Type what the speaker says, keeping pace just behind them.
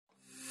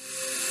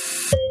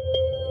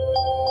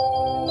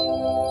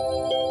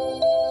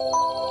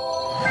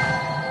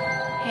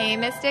Hey,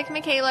 Mystic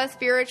Michaela,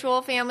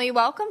 spiritual family.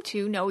 Welcome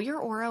to Know Your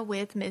Aura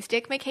with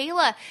Mystic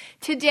Michaela.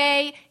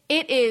 Today,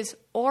 it is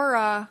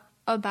Aura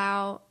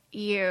About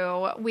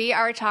You. We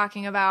are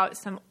talking about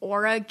some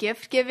aura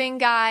gift-giving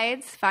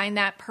guides. Find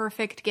that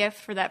perfect gift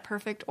for that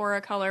perfect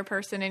aura color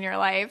person in your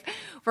life.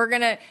 We're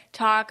going to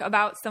talk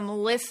about some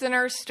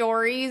listener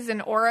stories in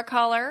aura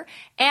color.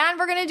 And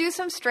we're going to do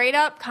some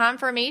straight-up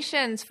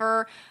confirmations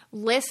for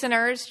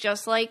listeners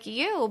just like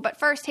you. But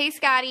first, hey,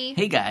 Scotty.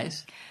 Hey,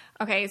 guys.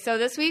 Okay, so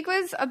this week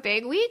was a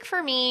big week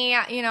for me.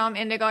 You know, I'm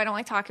indigo. I don't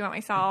like talking about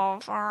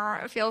myself.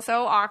 It feels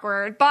so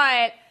awkward.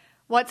 But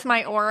What's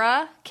My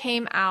Aura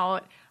came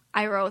out.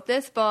 I wrote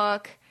this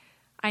book.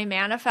 I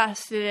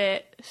manifested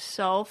it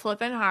so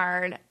flippin'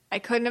 hard. I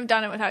couldn't have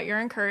done it without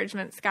your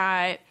encouragement,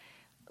 Scott.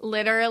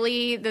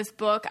 Literally, this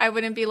book, I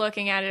wouldn't be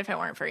looking at it if it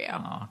weren't for you.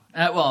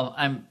 Well,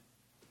 I'm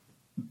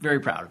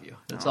very proud of you.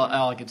 That's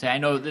all I can say. I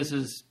know this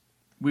is,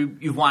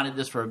 you've wanted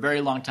this for a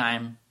very long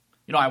time.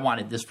 You know, I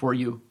wanted this for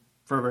you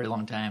for a very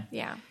long time.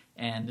 Yeah.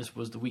 And this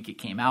was the week it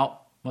came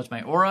out. What's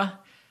My Aura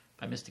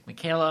by Mystic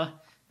Michaela,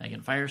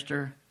 Megan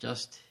Firester.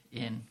 Just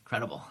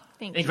incredible.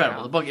 Incredible.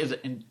 You. The book is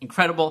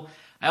incredible.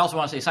 I also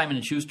want to say Simon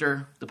 &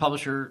 Schuster, the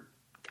publisher,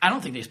 I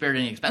don't think they spared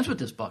any expense with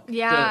this book.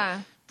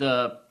 Yeah.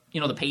 The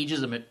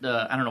pages, I don't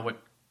know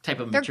what type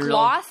of they're material.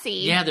 Glossy.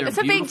 Yeah, they're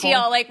beautiful. It's a big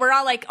deal. Like, we're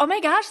all like, oh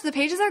my gosh, the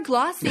pages are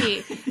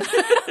glossy.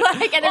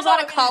 And there's a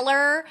lot of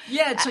color.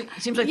 Yeah, it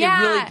seems like they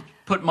really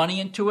put money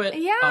into it.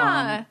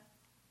 Yeah.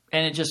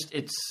 And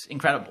it's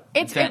incredible.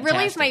 It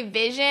really is my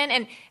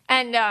vision.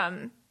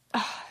 And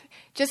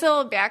just a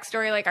little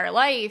backstory, like our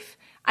life,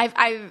 I've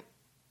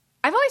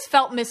always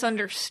felt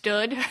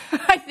misunderstood.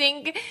 I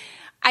think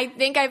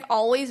I've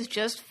always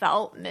just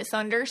felt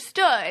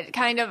misunderstood,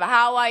 kind of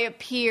how I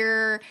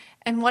appear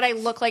and what I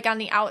look like on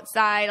the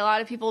outside. A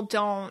lot of people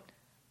don't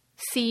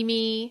see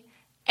me,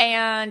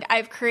 and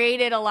I've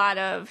created a lot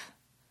of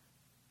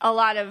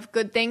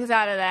good things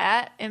out of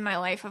that in my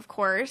life, of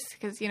course,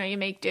 because, you know, you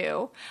make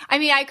do. I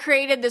mean, I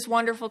created this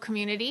wonderful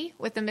community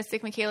with the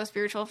Mystic Michaela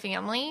spiritual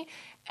family.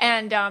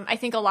 And I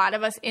think a lot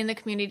of us in the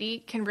community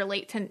can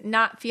relate to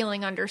not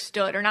feeling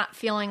understood or not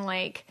feeling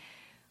like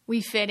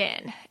we fit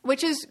in,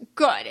 which is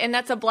good. And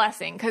that's a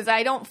blessing, because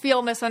I don't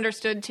feel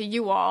misunderstood to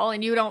you all,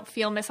 and you don't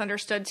feel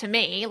misunderstood to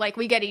me. Like,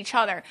 we get each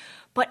other.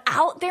 But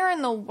out there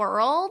in the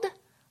world,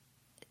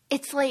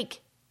 it's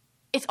like,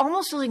 it's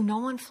almost like no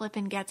one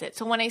flipping gets it.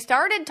 So when I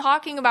started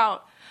talking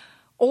about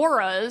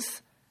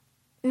auras,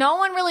 no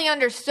one really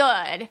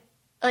understood.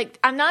 Like,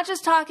 I'm not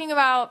just talking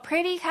about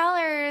pretty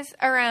colors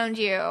around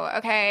you,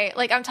 okay?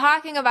 Like, I'm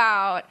talking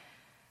about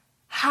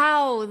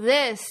how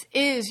this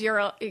is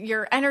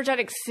your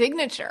energetic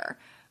signature,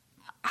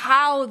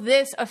 how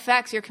this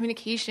affects your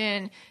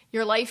communication,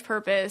 your life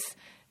purpose,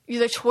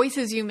 the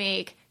choices you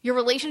make, your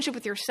relationship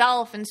with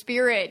yourself and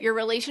spirit, your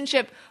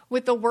relationship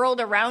with the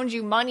world around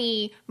you,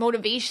 money,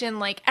 motivation,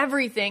 like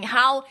everything,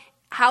 how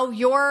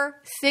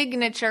your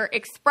signature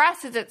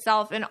expresses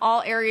itself in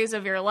all areas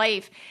of your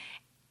life.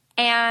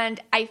 And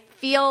I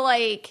feel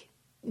like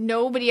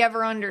nobody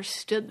ever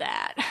understood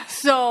that.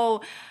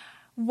 So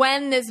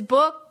when this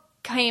book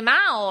came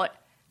out,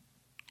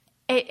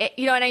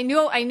 and I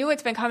knew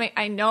it's been coming.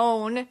 I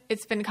known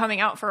it's been coming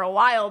out for a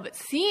while, but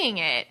seeing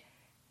it,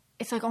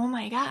 it's like, oh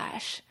my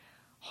gosh,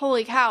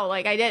 holy cow!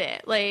 Like, I did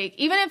it. Like,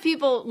 even if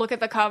people look at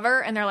the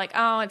cover and they're like,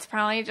 oh, it's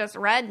probably just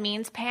red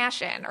means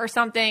passion or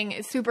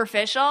something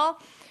superficial.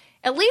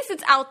 At least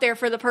it's out there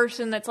for the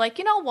person that's like,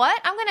 you know what?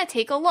 I'm going to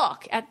take a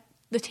look at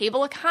the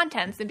table of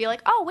contents and be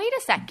like, oh, wait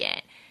a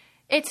second.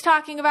 It's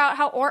talking about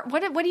how,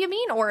 what do you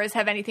mean auras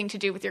have anything to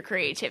do with your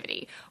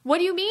creativity? What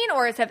do you mean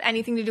auras have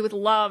anything to do with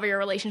love or your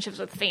relationships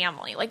with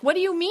family? Like, what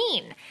do you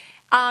mean?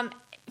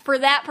 For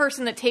that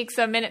person that takes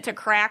a minute to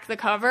crack the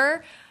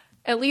cover,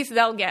 at least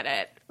they'll get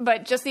it.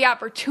 But just the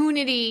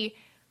opportunity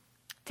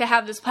to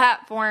have this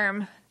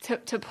platform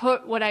to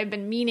put what I've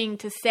been meaning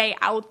to say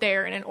out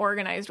there in an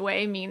organized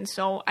way means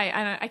so,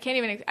 I can't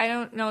even, I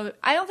don't know,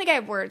 I don't think I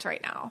have words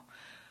right now.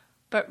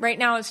 But right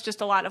now it's just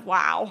a lot of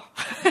wow,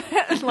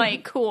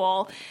 like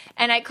cool.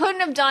 And I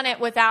couldn't have done it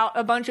without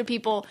a bunch of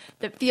people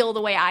that feel the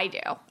way I do.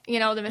 You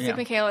know, the Mystic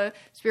Michaela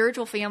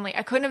spiritual family.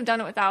 I couldn't have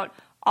done it without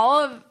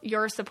all of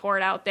your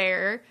support out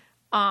there.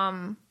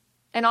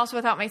 And also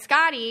without my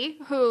Scotty,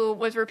 who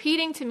was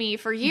repeating to me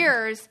for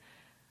years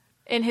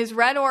in his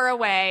red aura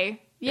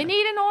way, you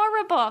need an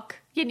aura book.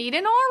 You need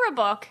an aura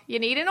book. You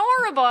need an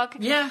aura book.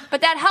 Yeah. But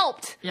that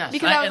helped. Yes,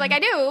 because I was like, I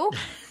do.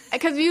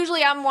 Because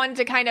usually I'm one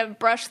to kind of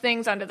brush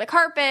things under the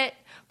carpet,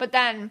 but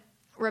then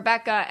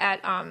Rebecca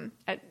at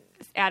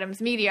Adams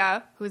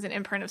Media, who's an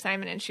imprint of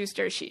Simon &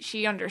 Schuster,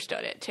 she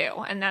understood it too,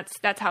 and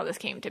that's how this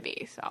came to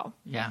be. So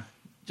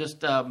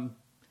just I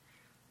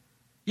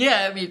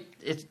mean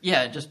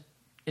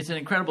it's an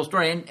incredible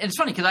story, and it's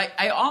funny because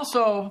I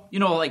also, you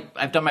know, like,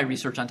 I've done my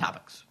research on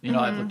topics. You know,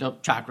 I've looked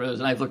up chakras,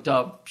 and I've looked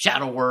up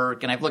shadow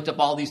work, and I've looked up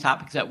all these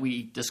topics that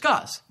we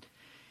discuss.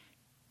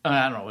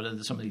 I don't know what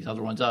are some of these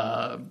other ones.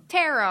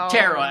 Tarot,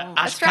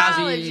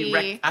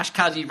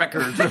 Ashkazi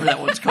Records, whatever that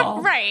one's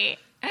called. Right.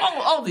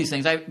 all of these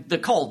things. The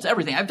cults,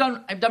 everything. I've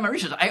done my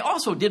research. I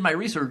also did my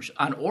research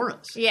on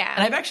auras. Yeah.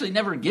 And I've actually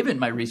never given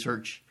my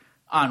research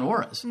on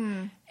auras.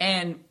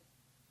 And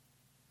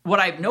what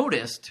I've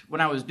noticed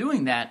when I was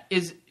doing that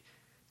is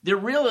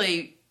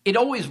it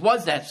always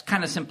was that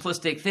kind of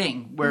simplistic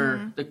thing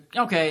where,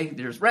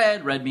 there's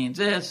red means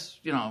this,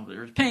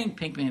 there's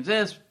pink means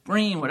this,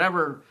 green,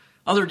 whatever,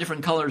 other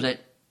different colors that,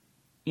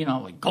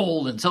 like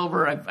gold and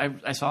silver.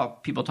 I saw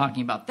people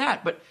talking about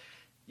that. But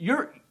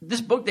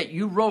this book that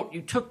you wrote,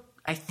 you took,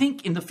 I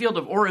think in the field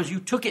of auras, you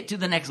took it to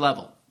the next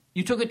level.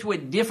 You took it to a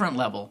different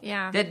level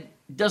that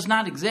does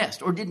not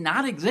exist or did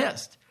not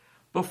exist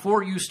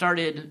before you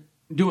started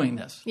doing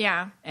this.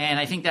 Yeah. And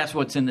I think that's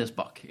what's in this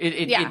book.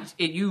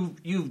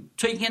 You've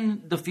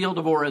taken the field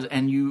of auras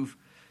and you've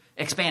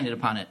expanded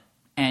upon it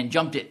and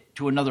jumped it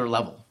to another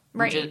level.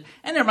 Right.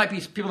 And there might be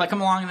people that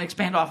come along and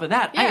expand off of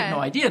that. Yeah. I have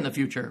no idea in the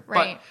future.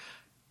 Right.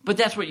 But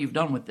that's what you've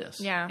done with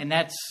this. Yeah. And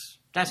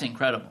that's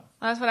incredible.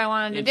 That's what I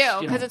wanted to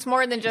do, because it's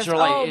more than just,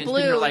 it's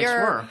Blue, your life's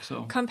you're work,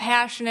 so.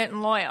 compassionate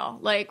and loyal.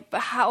 Like,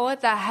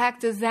 what the heck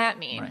does that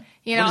mean? Right.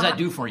 What does that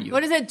do for you? What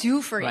does that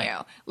do for Right.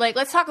 you? Like,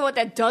 let's talk about what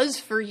that does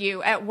for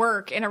you at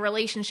work, in a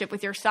relationship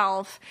with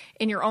yourself,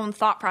 in your own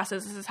thought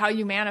process. This is how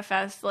you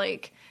manifest,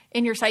 like,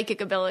 in your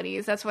psychic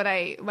abilities. That's what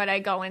I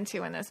go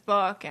into in this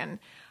book. And,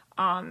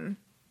 I'm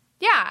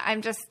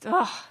just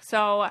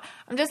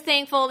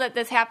thankful that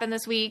this happened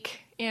this week,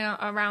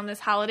 around this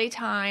holiday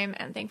time,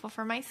 and thankful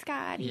for my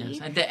Scotty. Yes,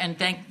 and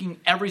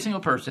thanking every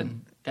single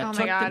person that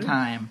took the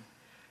time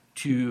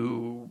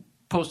to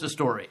post a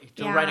story,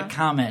 to write a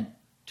comment,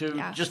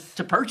 just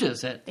to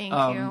purchase it. Thank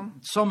you.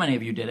 So many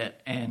of you did it,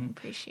 and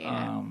appreciate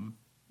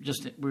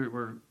it.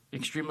 We're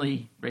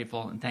extremely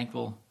grateful and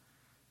thankful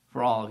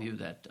for all of you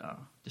that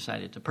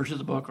decided to purchase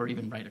a book or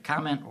even write a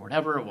comment or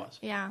whatever it was.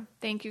 Yeah,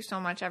 thank you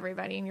so much,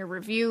 everybody, and your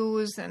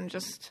reviews and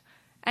just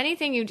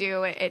anything you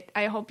do.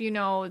 I hope you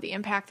know the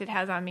impact it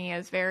has on me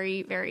is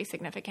very, very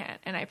significant,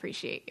 and I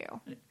appreciate you.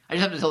 I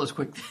just have to tell this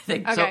quick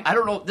thing. Okay. So I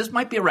don't know. This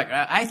might be a record.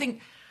 I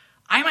think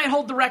I might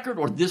hold the record,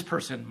 or this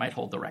person might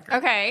hold the record.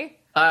 Okay.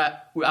 I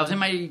was in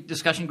my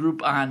discussion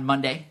group on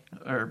Monday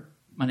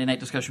night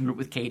discussion group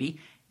with Katie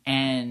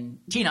and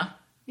Tina.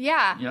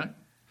 Yeah.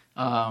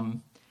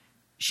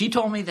 She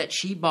told me that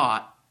she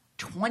bought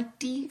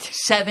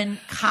 27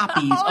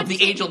 copies of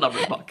the Angel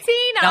Numbers book.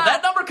 Tina! Now,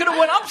 that number could have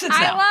went up since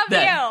now.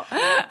 I love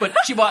you. But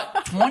she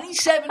bought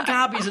 27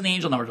 copies of the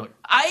Angel Numbers book.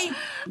 I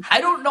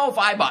don't know if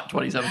I bought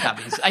 27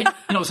 copies.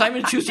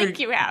 Simon & Schuster. I think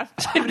you have.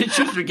 Simon &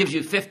 Schuster gives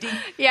you 50.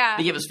 Yeah.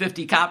 They give us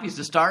 50 copies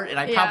to start, and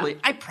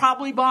I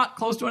probably bought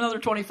close to another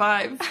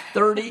 25,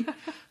 30.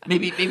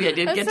 Maybe I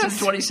did get to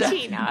 27.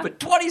 Tina. But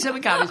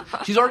 27 copies.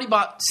 She's already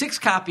bought 6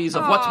 copies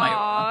of What's My Aura.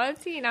 Aw,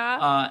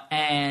 Tina.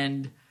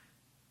 And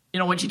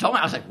when she told me,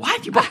 I was like,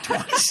 what? You bought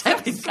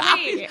 27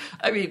 copies?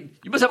 I mean,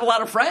 you must have a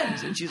lot of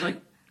friends. And she's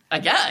like,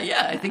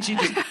 yeah. I think she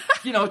just,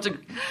 it's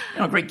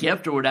a great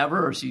gift or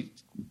whatever. Or she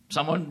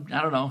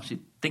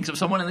thinks of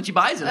someone and then she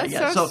buys it, I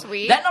guess. So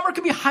sweet. That number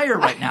could be higher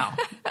right now.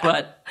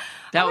 But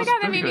that was that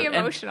pretty made me good.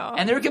 emotional.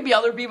 And there could be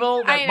other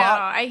people that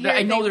bought.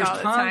 I know there's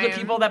tons of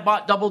people that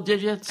bought double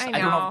digits. I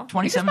don't know if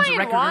 27 is a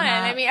record one. or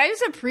not. I mean, I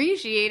just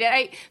appreciate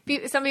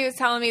it. Somebody was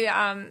telling me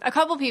that a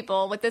couple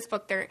people with this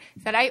book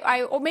said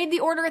I made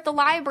the order at the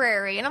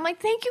library, and I'm like,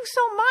 thank you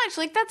so much.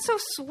 Like, that's so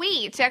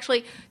sweet to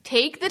actually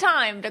take the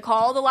time to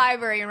call the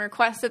library and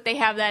request that they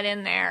have that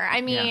in there.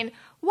 I mean,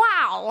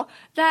 wow,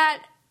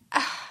 that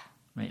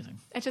amazing.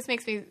 It just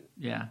makes me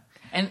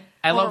and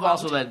I love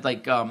also that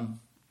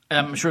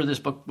I'm sure this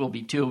book will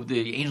be too.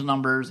 The Angel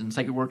Numbers and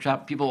Psychic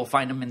Workshop, people will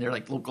find them in their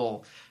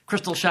local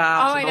crystal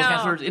shops and those kinds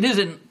of stores. It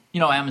isn't,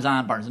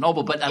 Amazon, Barnes and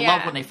Noble, but I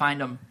love when they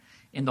find them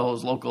in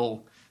those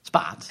local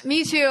spots.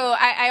 Me too.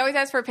 I always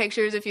ask for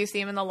pictures if you see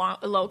them in the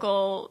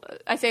local.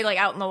 I say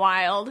out in the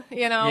wild,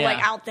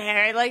 out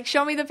there.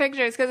 Show me the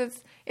pictures,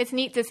 because it's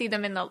neat to see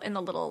them in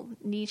the little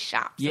niche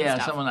shops. Yeah,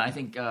 and stuff. someone I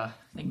think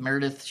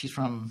Meredith. She's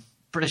from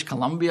British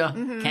Columbia,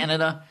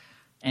 Canada,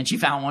 and she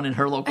found one in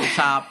her local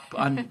shop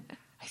on.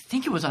 I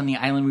think it was on the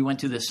island we went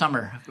to this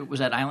summer. It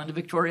was that island of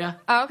Victoria.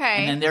 Oh,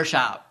 okay. And then their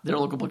shop, their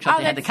local bookshop,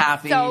 they had the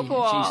copy. So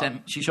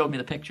cool. She showed me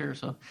the picture.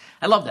 So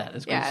I love that.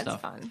 It's good stuff.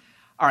 It's fun.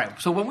 All right.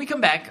 So when we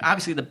come back,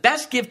 obviously the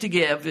best gift to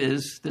give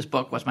is this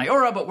book, What's My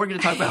Aura? But we're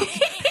going to talk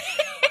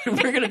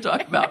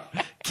about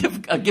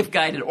a gift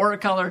guide in aura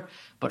color.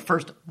 But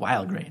first,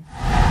 Wild Grain.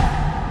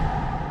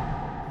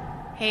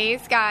 Hey,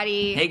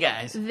 Scotty. Hey,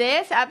 guys.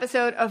 This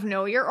episode of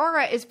Know Your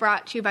Aura is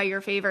brought to you by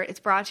your favorite. It's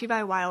brought to you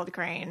by Wild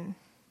Grain.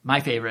 My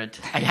favorite.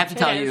 I have to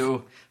tell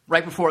you,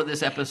 right before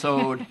this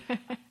episode,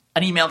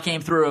 an email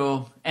came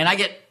through, and I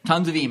get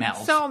tons of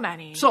emails. So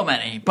many.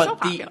 But so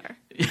popular.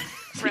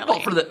 Really?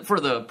 Well, for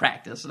the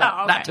practice,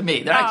 not to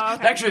me. They're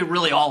actually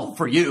really all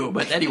for you.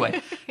 But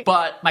anyway,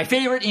 but my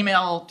favorite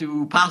email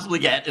to possibly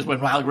get is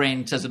when Wild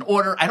Grain says an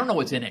order. I don't know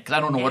what's in it because I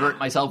don't order it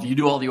myself. You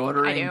do all the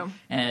ordering. I do.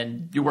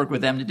 And you work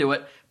with them to do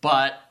it.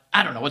 But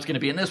I don't know what's going to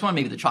be in this one.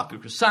 Maybe the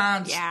chocolate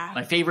croissants. Yeah.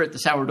 My favorite, the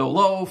sourdough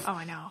loaf. Oh,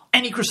 I know.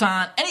 Any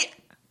croissant.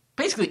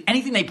 Basically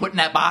anything they put in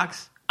that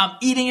box, I'm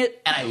eating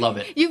it, and I love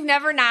it. You've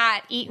never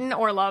not eaten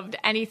or loved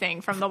anything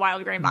from the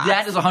wild grain box.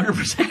 That is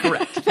 100%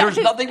 correct. There's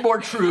nothing more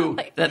true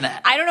than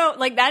that. I don't know.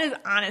 Like, that is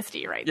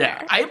honesty right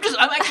there. I'm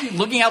actually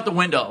looking out the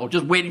window,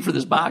 just waiting for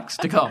this box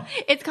to come.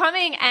 It's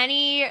coming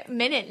any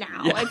minute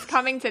now. Yeah. It's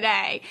coming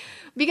today.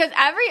 Because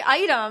every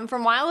item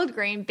from Wild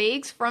Grain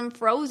bakes from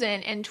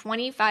frozen in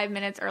 25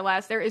 minutes or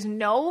less. There is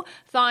no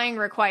thawing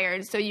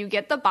required. So you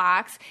get the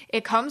box,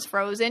 it comes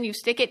frozen, you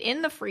stick it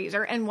in the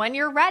freezer, and when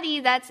you're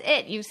ready, that's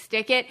it. You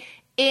stick it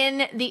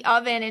in the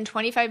oven in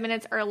 25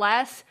 minutes or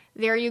less.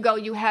 There you go.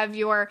 You have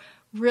your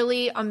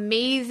really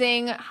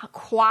amazing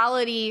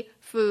quality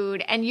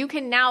food, and you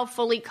can now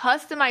fully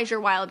customize your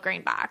wild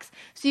grain box.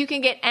 So you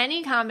can get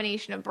any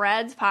combination of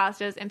breads,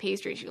 pastas, and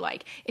pastries you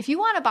like. If you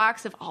want a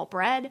box of all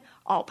bread,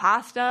 all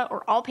pasta,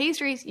 or all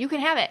pastries, you can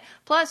have it.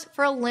 Plus,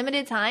 for a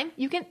limited time,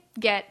 you can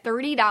get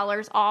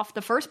 $30 off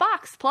the first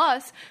box,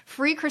 plus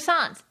free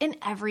croissants in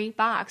every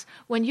box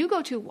when you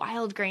go to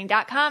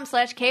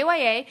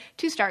wildgrain.com/KYA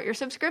to start your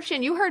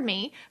subscription. You heard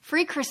me.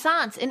 Free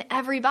croissants in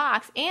every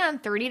box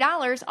and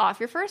 $30 off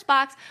your first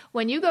box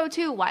when you go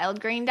to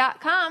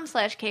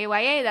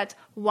wildgrain.com/KYA. That's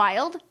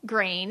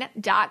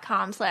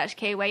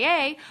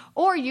wildgrain.com/KYA,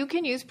 or you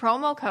can use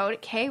promo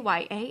code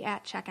KYA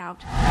at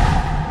checkout.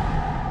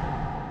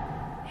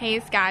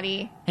 Hey,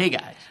 Scotty. Hey,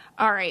 guys.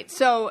 All right,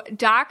 so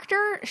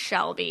Dr.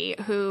 Shelby,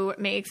 who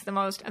makes the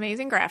most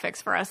amazing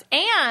graphics for us,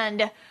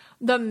 and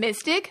the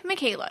Mystic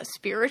Michaela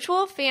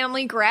Spiritual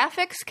Family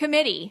Graphics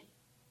Committee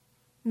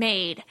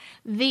made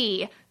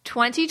the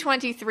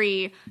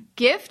 2023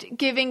 Gift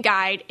Giving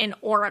Guide in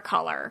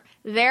Auracolor.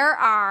 There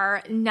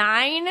are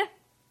 9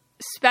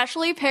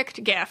 specially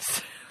picked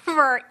gifts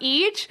for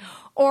each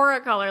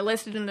Auracolor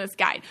listed in this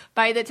guide.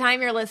 By the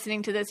time you're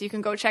listening to this, you can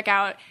go check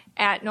out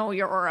at Know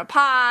Your Aura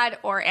Pod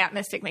or at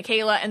Mystic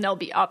Michaela, and they'll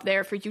be up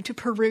there for you to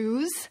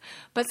peruse.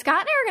 But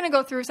Scott and I are going to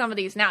go through some of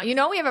these now. You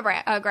know we have a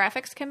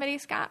graphics committee,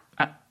 Scott?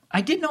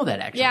 I did know that,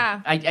 actually.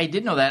 Yeah. I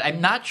did know that.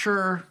 I'm not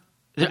sure.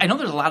 I know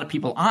there's a lot of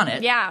people on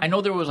it. Yeah. I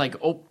know there was like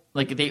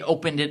they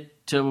opened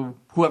it to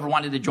whoever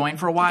wanted to join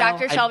for a while.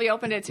 Dr. Shelby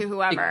opened it to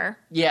whoever.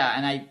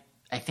 And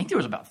I think there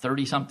was about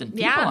 30-something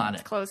people on it.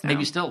 It's closed now.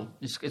 Maybe still.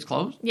 It's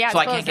closed? Yeah, it's so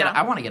I closed can't get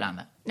now. I want to get on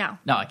that. No,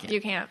 I can't.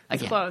 You can't. I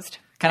It's can't. closed.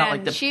 Kind of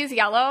And like she's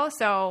yellow,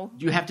 so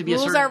you have to be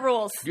rules a certain, are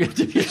rules. You have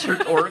to be a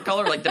certain aura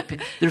color. Like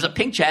there's a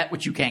pink chat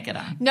which you can't get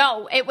on.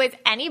 No, it was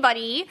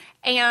anybody,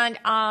 and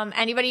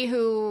anybody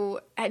who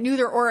knew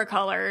their aura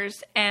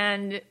colors,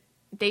 and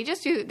they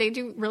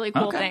do really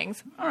cool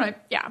things. All right.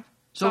 Yeah.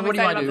 So I'm what do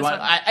you want excited to do? about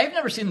this one. I've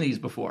never seen these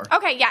before.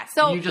 Okay, yeah.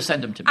 So you just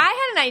send them to me.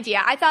 I had an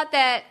idea. I thought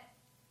that,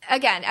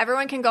 again,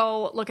 everyone can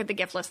go look at the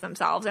gift list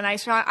themselves, and I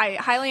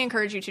highly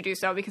encourage you to do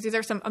so because these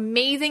are some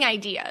amazing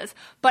ideas.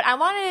 But I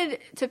wanted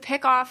to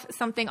pick off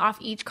something off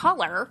each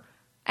color,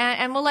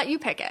 and we'll let you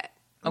pick it.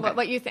 Okay.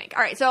 What you think.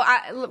 All right, so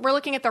we're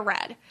looking at the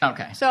red.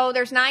 Okay. So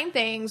there's 9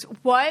 things.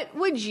 What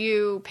would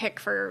you pick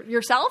for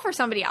yourself or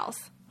somebody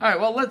else? All right,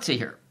 well, let's see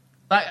here.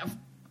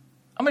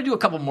 I'm going to do a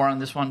couple more on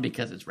this one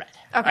because it's red. Okay.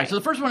 All right, so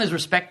the first one is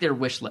respect their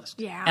wish list.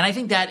 Yeah. And I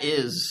think that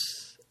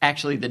is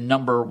actually the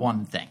number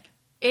one thing.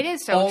 It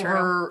is so true.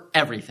 Over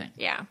everything.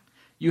 Yeah.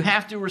 You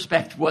have to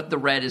respect what the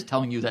red is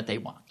telling you that they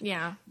want.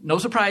 Yeah. No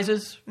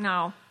surprises.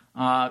 No.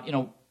 Our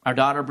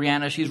daughter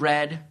Brianna, she's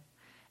red.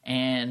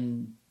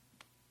 And,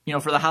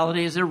 for the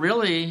holidays,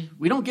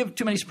 we don't give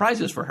too many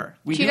surprises for her.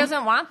 She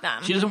doesn't want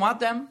them. She doesn't want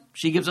them.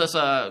 She gives us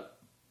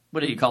what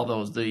do you call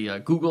those?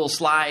 The Google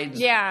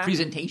Slides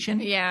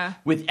presentation. Yeah.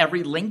 With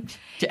every link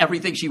to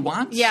everything she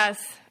wants.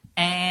 Yes.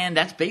 And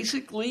that's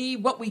basically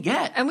what we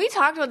get. And we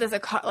talked about this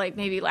like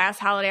maybe last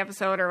holiday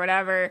episode or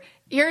whatever.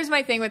 Here's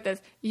my thing with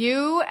this.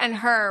 You and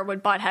her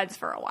would butt heads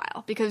for a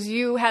while because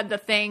you had the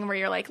thing where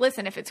you're like,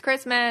 listen, if it's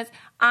Christmas,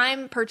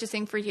 I'm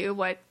purchasing for you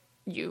what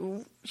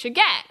you should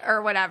get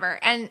or whatever.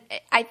 And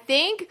I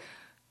think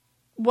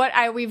what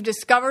we've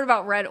discovered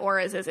about red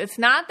auras is it's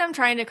not them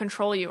trying to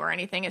control you or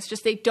anything. It's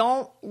just they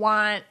don't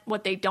want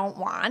what they don't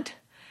want.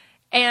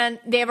 And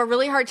they have a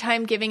really hard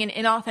time giving an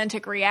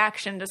inauthentic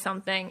reaction to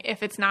something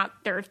if it's not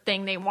their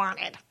thing they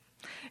wanted.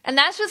 And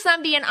that's just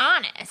them being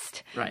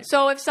honest. Right.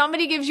 So if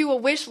somebody gives you a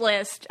wish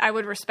list, I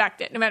would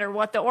respect it, no matter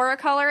what the aura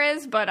color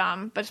is, but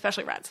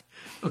especially reds.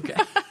 Okay.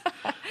 So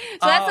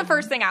that's the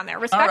first thing on there.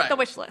 Respect the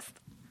wish list.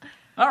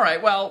 All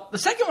right. Well, the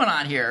second one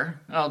on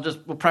here,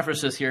 we'll preface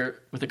this here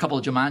with a couple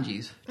of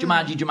Jumanjis.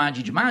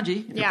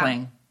 Jumanji. If you're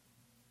playing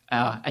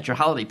at your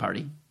holiday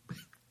party.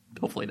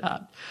 Hopefully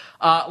not.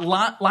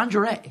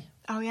 Lingerie.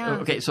 Oh, yeah.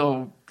 Okay,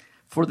 so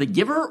for the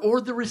giver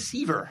or the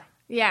receiver.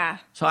 Yeah.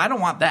 So I don't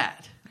want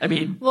that. I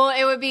mean, well,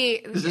 it would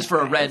be. This is for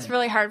a red. It's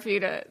really hard for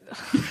you to,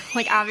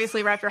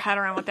 obviously wrap your head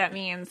around what that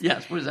means.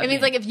 Yes, what does that mean?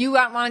 It means, if you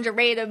got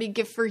lingerie, that would be a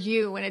gift for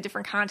you in a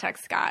different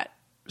context, Scott.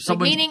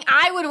 Meaning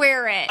I would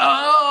wear it.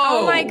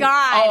 Oh my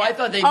God. Oh, I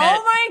thought they meant.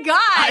 Oh my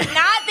God.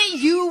 Not that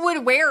you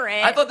would wear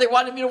it. I thought they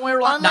wanted me to wear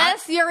it.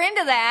 Unless you're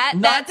into that.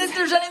 Not that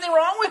there's anything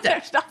wrong with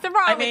that. There's nothing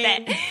wrong with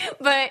it.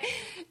 But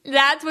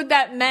that's what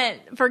that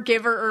meant for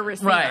giver or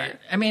receiver. Right.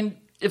 I mean,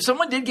 if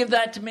someone did give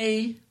that to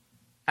me,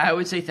 I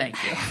would say thank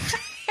you.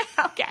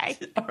 Okay.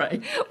 All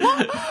right.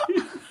 Well,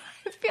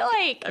 I feel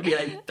like... I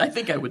mean, I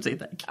think I would say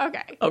thank you.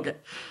 Okay. Okay.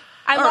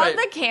 I All love right.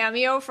 the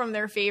cameo from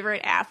their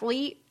favorite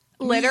athlete.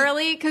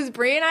 Literally, because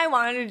Brie and I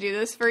wanted to do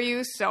this for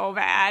you so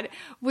bad.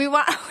 We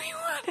wanted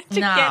to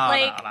get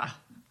like... No.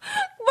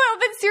 Well,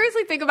 but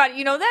seriously, think about it.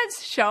 You know that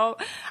show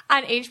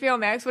on HBO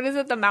Max? What is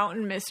it? The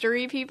Mountain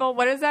Mystery People?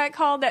 What is that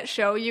called? That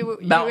show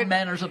Mountain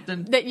Men or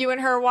something? that you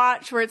and her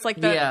watch, where it's like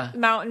the Yeah.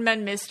 Mountain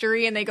Men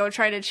mystery, and they go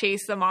try to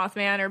chase the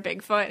Mothman or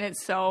Bigfoot, and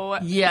it's so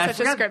such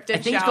a scripted I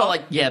think show. it's called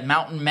like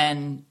Mountain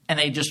Men, and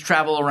they just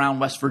travel around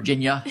West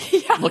Virginia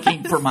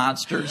looking for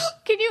monsters.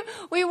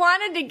 We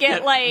wanted to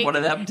get like one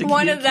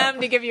of them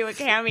to give you a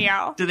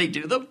cameo. Do they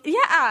do them?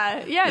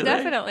 Yeah, Do they?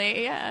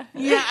 definitely, yeah.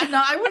 Yeah, no,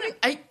 I wouldn't.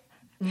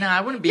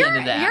 I wouldn't be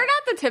into that. You're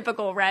not the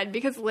typical Red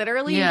because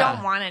literally you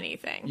don't want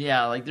anything.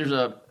 Yeah, like there's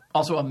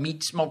also a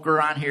meat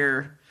smoker on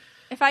here.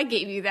 If I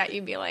gave you that,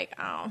 you'd be like,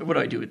 oh. What do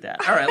I do with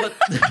that? All right,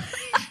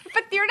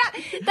 But you're not.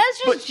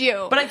 That's just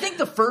you. But I think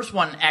the first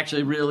one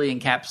actually really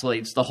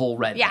encapsulates the whole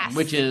Red Yes. thing,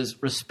 which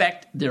is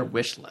respect their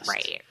wish list.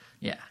 Right.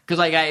 Yeah, because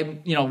like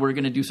we're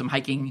going to do some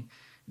hiking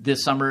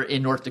this summer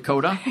in North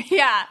Dakota.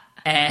 Yeah.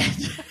 And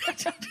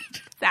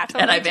That's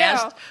what we do.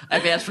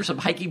 I've asked for some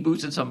hiking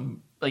boots and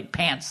some like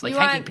pants, like you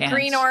hiking want pants.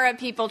 Green Aura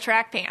people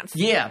track pants.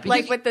 Yeah, because,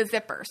 like with the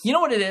zippers. You know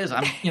what it is?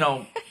 I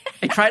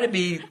try to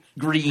be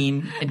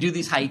green and do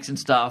these hikes and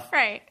stuff.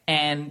 Right.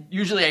 And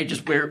usually I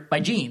just wear my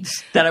jeans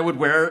that I would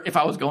wear if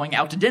I was going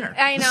out to dinner.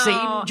 I know.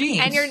 Same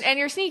jeans. And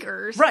your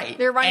sneakers. Right.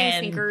 They're running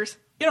And, sneakers.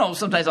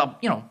 Sometimes I'm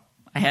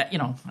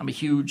a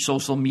huge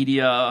social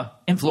media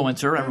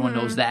influencer. Everyone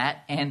knows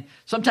that. And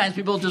sometimes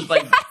people just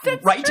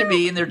write to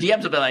me in their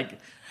DMs and be like,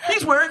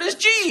 he's wearing his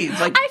jeans.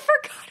 Like, I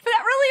forgot.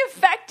 That really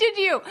affected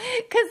you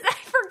because I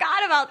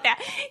forgot about that.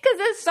 Because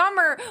this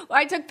summer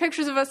I took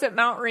pictures of us at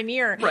Mount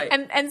Rainier, right.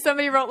 and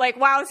somebody wrote like,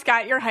 "Wow,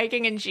 Scott, you're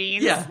hiking in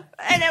jeans." Yeah,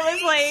 and it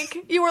was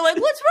like you were like,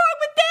 "What's wrong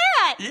with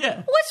that?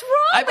 Yeah, what's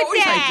wrong I've with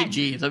always that? hiked in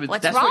jeans. I mean,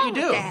 What's that's wrong what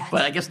you do, with that?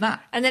 but I guess not."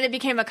 And then it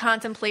became a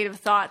contemplative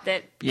thought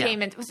that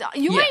came into.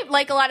 You Yeah. might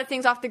like a lot of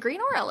things off the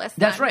Green Aura list.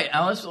 That's then.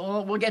 right.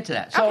 We'll get to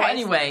that. So Okay.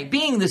 anyway,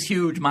 being this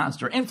huge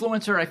monster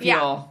influencer, I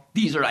feel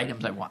these are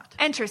items I want.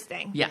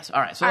 Interesting. Yes. All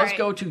right. So All let's right.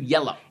 go to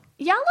yellow.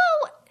 Yellow,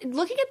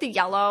 looking at the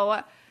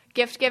yellow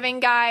gift giving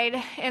guide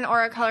in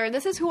Aura Color,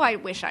 this is who I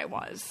wish I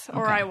was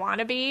or Okay. I want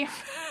to be.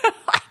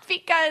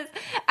 Because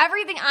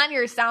everything on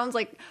here sounds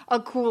like a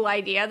cool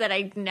idea that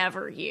I'd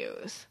never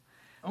use.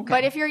 Okay.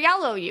 But if you're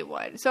yellow, you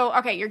would. So,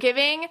 okay, you're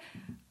giving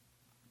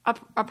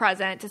a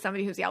present to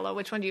somebody who's yellow.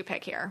 Which one do you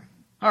pick here?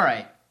 All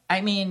right. I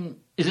mean,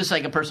 is this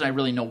like a person I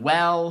really know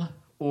well,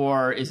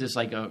 or is this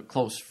like a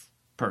close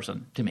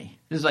person to me?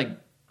 This is like,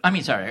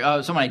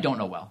 someone I don't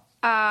know well.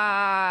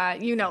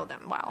 You know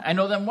them well. I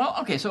know them well.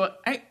 Okay, so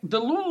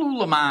the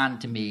Lululemon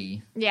to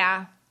me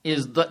Yeah.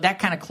 is that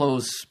kind of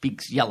clothes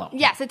speaks yellow.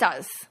 Yes, it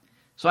does.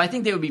 So I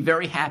think they would be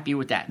very happy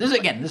with that.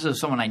 This is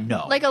someone I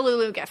know. Like a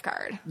Lulu gift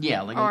card.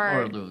 Yeah,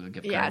 or a Lulu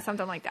gift card. Yeah,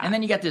 something like that. And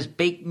then you got this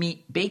Bake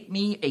Me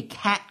a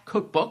Cat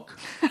cookbook.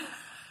 I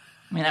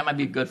mean, that might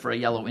be good for a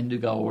yellow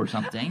indigo or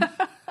something.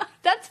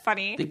 That's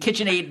funny. The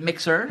KitchenAid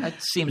mixer,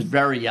 that seems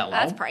very yellow.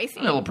 That's pricey.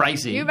 A little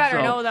pricey. You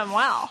better know them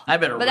well. I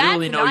better But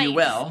really that's know nice. you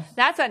well.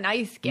 That's a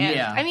nice gift.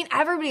 Yeah. I mean,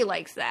 everybody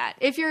likes that.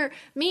 If you're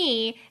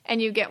me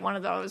and you get one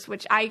of those,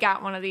 which I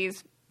got one of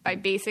these by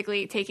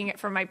basically taking it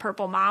from my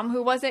purple mom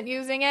who wasn't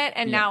using it,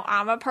 and now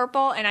I'm a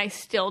purple and I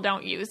still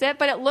don't use it,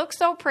 but it looks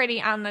so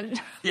pretty on the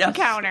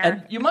counter.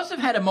 And you must have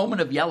had a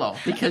moment of yellow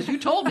because you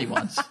told me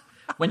once.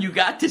 When you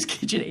got this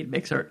KitchenAid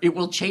mixer, it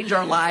will change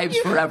our lives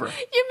forever.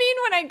 You mean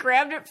when I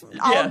grabbed it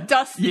all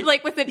dust,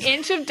 like with an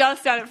inch of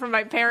dust on it from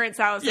my parents'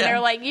 house, and they're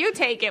like, "You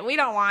take it, we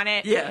don't want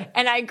it." Yeah.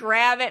 And I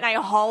grab it and I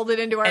hauled it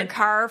into our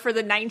car for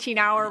the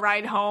 19-hour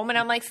ride home, and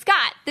I'm like,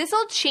 "Scott, this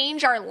will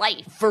change our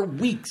life." For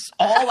weeks,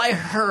 all I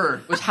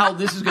heard was how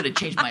this is going to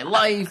change my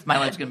life. My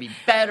life's going to be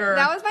better.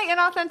 That was my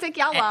inauthentic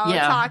yellow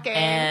talking.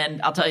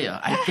 And I'll tell you,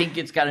 I think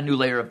it's got a new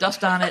layer of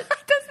dust on it.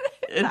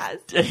 It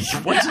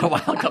does. Once in a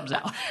while it comes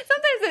out.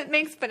 Sometimes it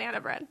makes banana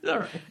bread. All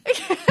right.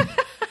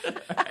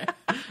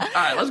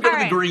 All right, let's go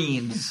to the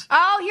greens.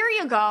 Oh, here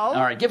you go.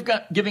 All right,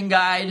 giving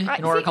guide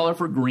in Aura Color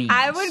for greens.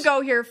 I would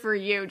go here for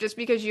you just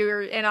because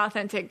your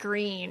inauthentic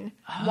green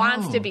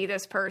wants to be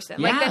this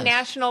person. Like the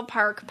National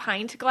Park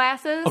pint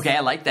glasses. Okay, I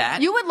like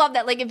that. You would love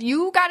that. Like if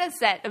you got a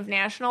set of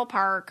National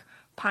Park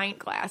pint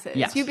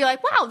glasses, you'd be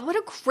like, wow, what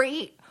a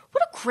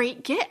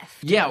great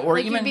gift. Yeah, or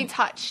like even you'd be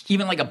touched.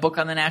 Even like a book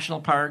on the national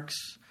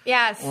parks.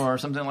 Yes. Or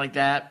something like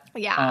that.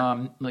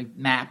 Yeah. Like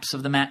maps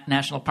of the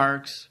national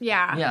parks.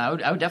 Yeah. Yeah,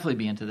 I would definitely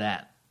be into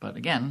that. But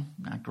again,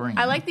 not green.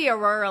 I like the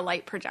Aurora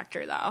light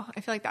projector, though. I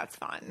feel like that's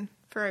fun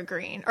for a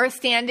green. Or a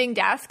standing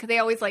desk. They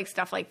always like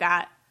stuff like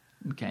that.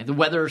 Okay. The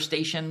weather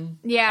station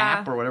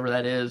app or whatever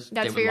that is.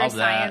 That's for your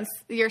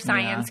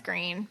science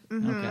green.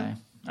 Mm-hmm. Okay.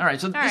 All right.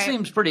 So this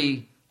seems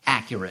pretty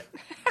accurate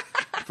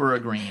for a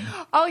green.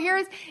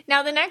 Oh,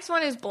 now the next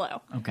one is blue.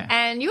 Okay.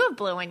 And you have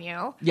blue in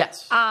you.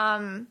 Yes.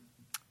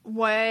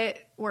 What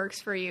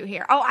works for you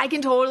here? Oh, I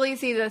can totally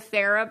see the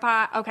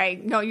Therapod. Okay,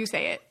 no, you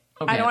say it.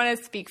 Okay. I don't want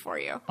to speak for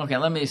you. Okay,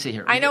 let me see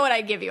here. I know what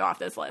I'd give you off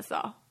this list, though.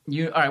 All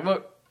right,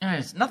 well,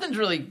 nothing's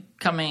really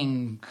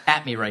coming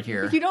at me right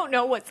here. You don't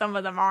know what some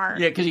of them are.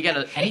 Yeah, because you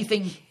got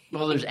anything.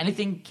 Well, there's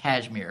anything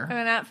cashmere.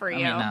 Not for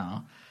you. I mean,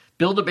 no.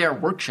 Build-A-Bear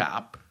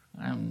Workshop.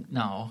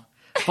 No.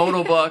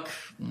 Photo book.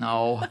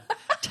 No.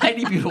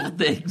 Tiny Beautiful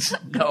Things.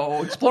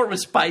 No. Explore with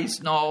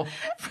Spice. No.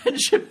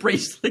 Friendship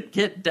Bracelet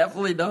Kit.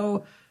 Definitely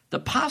no. The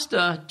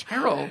Pasta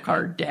Tarot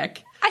Card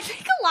Deck. I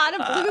think a lot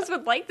of blues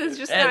would like this,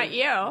 just not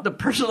you. The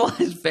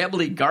Personalized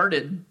Family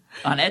Garden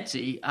on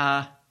Etsy.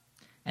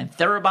 And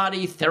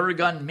Therabody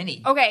Theragun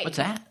Mini. Okay. What's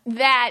that?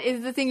 That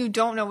is the thing you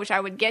don't know, which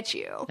I would get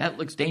you. That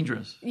looks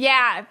dangerous.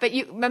 Yeah, but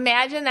you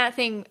imagine that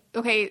thing.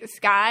 Okay,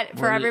 Scott,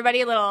 for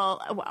everybody, a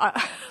little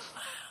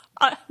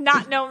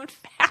not known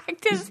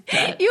fact is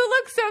you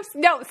look so.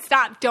 No,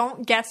 stop.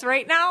 Don't guess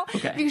right now.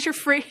 Okay. Because you're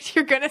afraid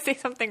you're going to say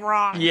something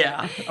wrong.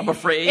 Yeah, I'm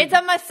afraid. It's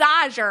a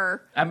massager.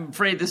 I'm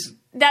afraid this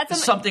That's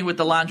is something with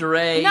the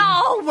lingerie.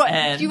 No.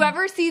 And Do you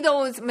ever see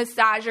those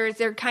massagers?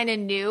 They're kind of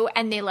new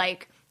and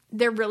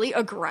they're really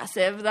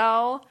aggressive,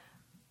 though.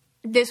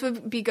 This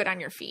would be good on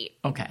your feet.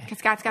 Okay. Because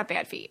Scott's got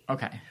bad feet.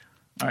 Okay.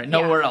 All right.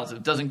 Nowhere else.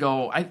 It doesn't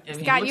go. I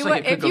mean, Scott, it looks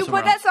like it could if go you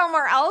somewhere put that else.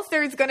 somewhere else,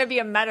 there's going to be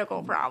a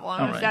medical problem.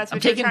 All If right. that's I'm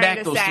what you're taking trying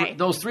back to say.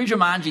 those three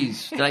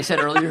Jumanjis that I said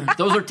earlier.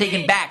 Those are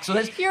taken back. So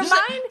that's Your this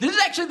mind? This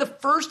is actually the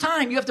first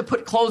time you have to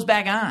put clothes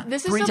back on.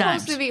 This is three supposed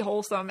times. to be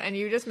wholesome, and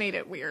you just made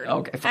it weird.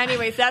 Okay, fine.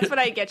 Anyways, that's what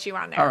I get you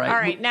on there. All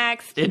right.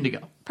 Next.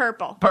 Indigo.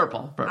 Purple.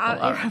 Purple. All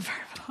right.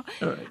 Purple.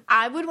 All right.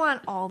 I would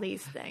want all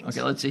these things.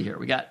 Okay. Let's see here.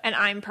 We got. And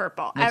I'm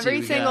purple. Let's see,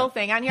 Every we single got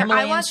thing on here.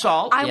 Himalayan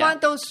salt. I Yeah.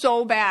 want those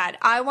so bad.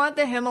 I want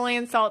the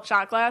Himalayan salt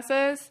shot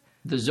glasses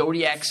The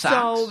Zodiac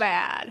socks. so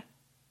bad.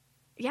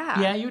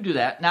 Yeah. Yeah, you do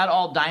that. Not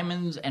All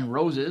Diamonds and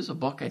Roses, a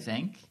book, I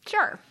think.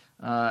 Sure.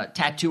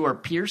 Tattoo or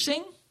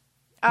piercing?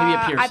 Maybe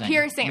a piercing. A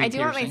piercing.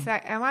 Maybe I piercing.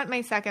 I want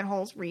my second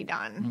holes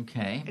redone.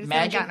 Okay. I just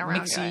Magic haven't gotten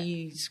around to it.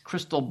 Mixie's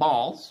Crystal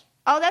Balls.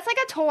 Oh, that's like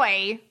a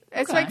toy.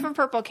 It's Okay. like from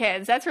Purple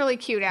Kids. That's really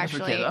cute, for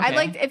actually. kids, I'd okay.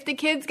 like if the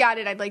kids got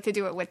it. I'd like to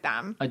do it with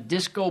them. A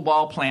disco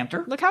ball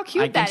planter. Look how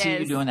cute I can that see you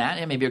is. doing that.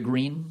 Yeah, maybe a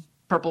green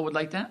purple would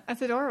like that.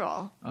 That's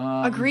adorable.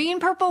 A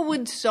green purple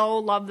would so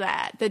love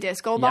that. The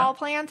disco ball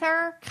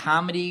planter.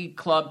 Comedy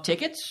club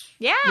tickets.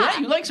 Yeah. Yeah,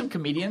 you like some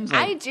comedians.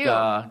 Like, I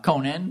do.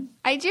 Conan,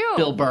 I do.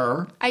 Bill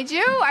Burr. I do.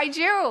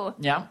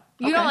 Yeah.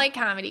 You Okay. don't like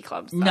comedy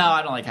clubs, though. No,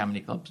 I don't like comedy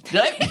clubs. Did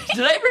I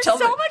ever tell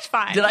so much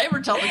fun. Did I ever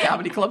tell the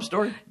comedy club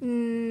story?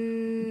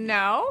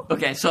 No.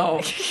 Okay,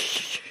 so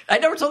I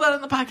never told that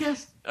on the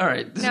podcast. All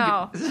right, this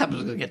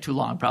episode's gonna get too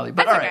long, probably.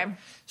 But That's all right, okay.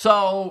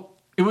 so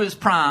it was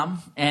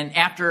prom, and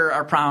after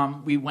our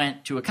prom, we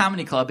went to a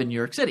comedy club in New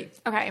York City.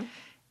 Okay.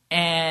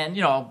 And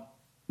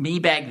me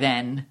back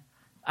then,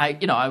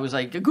 I was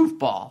like a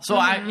goofball. So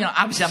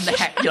obviously I'm the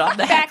heckler.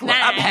 then.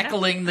 I'm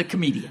heckling the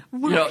comedian.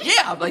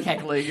 I'm like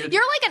heckling. You're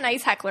like a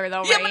nice heckler,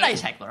 though, right? Yeah, I'm a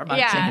nice heckler. I'm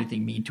not saying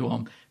anything mean to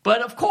him.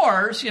 But of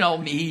course,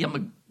 me, I'm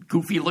a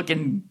goofy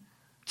looking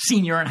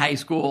senior in high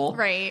school.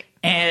 Right.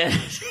 And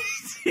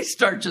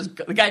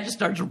the guy just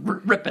starts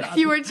ripping on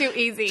me. You were too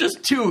easy.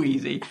 Just too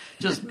easy.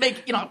 Just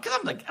because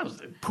I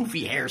was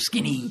poofy hair,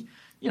 skinny.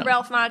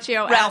 Ralph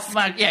Macchio.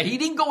 Yeah, he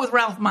didn't go with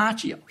Ralph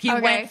Macchio. He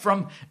went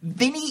from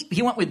Vinny.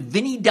 He went with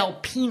Vinny Del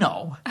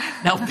Pino.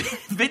 Now,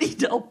 Vinny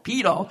Del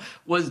Pino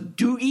was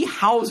Doogie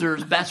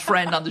Howser's best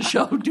friend on the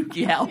show,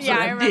 Doogie Howser. Yeah,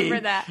 I MD. remember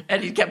that.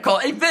 And he kept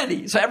calling, "Hey,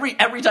 Vinny." So every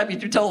time he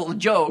would tell a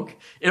joke,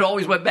 it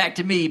always went back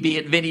to me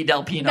being Vinny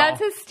Del Pino. That's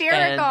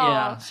hysterical. And,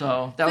 yeah,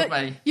 so that was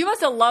my. You must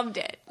have loved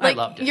it. I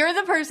loved it. You're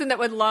the person that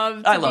would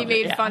love to be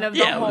made fun of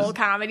the whole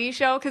comedy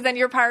show because then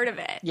you're part of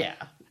it. Yeah.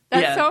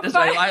 That's so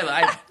funny.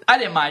 I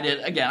didn't mind it.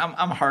 Again,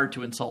 I'm hard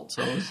to insult,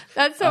 so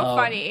that's so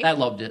funny. I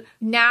loved it.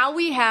 Now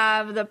we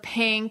have the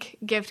pink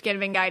gift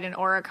giving guide in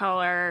Aura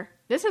color.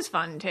 This is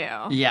fun too.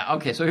 Yeah.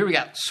 Okay. So here we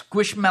got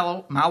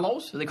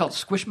Squishmallows. Are they called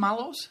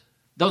Squishmallows?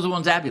 Those are the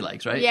ones Abby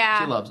likes, right? Yeah.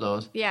 She loves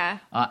those. Yeah.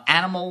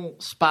 Animal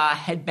spa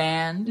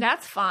headband.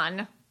 That's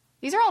fun.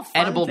 These are all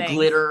fun Edible things.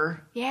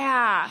 glitter.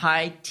 Yeah.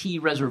 High tea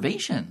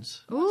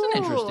reservations. Ooh, that's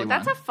an interesting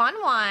that's one. a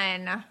fun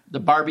one. The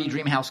Barbie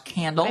Dreamhouse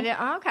candle. Okay.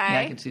 Yeah,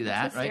 I can see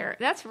that, right?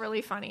 That's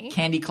really funny. A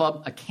Candy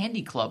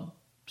Club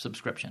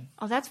subscription.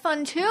 Oh, that's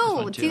fun too.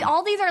 Fun, too. See,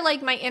 all these are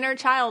like my inner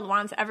child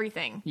wants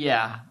everything.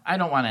 Yeah, I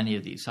don't want any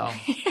of these, so.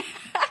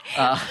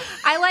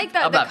 I like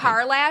the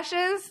car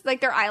lashes,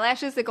 like their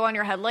eyelashes that go on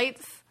your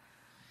headlights.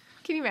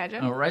 Can you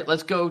imagine? All right,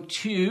 let's go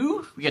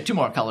to. We got two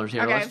more colors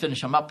here. Okay. Let's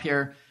finish them up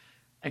here.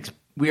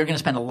 We are going to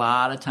spend a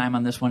lot of time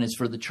on this one. It's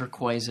for the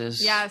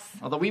turquoises. Yes.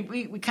 Although we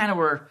kind of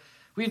were.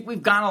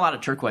 We've gone a lot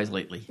of turquoise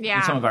lately. Yeah.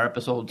 In some of our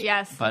episodes.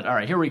 Yes. But all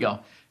right, here we go.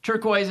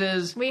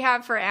 Turquoises. We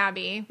have for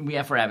Abby. We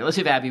have for Abby. Let's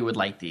see if Abby would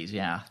like these.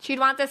 Yeah. She'd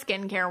want the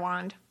skincare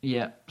wand.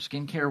 Yeah.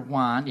 Skincare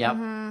wand. Yep.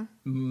 Mm-hmm.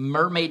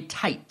 Mermaid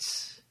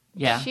tights.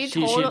 Yeah. She'd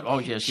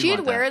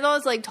wear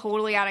those like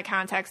totally out of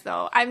context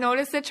though. I've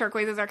noticed that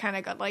turquoises are kind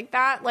of good like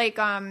that. Like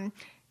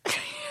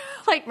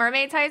like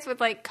mermaid tights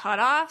with like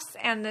cutoffs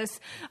and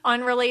this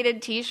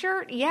unrelated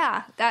T-shirt,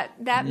 yeah,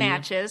 that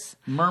matches.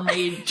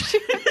 Mermaid,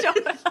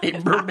 a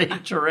mermaid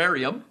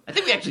terrarium. I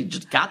think we actually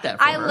just got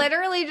that. I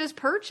literally just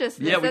purchased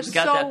this. Yeah, we That's just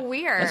got so that.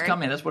 weird. That's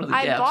coming. That's one of the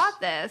gifts. I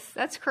bought this.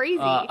 That's crazy.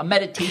 A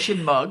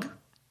meditation mug.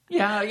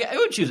 Yeah,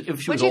 if she was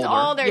when she's older.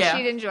 older, Yeah.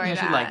 she'd enjoy that.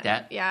 She'd like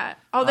that. Yeah.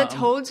 Oh, the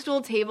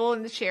toadstool table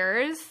and the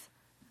chairs.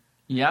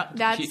 Yeah,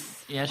 That's she'd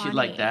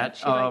like that.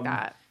 She'd like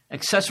that.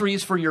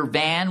 Accessories for your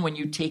van when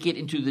you take it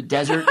into the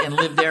desert and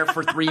live there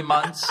for 3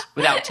 months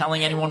without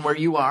telling anyone where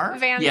you are.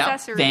 Van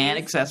accessories. Van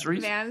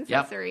accessories. Van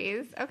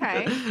accessories.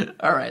 Okay.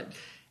 All right.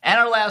 And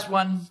our last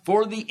one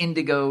for the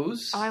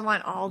Indigos. Oh, I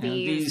want all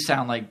these. These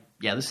sound like,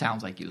 this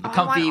sounds like you. The I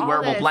comfy want all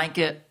wearable this.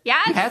 blanket.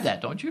 Yes. You have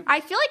that, don't you? I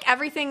feel like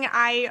everything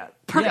I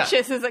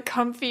purchase is a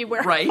comfy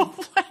wearable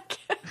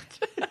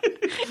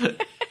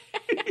blanket.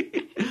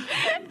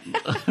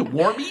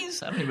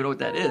 Warmies? I don't even know what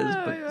that is,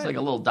 but it's like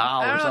a little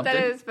doll I don't or know something.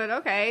 what that is, but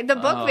okay. The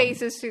book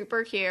vase is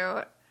super cute.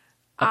 A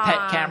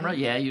pet camera?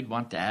 Yeah, you'd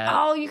want that.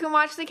 Oh, you can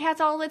watch the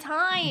cats all the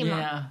time.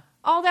 Yeah.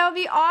 Oh, that would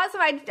be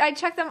awesome. I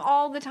check them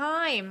all the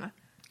time.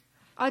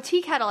 A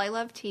tea kettle. I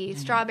love tea.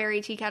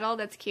 Strawberry tea kettle.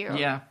 That's cute.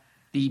 Yeah.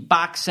 The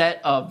box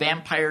set of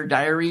Vampire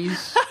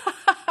Diaries,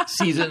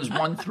 seasons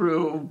 1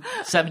 through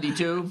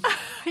 72.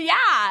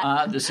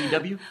 Yeah. The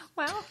CW.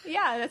 Well,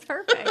 yeah, that's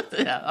perfect.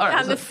 Yeah. All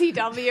right. On the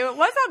CW. It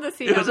was on the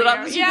CW. Was it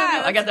on the CW?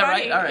 Yeah, I got that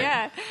funny. right? All right.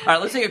 Yeah. All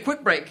right, let's take a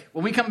quick break.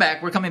 When we come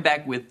back, we're coming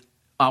back with,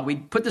 we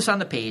put this on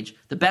the page,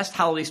 the best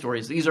holiday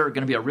stories. These are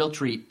going to be a real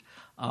treat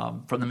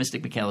from the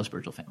Mystic Michaela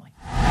spiritual family.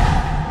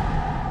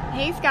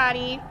 Hey,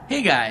 Scotty.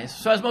 Hey, guys.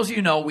 So as most of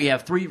you know, we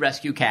have 3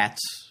 rescue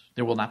cats.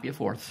 There will not be a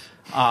 4th.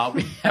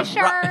 We have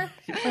Sure. I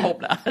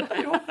hope not.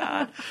 I hope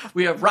not.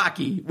 We have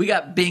Rocky, we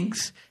got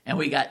Binks, and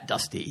we got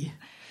Dusty.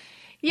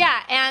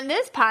 Yeah, and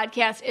this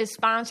podcast is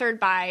sponsored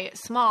by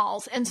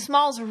Smalls, and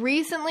Smalls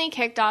recently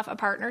kicked off a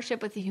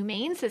partnership with the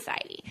Humane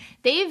Society.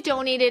 They've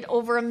donated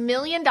over $1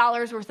 million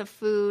worth of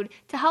food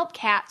to help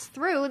cats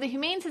through the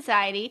Humane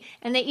Society,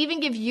 and they even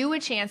give you a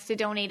chance to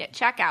donate at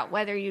checkout,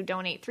 whether you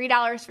donate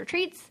 $3 for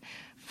treats,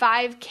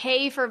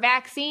 $5,000 for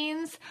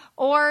vaccines,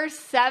 or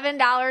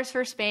 $7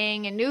 for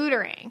spaying and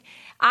neutering.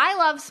 I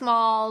love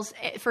Smalls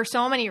for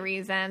so many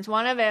reasons.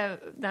 One of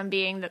them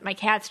being that my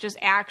cats just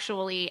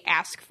actually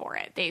ask for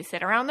it. They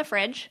sit around the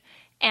fridge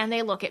and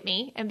they look at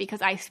me, and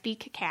because I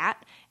speak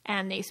cat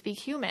and they speak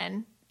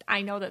human,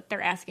 I know that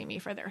they're asking me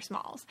for their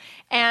Smalls.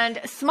 And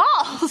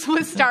Smalls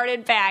was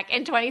started back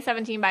in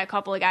 2017 by a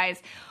couple of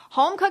guys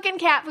home cooking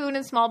cat food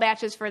in small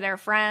batches for their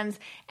friends,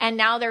 and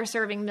now they're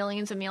serving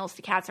millions of meals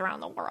to cats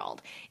around the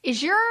world.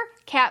 Is your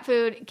cat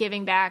food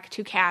giving back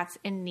to cats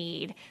in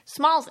need?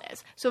 Smalls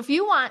is. So if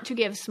you want to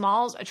give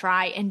Smalls a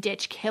try and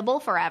ditch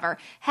kibble forever,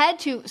 head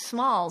to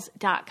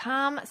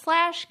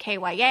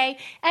smalls.com/KYA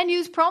and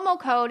use promo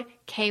code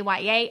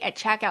KYA at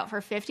checkout for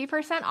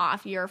 50%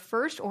 off your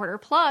first order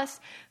plus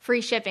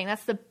free shipping.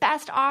 That's the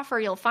best offer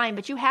you'll find,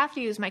 but you have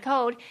to use my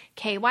code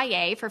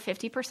KYA for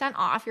 50%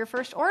 off your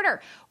first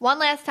order. One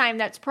last time,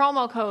 that's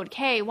promo code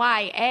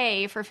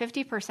KYA for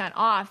 50%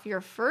 off your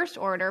first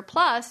order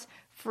plus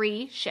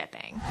free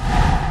shipping.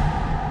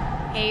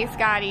 Hey,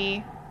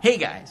 Scotty. Hey,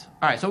 guys.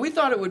 All right, so we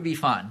thought it would be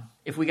fun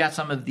if we got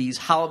some of these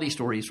holiday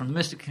stories from the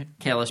Mystic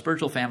Michaela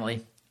spiritual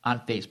family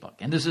on Facebook.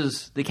 And this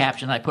is the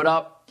caption I put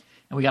up,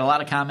 and we got a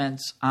lot of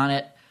comments on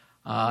it.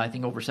 I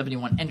think over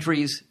 71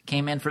 entries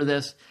came in for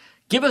this.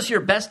 Give us your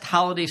best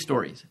holiday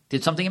stories.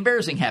 Did something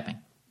embarrassing happen?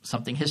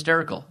 Something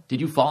hysterical?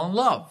 Did you fall in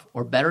love?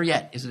 Or better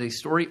yet, is it a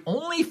story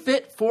only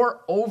fit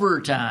for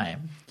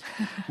overtime?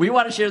 We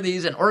want to share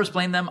these or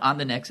explain them on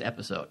the next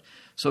episode.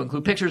 So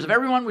include pictures of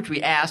everyone, which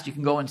we asked. You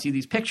can go and see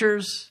these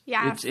pictures.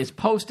 Yes. It's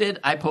posted.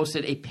 I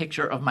posted a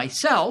picture of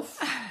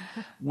myself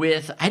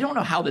with, I don't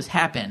know how this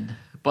happened,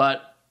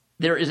 but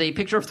there is a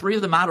picture of 3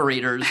 of the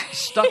moderators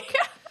stuck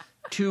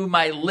to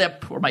my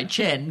lip or my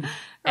chin.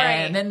 Right.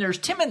 And then there's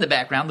Tim in the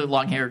background, the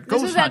long-haired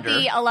ghost This was hunter. at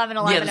the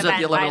 11/11 Yeah, this is at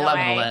the event,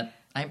 11/11 event.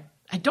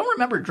 I don't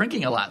remember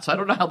drinking a lot, so I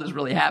don't know how this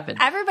really happened.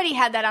 Everybody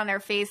had that on their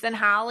face, and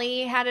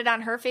Holly had it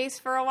on her face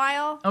for a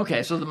while.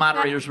 Okay, so the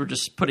moderators were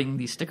just putting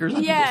these stickers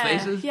on people's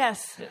faces?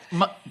 Yes.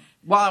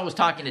 While I was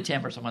talking to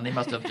Tim or someone, they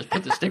must have just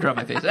put the sticker on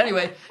my face.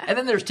 Anyway, and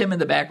then there's Tim in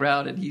the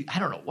background, and I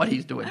don't know what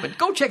he's doing, but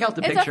go check out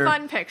the picture. It's a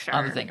fun picture.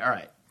 On the thing. All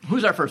right.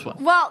 Who's our first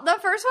one? Well, the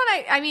first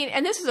one, I mean,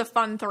 and this is a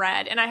fun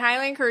thread, and I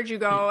highly encourage you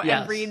go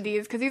Yes. and read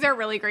these because these are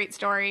really great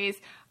stories.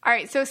 All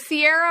right, so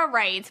Sierra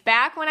writes,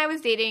 back when I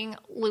was dating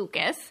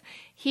Lucas,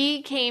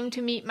 he came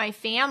to meet my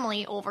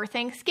family over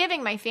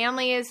Thanksgiving. My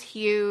family is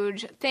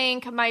huge.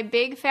 Think my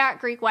big fat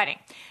Greek wedding.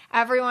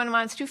 Everyone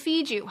wants to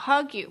feed you,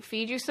 hug you,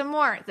 feed you some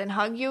more, then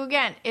hug you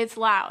again. It's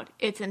loud.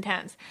 It's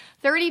intense.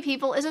 30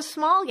 people is a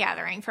small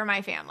gathering for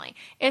my family.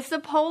 It's the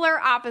polar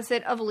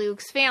opposite of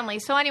Luke's family.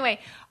 So anyway,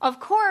 of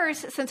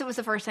course, since it was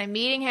the first time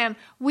meeting him,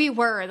 we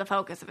were the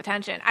focus of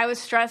attention. I was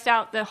stressed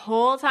out the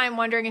whole time,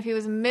 wondering if he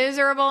was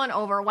miserable and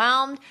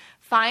overwhelmed.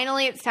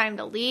 Finally, it's time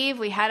to leave.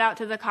 We head out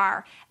to the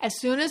car. As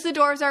soon as the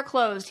doors are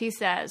closed, he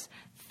says,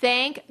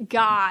 Thank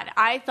God.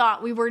 I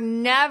thought we were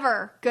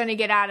never going to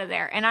get out of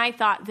there. And I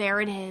thought, there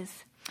it is.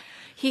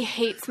 He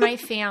hates my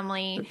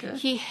family. Okay.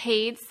 He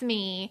hates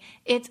me.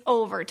 It's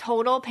over.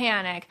 Total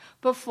panic.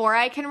 Before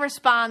I can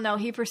respond, though,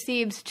 he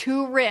proceeds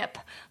to rip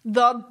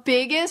the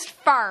biggest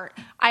fart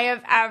I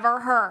have ever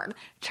heard.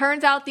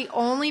 Turns out the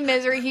only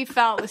misery he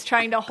felt was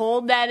trying to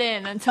hold that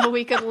in until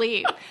we could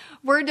leave.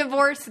 We're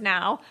divorced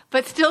now,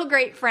 but still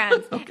great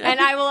friends. Okay. And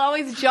I will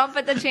always jump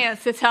at the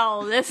chance to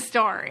tell this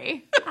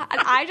story.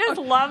 I just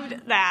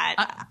loved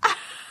that.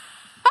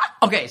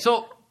 Okay,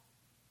 so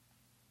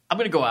I'm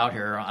going to go out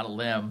here on a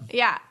limb.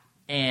 Yeah.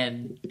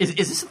 And is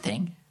this a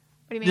thing?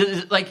 What do you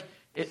mean?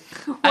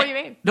 What do you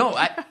mean? No,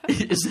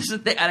 is this a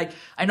thing?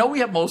 I know we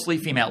have mostly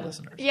female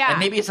listeners. Yeah. And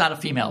maybe it's not a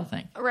female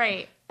thing.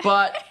 Right.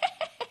 But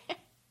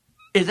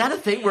is that a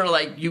thing where,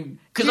 like, you...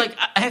 Because, like...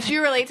 Do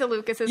you relate to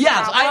Lucas's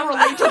Yes, problem?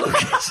 I relate to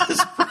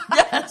Lucas's...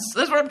 Yes,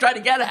 that's what I'm trying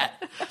to get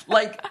at.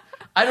 Like...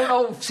 I don't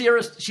know if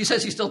Sierra, she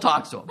says she still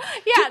talks to him.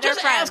 Yeah, Just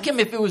friends. ask him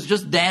if it was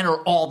just then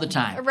or all the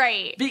time.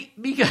 Right.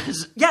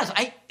 Because, yes,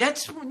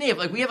 that's me.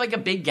 Like, we have like a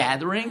big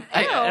gathering.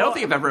 I don't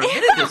think I've ever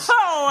admitted this.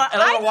 I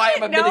don't know why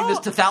I'm admitting this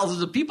to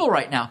thousands of people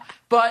right now.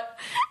 But,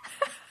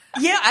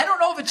 yeah, I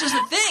don't know if it's just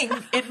a thing.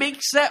 It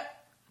makes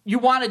that you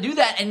want to do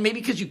that, and maybe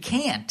because you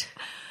can't.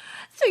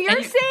 So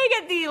you're saying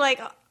at the,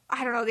 like...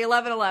 I don't know, the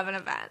 1111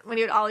 event when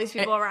you had all these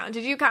people around.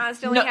 Did you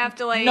constantly have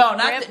to like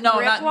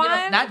rip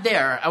one? Not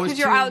there. I was because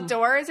you're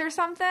outdoors or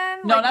something.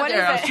 No, like, not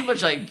there. I was too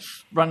much like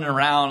running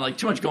around, like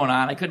too much going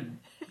on. I couldn't.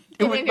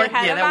 It was your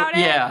head about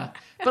it. Yeah,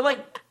 but like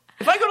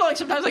if I go to like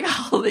sometimes like a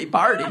holiday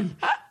party,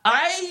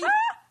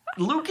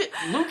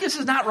 Lucas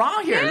is not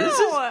wrong here.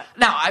 No.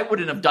 Now I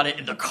wouldn't have done it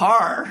in the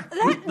car.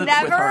 That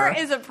never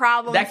is a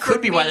problem. That could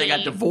be why they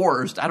got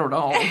divorced. I don't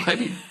know. I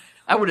mean,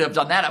 I would have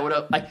done that.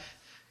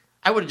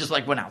 I would have just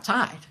like went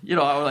outside, you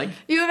know. I would like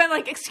you would have been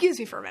like, "Excuse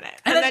me for a minute,"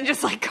 and then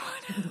just like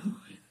gone.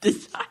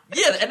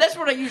 Yeah, and that's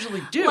what I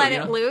usually do. Let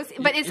it loose.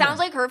 But it sounds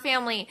like her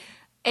family.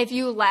 If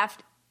you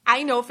left,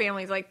 I know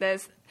families like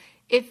this.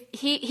 If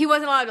he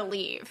wasn't allowed to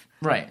leave,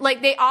 right?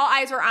 Like all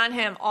eyes were on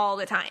him all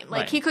the time.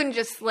 Like right. he couldn't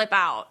just slip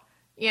out.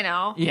 You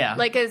know, yeah.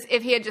 Like, as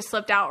if he had just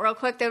slipped out real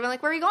quick, they'd been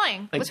like, "Where are you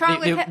going? Like, what's wrong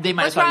with him? They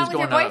might what's have thought wrong he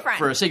was with going your boyfriend?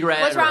 For a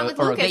cigarette. What's wrong with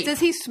or Lucas? Does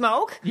he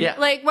smoke? Yeah.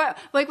 Like what?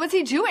 Like what's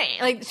he doing?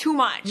 Like too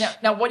much.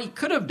 Now what he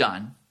could have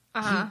done,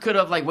 he could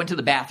have like went to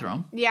the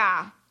bathroom.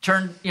 Yeah.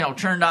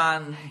 Turned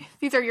on.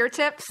 These are your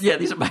tips. Yeah,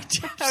 these are my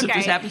tips. Okay. If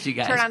this happens to you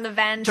guys, turn on the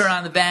vent.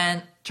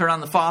 Turn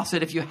on the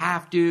faucet if you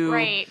have to.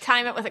 Right.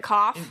 Time it with a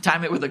cough.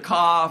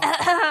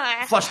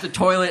 Flush the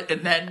toilet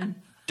and then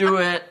do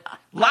it.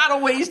 A lot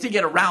of ways to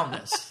get around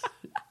this,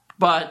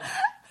 but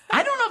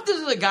I don't know if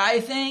this is a guy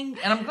thing.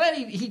 And I'm glad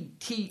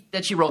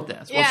that she wrote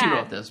this. Well, she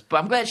wrote this, but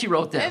I'm glad she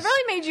wrote this. It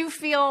really made you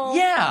feel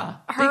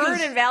heard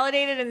and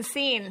validated and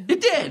seen.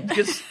 It did,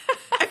 because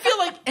I feel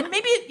like, and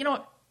maybe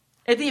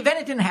at the event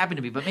it didn't happen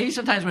to me, but maybe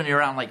sometimes when you're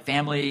around like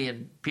family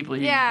and people,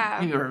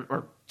 maybe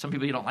or some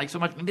people you don't like so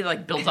much, maybe it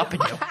like builds up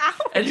in you,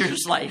 and you're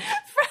just like.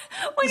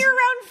 When you're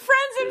around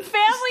friends and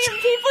family and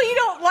people you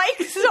don't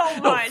like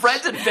so much. No,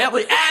 friends and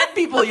family and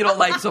people you don't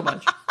like so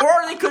much.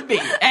 Or they could be.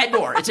 And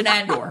or. It's an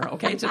and or,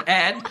 okay? It's an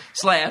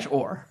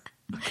and/or.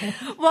 Okay.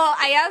 Well,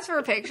 I asked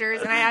for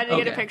pictures, and I had to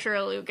get a picture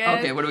of Lucas.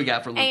 Okay, what do we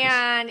got for Lucas?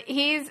 And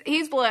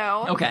he's blue.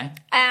 Okay.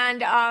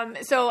 And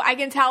so I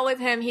can tell with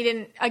him, he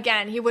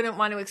wouldn't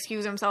want to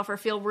excuse himself or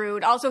feel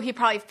rude. Also, he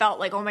probably felt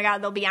like, oh my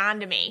God, they'll be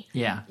on to me.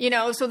 Yeah.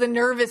 So the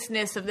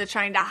nervousness of the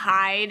trying to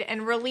hide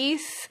and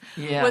release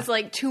was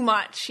like too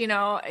much,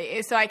 So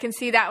I can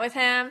see that with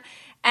him.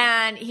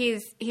 And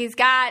he's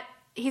got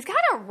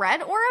a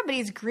red aura, but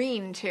he's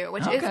green too,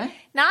 which is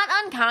not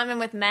uncommon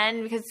with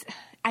men, because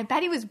I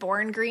bet he was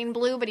born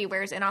green-blue, but he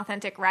wears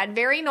inauthentic red.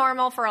 Very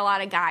normal for a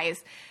lot of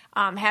guys,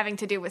 having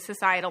to do with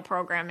societal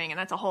programming, and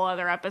that's a whole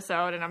other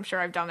episode, and I'm sure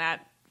I've done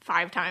that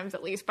 5 times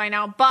at least by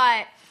now.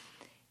 But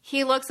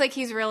he looks like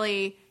he's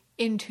really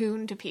in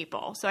tune to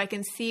people, so I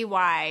can see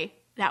why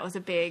that was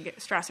a big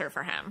stressor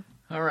for him.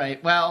 All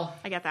right, well...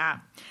 I get that.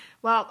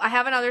 Well, I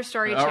have another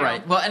story, too. All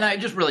right, well, and I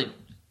just really...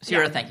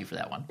 Sierra, thank you for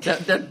that one.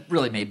 That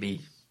really made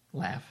me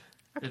laugh.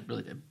 It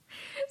really did.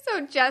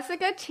 So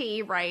Jessica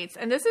T writes,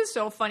 and this is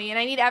so funny, and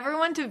I need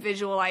everyone to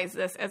visualize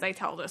this as I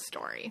tell this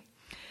story.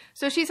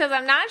 So she says,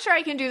 I'm not sure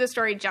I can do the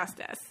story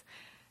justice.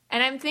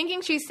 And I'm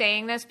thinking she's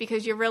saying this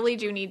because you really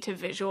do need to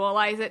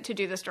visualize it to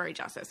do the story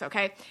justice,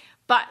 okay?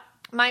 But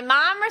my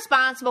mom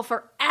responsible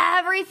for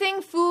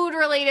everything food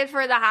related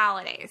for the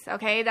holidays,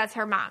 okay? That's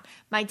her mom.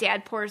 My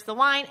dad pours the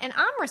wine, and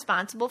I'm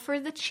responsible for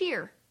the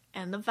cheer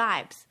and the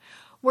vibes.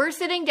 We're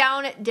sitting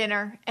down at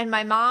dinner, and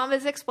my mom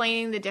is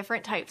explaining the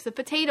different types of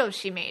potatoes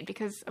she made,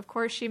 because, of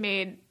course, she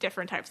made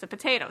different types of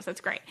potatoes. That's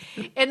great.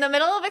 In the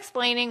middle of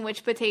explaining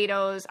which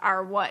potatoes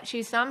are what,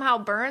 she somehow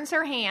burns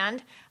her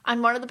hand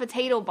on one of the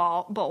potato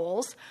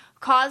bowls,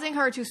 causing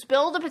her to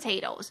spill the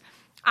potatoes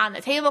on the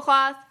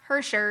tablecloth,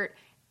 her shirt,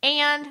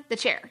 and the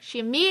chair. She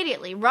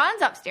immediately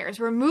runs upstairs,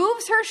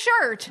 removes her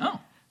shirt,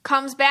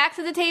 comes back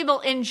to the table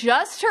in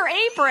just her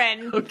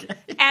apron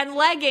and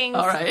leggings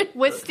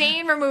with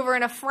stain remover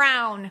and a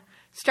frown.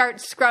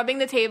 starts scrubbing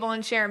the table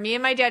and chair. Me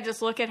and my dad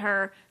just look at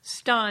her,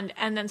 stunned,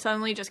 and then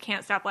suddenly just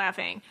can't stop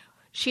laughing.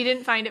 She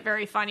didn't find it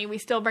very funny. We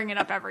still bring it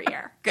up every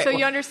year. Okay, so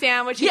you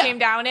understand what she came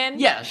down in?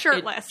 Yeah.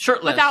 Shirtless.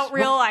 Shirtless. Without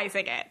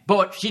realizing it.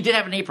 But she did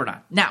have an apron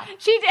on. Now.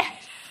 She did.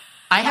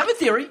 I have a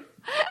theory.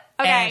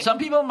 Okay. And some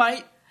people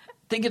might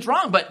think it's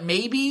wrong, but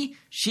maybe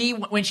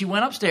when she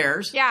went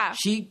upstairs,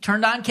 she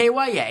turned on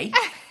KYA,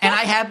 and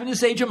I happened to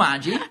say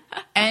Jumanji,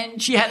 and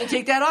she had to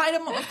take that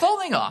item of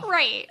clothing off.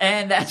 Right.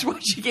 And that's why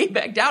she came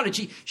back down, and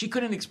she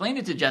couldn't explain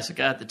it to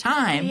Jessica at the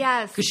time.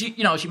 Yes. Because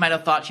she might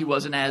have thought she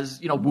wasn't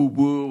as,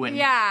 woo-woo and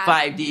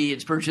 5D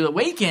and spiritually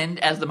awakened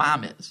as the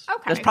mom is.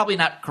 Okay. That's probably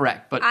not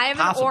correct, but I have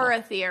possible. an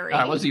aura theory.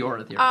 What's the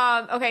aura theory?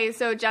 Okay,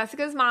 so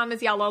Jessica's mom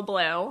is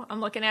yellow-blue.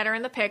 I'm looking at her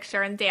in the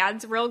picture, and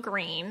Dad's real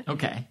green.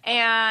 Okay.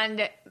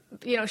 And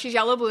she's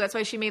yellow-blue. That's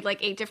why she made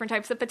like 8 different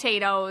types of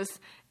potatoes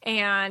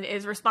and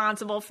is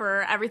responsible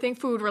for everything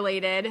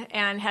food-related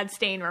and had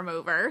stain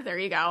remover. There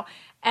you go.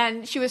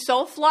 And she was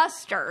so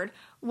flustered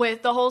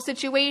with the whole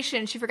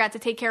situation, she forgot to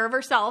take care of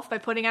herself by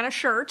putting on a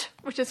shirt,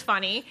 which is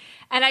funny.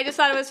 And I just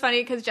thought it was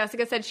funny because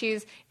Jessica said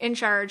she's in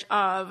charge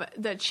of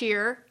the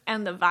cheer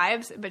and the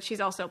vibes, but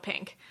she's also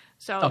pink.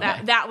 So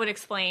that would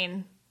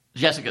explain...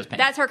 Jessica's pink.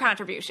 That's her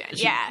contribution.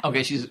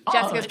 Okay, she's...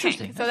 Jessica's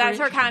interesting. pink. So that's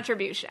her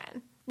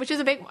contribution. Which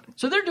is a big one.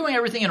 So they're doing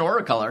everything in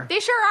aura color.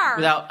 They sure are.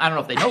 I don't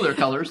know if they know their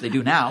colors. They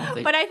do now.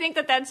 But I think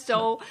that's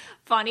so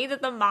funny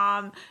that the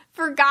mom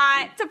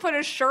forgot to put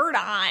a shirt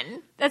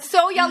on. That's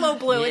so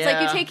yellow-blue. It's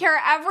like you take care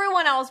of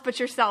everyone else but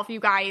yourself, you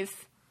guys.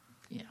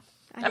 Yeah.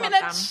 I mean,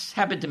 that's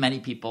happened to many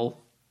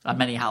people on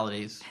many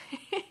holidays.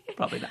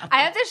 Probably not.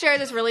 I have to share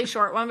this really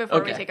short one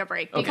before we take a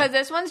break. Because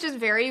this one's just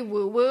very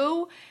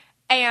woo-woo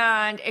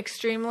and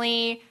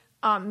extremely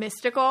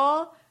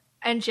mystical.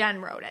 And Jen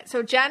wrote it.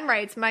 So Jen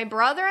writes, my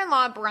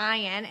brother-in-law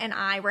Brian and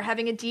I were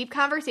having a deep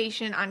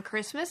conversation on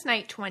Christmas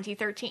night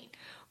 2013.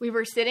 We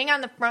were sitting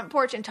on the front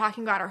porch and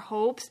talking about our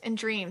hopes and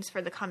dreams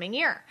for the coming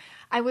year.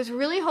 I was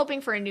really hoping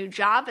for a new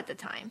job at the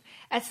time.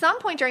 At some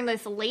point during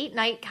this late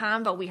night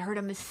convo, we heard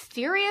a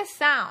mysterious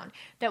sound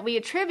that we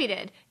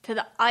attributed to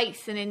the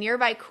ice in a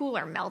nearby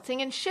cooler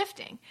melting and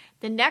shifting.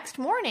 The next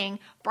morning,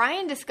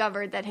 Brian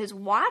discovered that his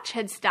watch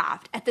had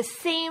stopped at the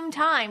same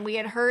time we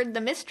had heard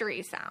the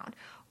mystery sound.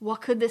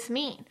 What could this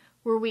mean?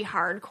 Were we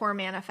hardcore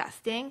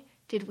manifesting?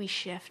 Did we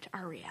shift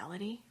our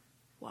reality?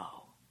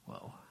 Whoa.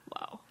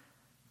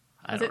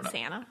 Was it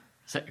Santa?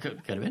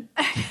 Could have been.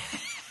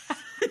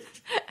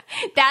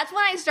 That's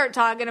when I start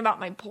talking about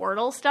my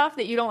portal stuff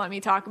that you don't let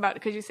me talk about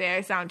because you say I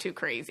sound too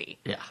crazy.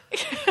 Yeah.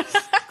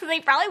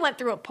 They probably went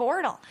through a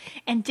portal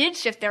and did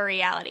shift their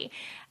reality.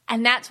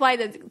 And that's why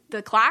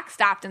the clock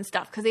stopped and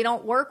stuff, because they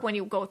don't work when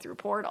you go through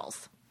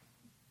portals.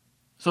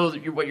 So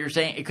what you're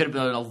saying, it could have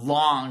been a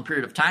long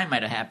period of time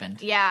might have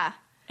happened. Yeah.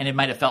 And it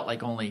might have felt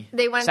like only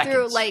They went seconds.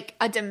 through like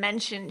a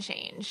dimension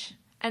change.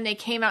 And they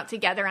came out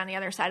together on the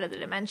other side of the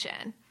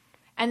dimension.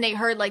 And they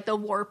heard like the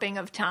warping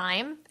of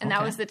time. And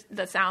that was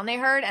the sound they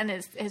heard. And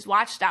his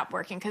watch stopped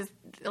working because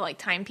like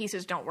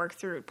timepieces don't work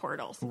through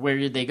portals. Where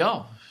did they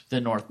go?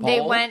 The North Pole?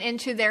 They went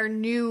into their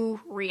new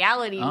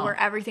reality where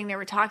everything they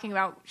were talking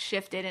about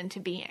shifted into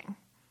being.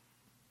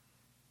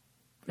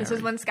 This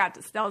is when Scott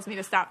tells me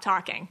to stop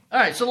talking. All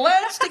right, so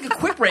let's take a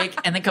quick break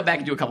and then come back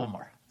and do a couple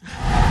more.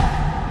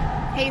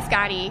 Hey,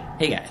 Scotty.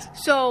 Hey, guys.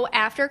 So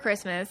after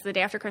Christmas, the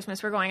day after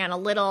Christmas, we're going on a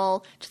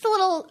little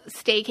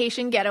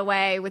staycation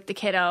getaway with the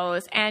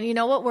kiddos. And you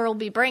know what we'll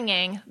be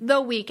bringing? The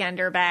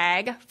Weekender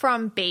bag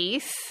from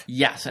Base.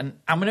 Yes, and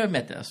I'm going to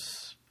admit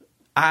this.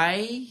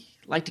 I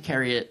like to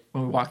carry it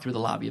when we walk through the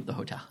lobby of the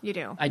hotel. You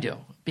do? I do.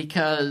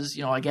 Because,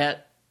 I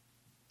get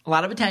a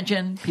lot of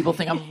attention. People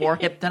think I'm more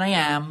hip than I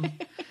am.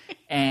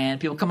 And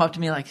people come up to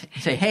me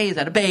say, hey, is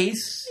that a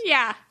Base?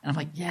 Yeah. And I'm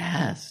like,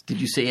 yes.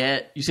 Did you see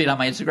it? You see it on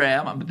my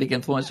Instagram. I'm a big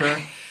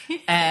influencer.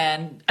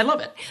 And I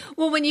love it.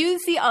 Well, when you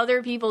see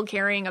other people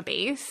carrying a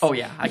Base. Oh,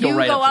 yeah. I go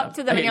right You go up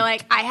to them and you're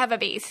like, I have a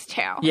Base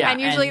too. Yeah.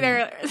 And usually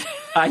they're...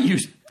 I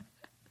use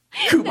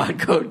coupon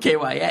code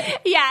KYA.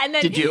 Yeah, and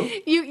then did you?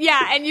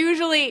 And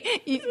usually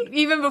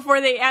even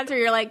before they answer,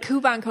 you're like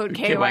coupon code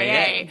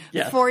KYA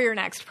for your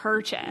next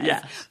purchase.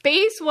 Yes.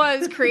 Base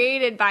was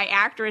created by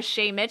actress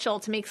Shay Mitchell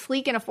to make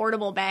sleek and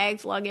affordable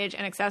bags, luggage,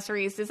 and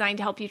accessories designed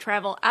to help you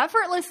travel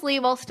effortlessly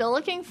while still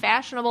looking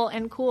fashionable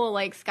and cool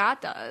like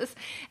Scott does.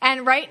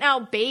 And right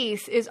now,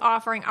 Base is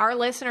offering our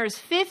listeners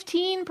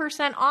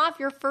 15% off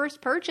your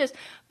first purchase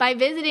by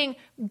visiting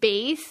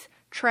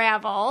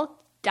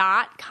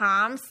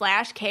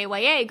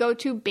basetravel.com/KYA. Go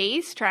to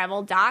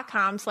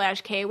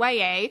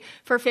basetravel.com/KYA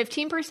for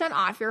 15%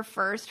 off your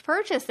first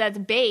purchase. That's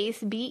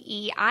base,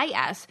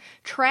 BEIS,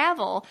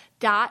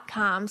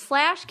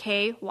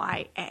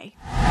 travel.com/KYA.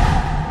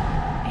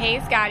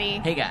 Hey, Scotty.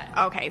 Hey, guys.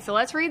 Okay, so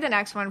let's read the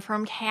next one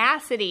from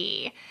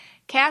Cassidy.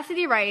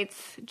 Cassidy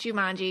writes,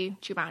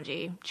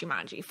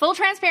 Jumanji. Full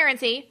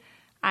transparency,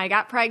 I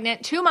got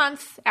pregnant 2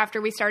 months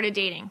after we started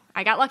dating.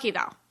 I got lucky,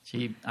 though.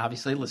 She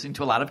obviously listened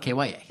to a lot of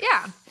KYA.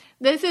 Yeah.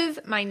 This is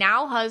my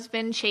now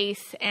husband,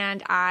 Chase,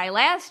 and I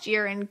last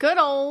year in good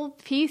old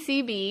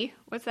PCB.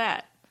 What's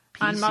that?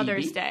 PCB? On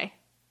Mother's Day.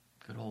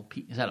 Good old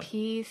Is that a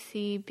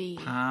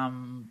PCB.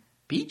 Palm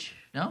Beach?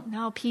 No?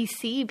 No,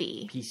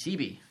 PCB.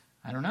 PCB.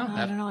 I don't know.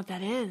 I don't know what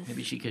that is.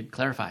 Maybe she could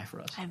clarify for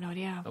us. I have no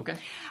idea. Okay.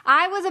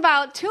 I was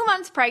about 2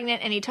 months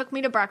pregnant, and he took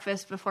me to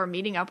breakfast before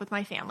meeting up with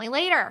my family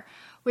later.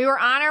 We were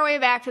on our way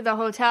back to the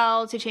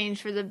hotel to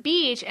change for the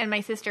beach, and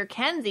my sister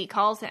Kenzie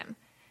calls him.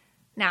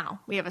 Now,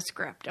 we have a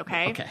script,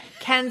 okay? Okay.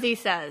 Kenzie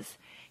says,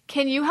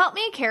 "Can you help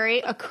me carry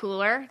a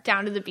cooler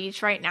down to the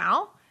beach right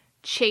now?"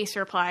 Chase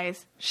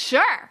replies,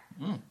 "Sure."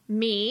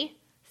 Me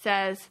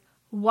says,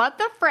 "What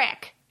the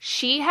frick?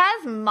 She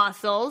has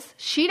muscles.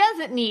 She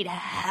doesn't need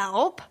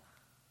help."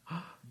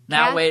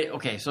 Now Yeah. wait,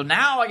 okay. So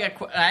now I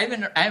got. I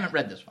haven't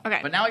read this one.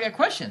 Okay. But now I got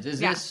questions.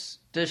 Yeah.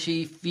 Does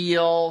she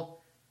feel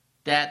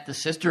that the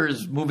sister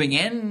is moving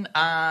in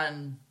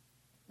on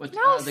what's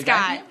No, the Scott.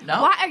 guy's name?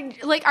 No.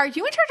 Why, are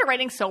you in charge of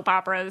writing soap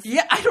operas?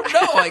 Yeah, I don't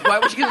know. Like, why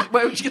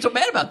would she get so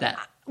mad about that?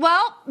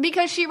 Well,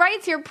 because she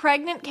writes here,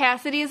 pregnant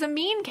Cassidy is a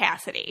mean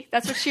Cassidy.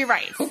 That's what she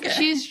writes. Okay.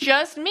 She's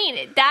just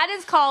mean. That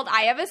is called,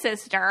 I have a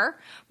sister.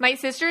 My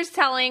sister's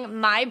telling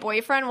my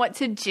boyfriend what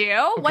to do.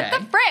 Okay. What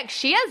the frick?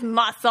 She has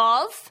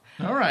muscles.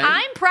 All right.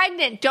 I'm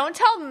pregnant. Don't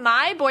tell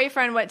my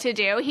boyfriend what to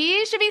do.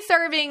 He should be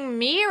serving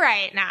me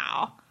right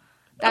now.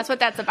 That's what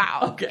that's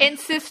about. Okay. In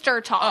sister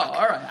talk. Oh,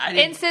 all right.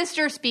 In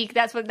sister speak,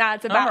 that's what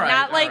that's about. All right,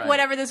 Not like all right.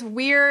 whatever this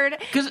weird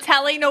 'Cause-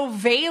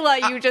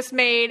 telenovela you just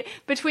made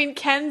between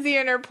Kenzie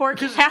and her poor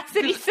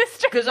Cassidy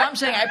sister. Because I'm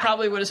saying I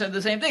probably would have said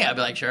the same thing. I'd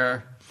be like,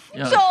 sure.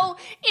 You know,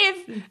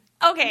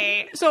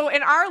 So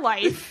in our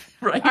life,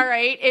 Right. all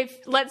right, if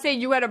let's say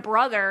you had a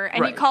brother and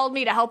he Right. called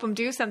me to help him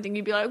do something,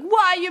 you'd be like,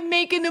 "Why are you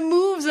making the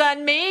moves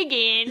on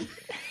Megan?"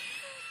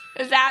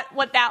 Is that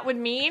what that would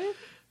mean?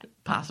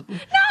 possibly.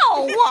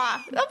 No,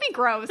 that'd be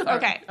gross.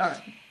 Okay, All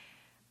right.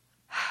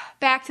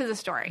 back to the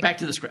story. Back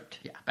to the script.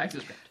 Yeah, back to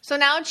the script. So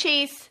now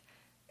Chase,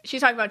 she's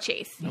talking about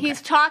Chase.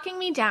 He's talking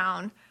me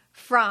down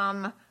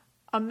from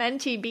a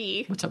mentee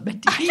B. What's a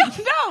mental? I don't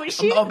know.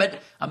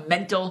 A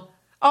mental.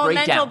 Oh,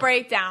 breakdown. mental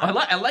breakdown.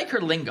 I like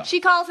her lingo. She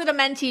calls it a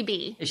mentee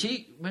B. Is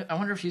she? I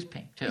wonder if she's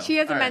pink too. She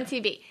has a All right.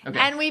 mentee B. Okay.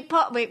 And we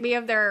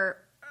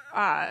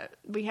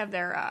have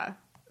their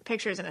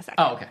pictures in a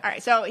second. Oh, okay. All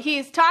right. So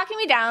he's talking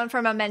me down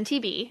from a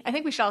mentee B. I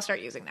think we should all start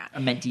using that. A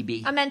mentee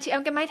B. I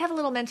might have a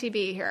little mentee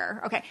B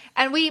here. Okay.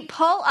 And we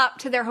pull up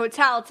to their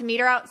hotel to meet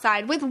her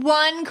outside with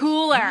one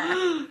cooler.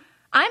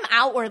 I'm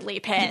outwardly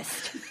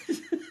pissed.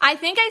 I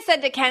think I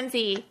said to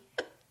Kenzie,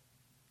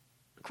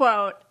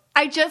 quote,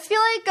 "I just feel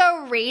like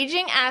a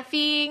raging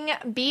effing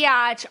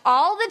biatch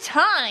all the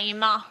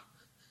time."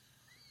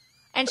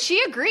 And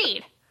she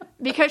agreed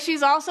because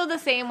she's also the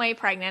same way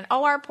pregnant.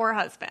 Oh, our poor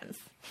husbands.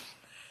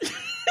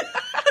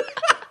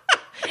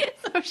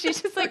 So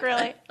she's just like,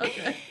 really?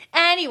 Okay.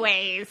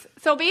 Anyways,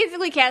 so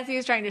basically Cassie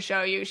is trying to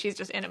show you she's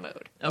just in a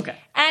mood. Okay.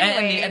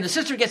 Anyways. And the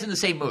sister gets in the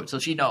same mood, so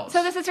she knows.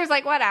 So the sister's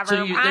like, whatever. So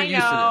they're used to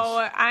this.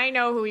 I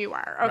know who you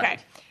are. Okay. Right.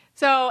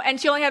 So, and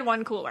she only had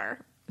one cooler.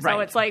 So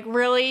Right. it's like,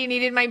 really? You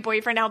needed my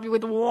boyfriend to help you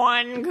with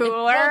one cooler?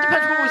 Well, it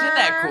depends what was in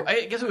that cooler.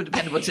 I guess it would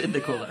depend what's in the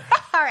cooler.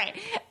 All right.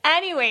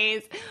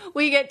 Anyways,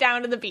 we get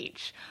down to the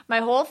beach. My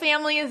whole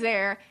family is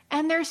there,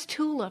 and there's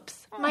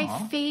tulips, my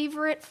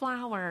favorite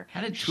flower.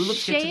 How did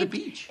tulips get to the shaped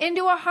beach?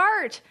 Into a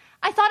heart.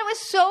 I thought it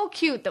was so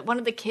cute that one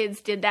of the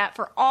kids did that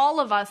for all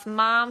of us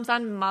moms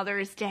on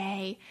Mother's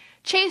Day.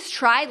 Chase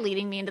tried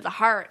leading me into the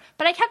heart,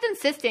 but I kept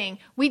insisting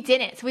we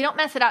didn't, so we don't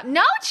mess it up.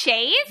 No,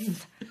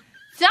 Chase!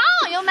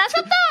 Don't! You'll mess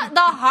up the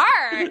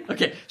heart.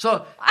 Okay,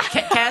 so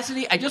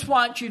Cassidy, I just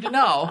want you to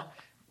know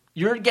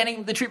you're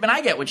getting the treatment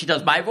I get when she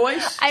does my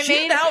voice. I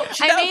made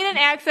an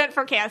accent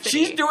for Cassidy.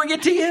 She's doing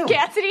it to you.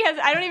 Cassidy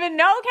I don't even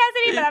know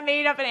Cassidy, but I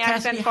made up an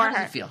accent Cassidy, for her. how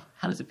does it feel?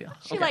 How does it feel?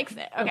 She likes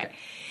it. Okay.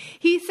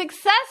 He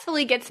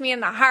successfully gets me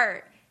in the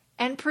heart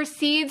and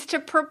proceeds to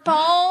propose.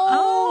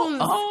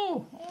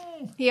 Oh.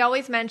 He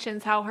always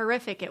mentions how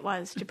horrific it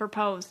was to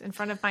propose in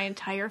front of my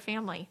entire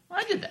family. Well,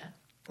 I did that.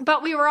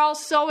 But we were all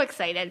so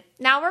excited.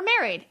 Now we're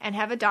married and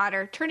have a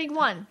daughter turning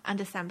 1 on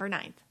December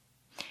 9th.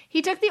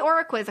 He took the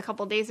Aura quiz a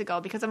couple days ago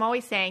because I'm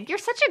always saying, "You're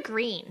such a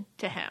green"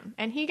 to him.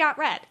 And he got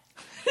red.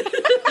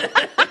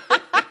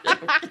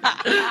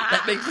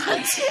 That makes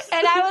sense.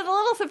 And I was a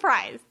little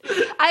surprised.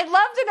 I'd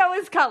love to know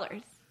his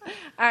colors.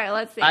 All right,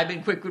 let's see. I've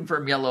been quick to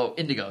confirm yellow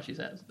indigo, she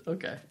says.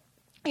 Okay.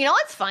 You know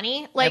what's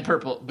funny? Like, And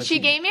purple, but she she-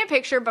 gave me a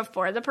picture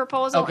before the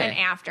proposal Okay. and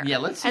after. Yeah,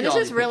 let's see And this all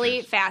is these really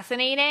pictures.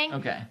 fascinating.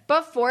 Okay.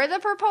 Before the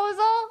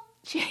proposal,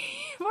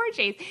 poor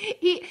Chase.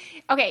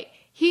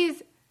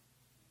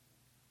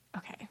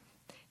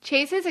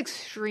 Chase is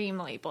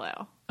extremely blue.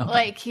 Okay.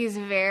 Like, he's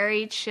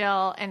very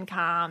chill and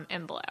calm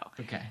and blue.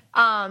 Okay.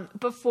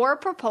 Before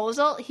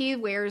proposal, he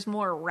wears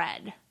more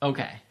red.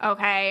 Okay.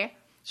 Okay?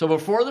 So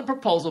before the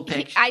proposal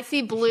picture, I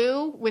see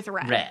blue with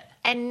red. Red.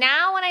 And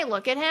now when I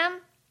look at him,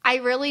 I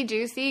really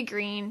do see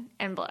green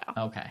and blue.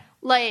 okay.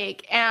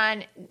 Like,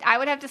 and I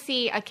would have to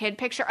see a kid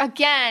picture.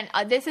 Again,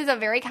 this is a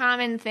very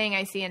common thing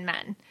I see in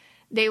men.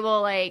 They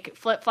will, like,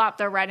 flip-flop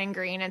the red and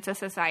green. It's a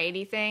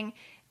society thing.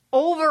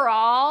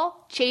 Overall,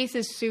 Chase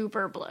is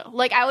super blue.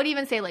 Like, I would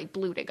even say, like,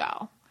 blue to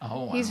go.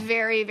 Oh, wow. He's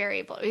very,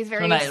 very blue. He's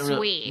very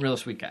sweet. Real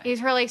sweet guy.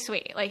 He's really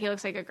sweet. Like, he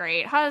looks like a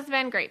great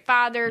husband, great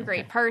father,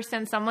 great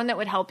person, someone that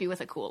would help you with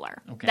a cooler.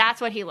 Okay.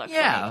 That's what he looks like.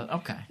 Yeah,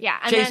 okay. Yeah.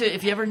 And Jason,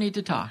 if you ever need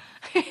to talk.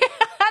 And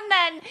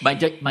then...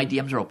 My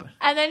DMs are open.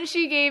 And then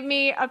she gave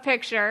me a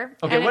picture.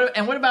 Okay,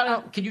 what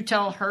about... Can you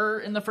tell her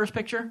in the first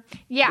picture?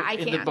 Yeah, I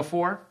can. In the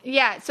before?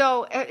 Yeah,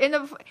 so in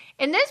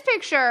this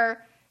picture...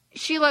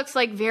 She looks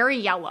like very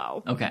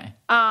yellow. Okay.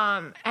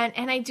 And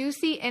I do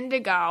see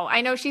indigo.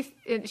 I know she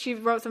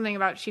wrote something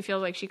about she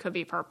feels like she could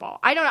be purple.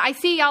 I don't know. I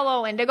see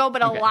yellow indigo,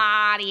 but a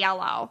lot of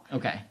yellow.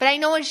 Okay. But I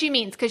know what she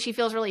means because she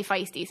feels really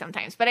feisty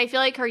sometimes. But I feel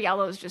like her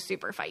yellow is just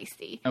super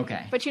feisty.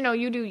 Okay. But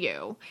you do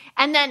you.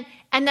 And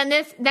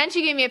then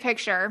she gave me a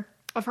picture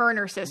of her and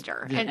her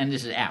sister. And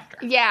this is after.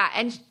 Yeah,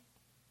 and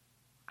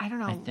I don't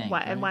know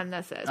when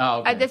this is. Oh,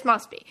 okay. This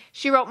must be.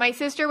 She wrote, "My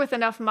sister with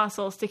enough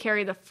muscles to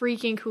carry the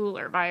freaking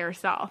cooler by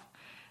herself."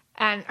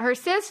 And her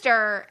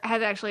sister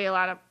has actually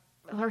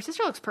her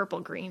sister looks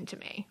purple-green to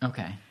me.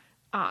 Okay.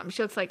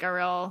 She looks like a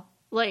real,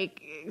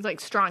 like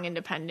strong,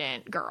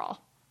 independent girl.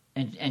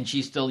 And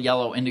she's still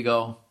yellow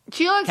indigo.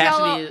 She looks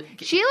yellow.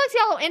 She looks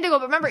yellow indigo,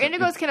 but remember,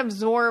 indigos can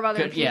absorb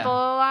other people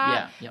a lot.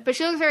 Yeah. Yep. But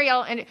she looks very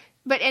yellow.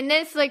 But in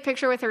this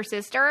picture with her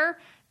sister,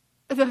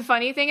 the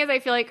funny thing is, I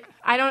feel like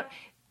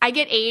I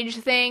get age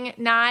thing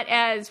not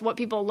as what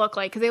people look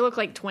like, because they look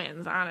like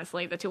twins,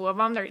 honestly, the two of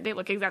them. They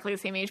look exactly the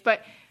same age,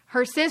 but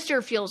her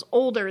sister feels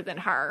older than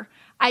her.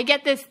 I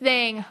get this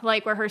thing,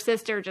 like, where her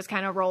sister just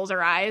kind of rolls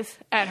her eyes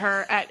at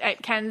her,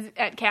 at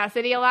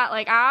Cassidy a lot,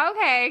 like, oh,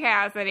 okay,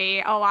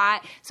 Cassidy, a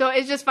lot. So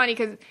it's just funny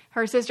because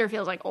her sister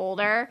feels like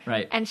older.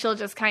 Right. And she'll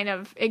just kind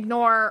of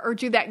ignore or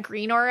do that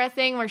green aura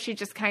thing where she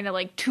just kind of,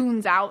 like,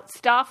 tunes out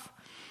stuff.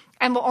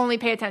 And will only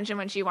pay attention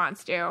when she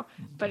wants to,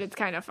 but it's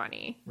kind of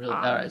funny. Really?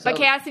 All right, but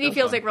Cassidy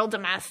feels like real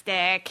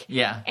domestic,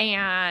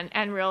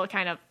 and real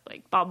kind of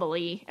like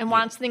bubbly, and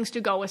wants things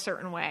to go a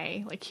certain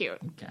way, like cute,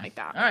 like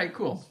that. All right,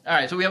 cool. All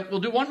right, so we'll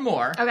do one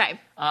more. Okay,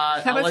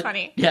 that was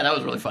funny. Yeah, that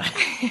was really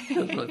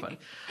funny.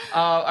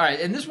 All right,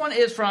 and this one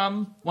is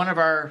from one of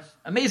our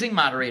amazing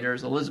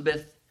moderators,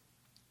 Elizabeth,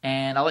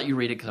 and I'll let you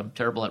read it because I'm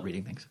terrible at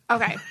reading things.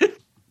 Okay,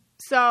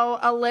 so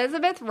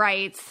Elizabeth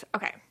writes,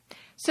 okay.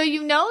 So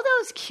you know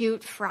those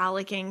cute,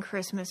 frolicking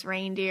Christmas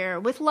reindeer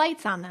with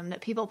lights on them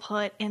that people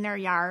put in their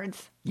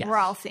yards? Yes. We're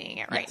all seeing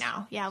it right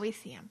now. Yeah, we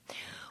see them.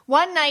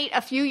 One night,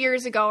 a few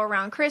years ago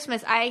around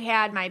Christmas, I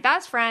had my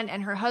best friend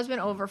and her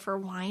husband over for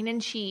wine and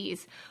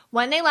cheese.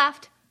 When they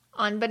left,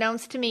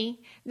 unbeknownst to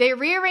me, they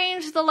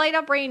rearranged the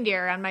light-up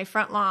reindeer on my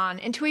front lawn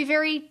into a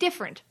very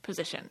different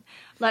position.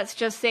 Let's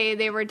just say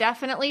they were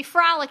definitely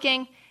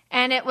frolicking,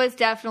 and it was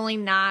definitely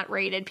not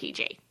rated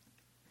PG.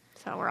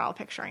 So we're all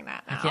picturing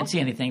that now. I can't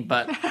see anything,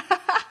 but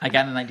I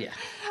got an idea.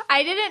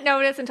 I didn't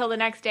notice until the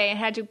next day and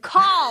had to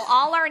call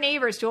all our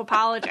neighbors to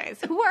apologize.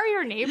 Who are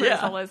your neighbors,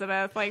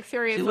 Elizabeth? Like,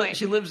 seriously.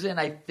 She lives in,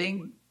 I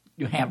think,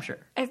 New Hampshire.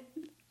 Okay.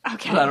 I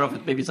don't know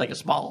if maybe it's like a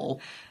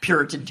small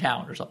Puritan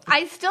town or something.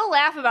 I still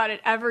laugh about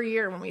it every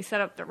year when we set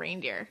up the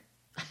reindeer.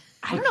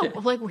 I don't know.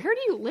 Like, where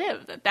do you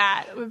live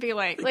that would be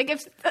like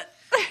if...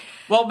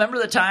 Well, remember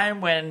the time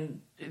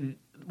when...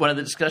 one of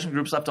the discussion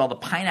groups left all the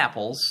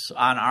pineapples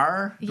on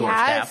our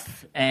doorstep,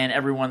 and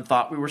everyone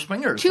thought we were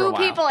swingers. Two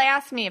people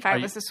asked me if I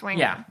was a swinger.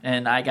 Yeah,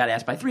 and I got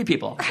asked by 3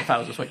 people if I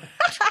was a swinger.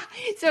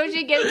 So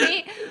she gives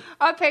me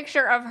a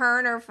picture of her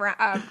and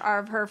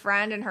her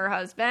friend and her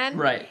husband.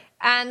 Right.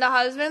 And the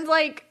husband's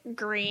like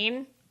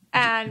green.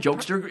 And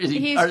jokester?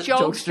 He's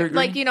jokester green?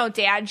 Like,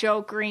 dad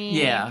joke green.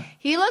 Yeah.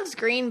 He looks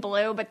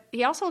green-blue, but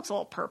he also looks a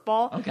little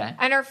purple. Okay.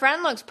 And her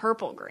friend looks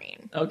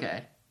purple-green.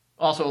 Okay.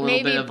 Also a little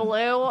maybe bit of blue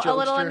jokester. A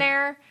little in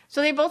there. So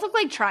they both look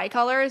like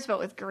tricolors, but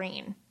with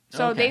green.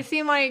 So they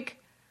seem like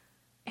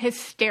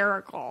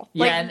hysterical.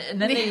 Yeah, like,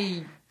 and then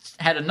they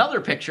had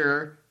another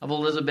picture of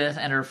Elizabeth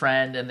and her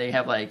friend, and they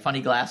have like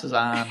funny glasses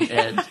on,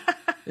 and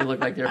they look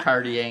like they're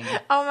partying.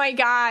 Oh my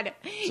God.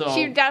 So,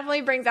 she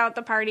definitely brings out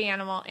the party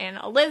animal in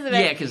Elizabeth.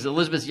 Yeah, because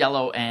Elizabeth's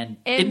yellow and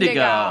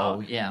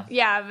indigo. Yeah.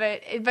 Yeah,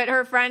 but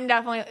her friend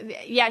definitely,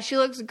 she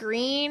looks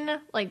green,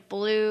 like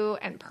blue,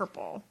 and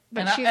purple.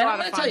 But she's a lot of fun. I'm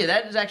going to tell you,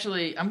 that is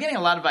actually, I'm getting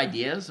a lot of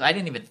ideas. I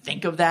didn't even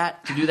think of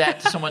that, to do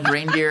that to someone's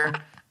reindeer.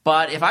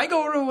 But if I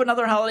go to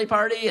another holiday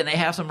party and they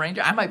have some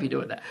reindeer, I might be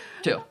doing that,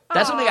 too.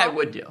 That's something I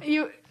would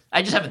do.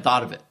 I just haven't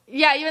thought of it.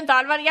 Yeah, you haven't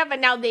thought about it yet, but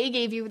now they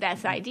gave you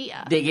this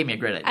idea. They gave me a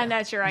great idea. And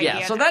that's your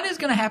idea. Yeah, so that is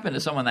going to happen to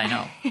someone I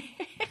know.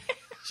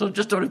 So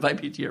just don't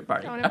invite me to your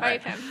party. Don't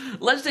invite him.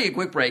 Let's take a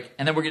quick break,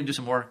 and then we're going to do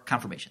some more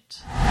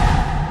confirmations.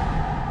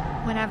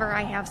 Whenever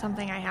I have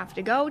something I have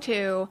to go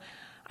to,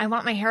 I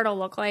want my hair to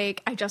look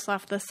like I just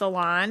left the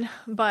salon,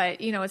 but,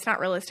 it's not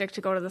realistic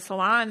to go to the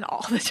salon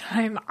all the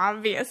time,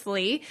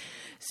 obviously.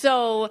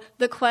 So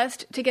the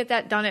quest to get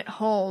that done at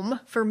home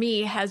for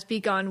me has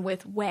begun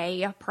with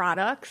Way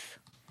products.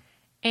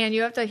 And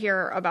you have to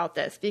hear about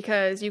this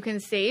because you can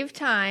save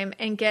time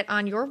and get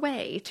on your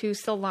way to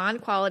salon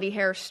quality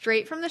hair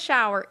straight from the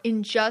shower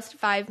in just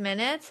 5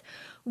 minutes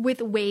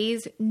with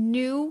Way's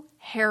new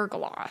hair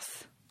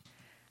gloss.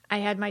 I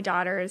had my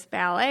daughter's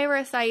ballet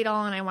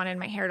recital and I wanted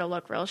my hair to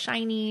look real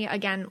shiny.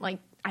 Again, like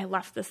I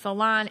left the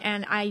salon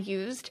and I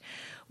used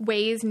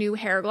Way's new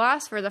hair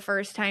gloss for the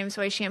first time.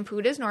 So I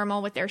shampooed as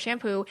normal with their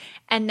shampoo.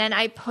 And then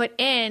I put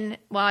in,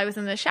 while I was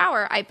in the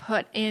shower, I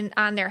put in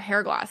on their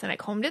hair gloss and I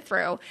combed it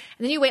through. And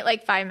then you wait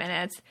like 5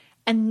 minutes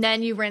and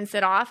then you rinse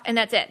it off. And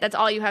that's it. That's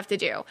all you have to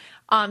do.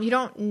 You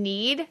don't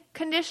need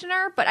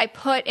conditioner, but I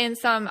put in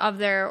some of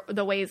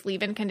the Way's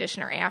leave-in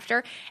conditioner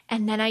after.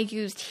 And then I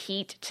used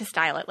heat to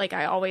style it like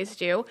I always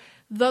do.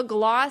 The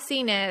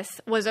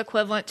glossiness was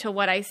equivalent to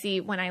what I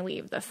see when I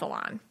leave the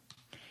salon.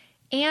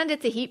 And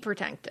it's a heat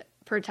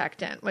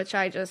protectant, which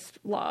I just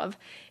love.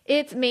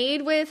 It's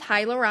made with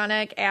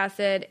hyaluronic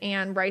acid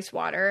and rice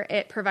water.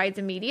 It provides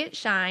immediate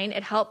shine.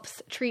 It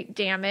helps treat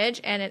damage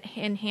and it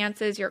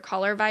enhances your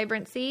color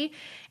vibrancy.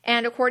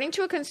 And according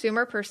to a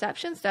consumer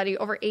perception study,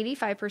 over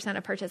 85%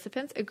 of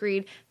participants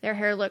agreed their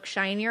hair looked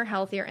shinier,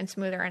 healthier, and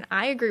smoother. And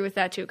I agree with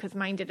that too because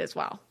mine did as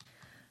well.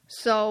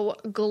 So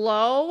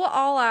glow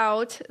all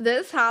out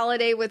this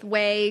holiday with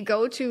Way.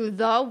 Go to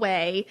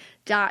theway.com,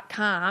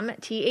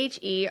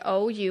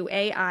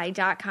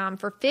 THEOUAI.com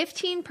for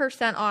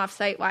 15% off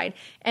site-wide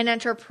and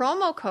enter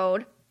promo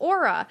code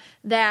AURA.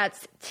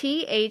 That's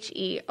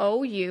THEOUAI.com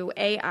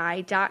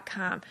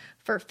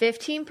for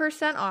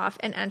 15% off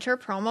and enter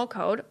promo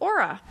code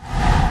AURA.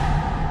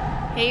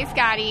 Hey,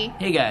 Scotty.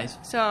 Hey, guys.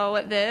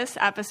 So this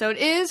episode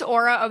is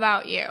Aura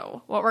About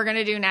You. What we're going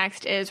to do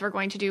next is we're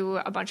going to do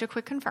a bunch of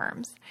quick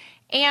confirms.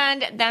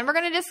 And then we're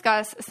going to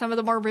discuss some of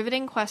the more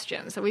riveting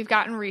questions that we've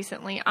gotten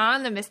recently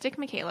on the Mystic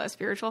Michaela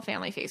Spiritual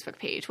Family Facebook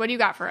page. What do you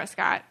got for us,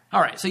 Scott?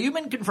 All right. So you've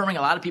been confirming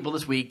a lot of people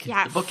this week.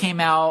 Yes. The book came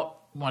out.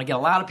 We want to get a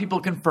lot of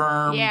people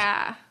confirmed.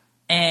 Yeah.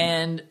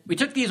 And we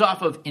took these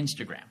off of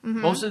Instagram.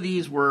 Mm-hmm. Most of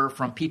these were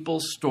from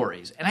people's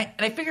stories. And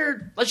I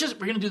figured, we're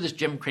going to do this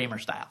Jim Cramer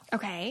style.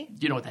 Okay.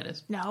 Do you know what that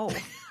is? No.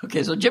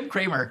 Okay, so Jim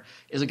Cramer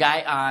is a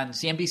guy on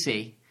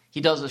CNBC.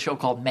 He does a show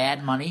called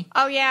Mad Money.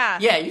 Oh, yeah.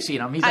 Yeah, you've seen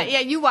him. He's like,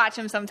 yeah, you watch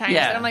him sometimes.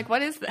 Yeah. And I'm like,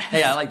 what is this?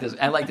 Yeah,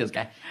 I like this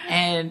guy.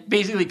 And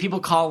basically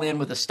people call in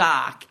with a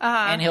stock,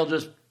 and he'll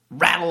just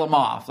rattle them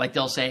off. Like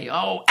they'll say,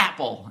 oh,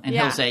 Apple. And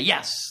he'll say,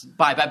 yes,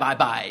 buy,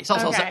 sell,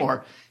 sell.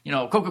 Or,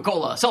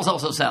 Coca-Cola,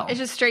 sell. It's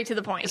just straight to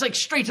the point. It's like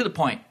straight to the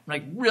point.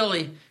 Like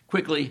really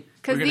quickly.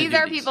 Because these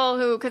are people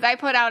who, because I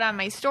put out on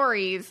my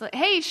stories, like,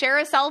 hey, share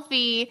a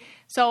selfie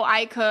so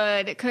I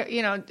could,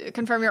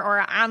 confirm your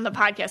aura on the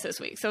podcast this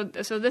week. So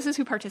this is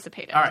who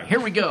participated. All right, here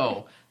we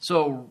go.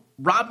 So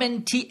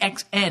Robin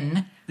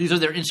TXN, these are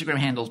their Instagram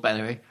handles, by the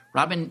way.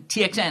 Robin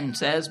TXN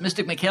says,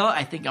 Mystic Michaela,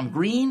 I think I'm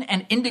green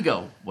and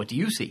indigo. What do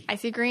you see? I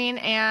see green,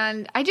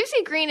 and I do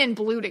see green and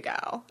blue to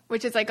go,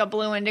 which is like a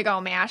blue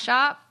indigo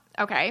mashup.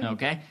 Okay.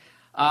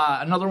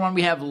 Another one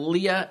we have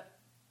Leah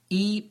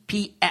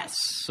EPS.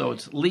 So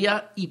it's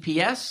Leah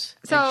EPS.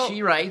 So and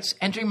she writes,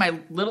 entering my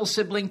little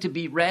sibling to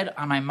be read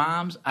on my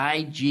mom's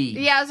IG.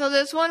 Yeah, so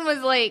this one was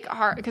like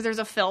hard because there's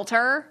a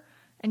filter.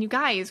 And you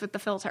guys with the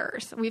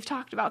filters, we've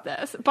talked about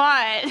this.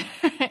 But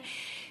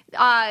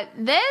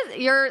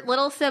your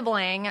little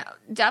sibling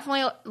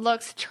definitely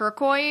looks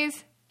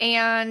turquoise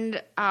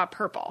and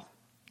purple.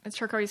 It's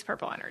turquoise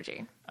purple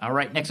energy. All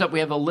right. Next up, we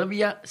have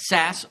Olivia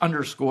Sass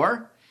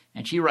 _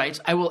 And she writes,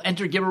 I will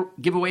enter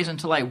giveaways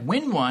until I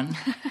win one.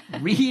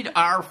 Read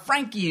our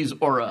Frankie's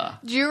aura.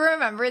 Do you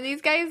remember these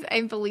guys?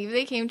 I believe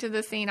they came to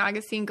the St.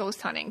 Augustine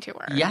ghost hunting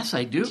tour. Yes,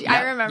 I do.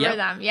 I remember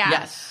them. Yeah.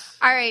 Yes.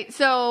 All right.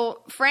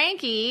 So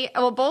Frankie,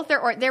 well,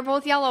 they're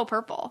both yellow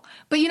purple.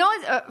 But you know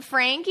what?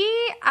 Frankie,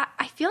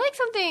 I feel like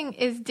something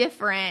is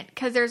different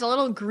because there's a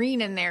little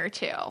green in there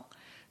too.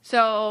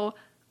 So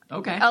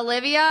okay.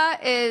 Olivia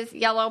is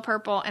yellow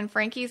purple and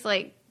Frankie's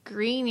like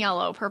green,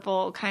 yellow,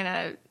 purple kind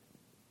of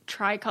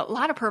tricolor. A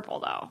lot of purple,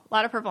 though. A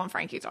lot of purple in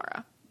Frankie's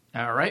aura.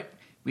 All right.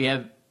 We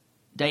have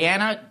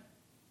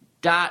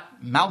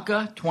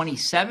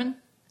Diana.Malka27.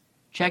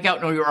 Check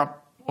out Know Your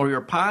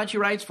Pod, she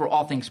writes, for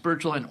all things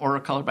spiritual and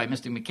aura colored by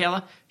Mystic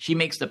Michaela. She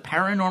makes the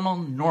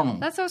paranormal normal.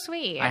 That's so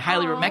sweet. I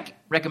highly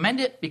recommend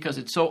it because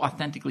it's so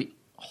authentically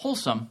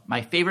wholesome.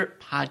 My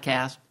favorite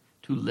podcast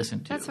to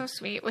listen to. That's so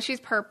sweet. Well, she's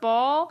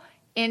purple,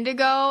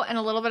 indigo, and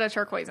a little bit of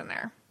turquoise in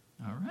there.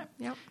 All right.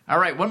 Yep. All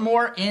right. One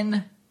more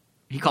in...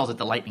 He calls it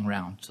the lightning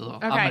round, so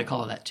I'm going to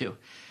call it that too.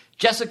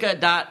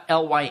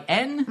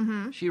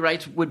 Jessica.Lyn, she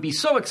writes, would be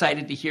so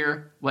excited to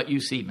hear what you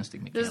see,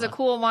 Mystic Michaela. This is a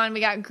cool one. We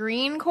got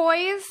green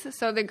coise,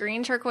 so the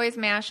green turquoise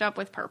mash up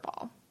with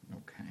purple.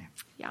 Okay.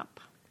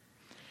 Yep.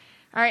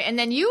 All right, and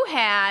then you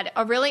had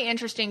a really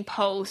interesting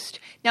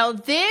post. Now,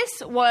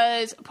 this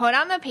was put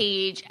on the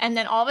page, and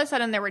then all of a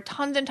sudden there were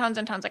tons and tons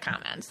and tons of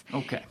comments.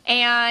 Okay.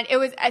 And it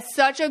was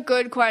such a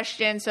good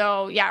question,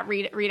 so yeah,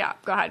 read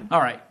up. Go ahead.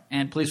 All right.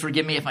 And please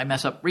forgive me if I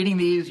mess up reading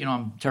these.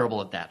 I'm terrible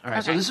at that. All right.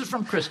 Okay. So this is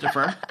from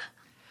Christopher.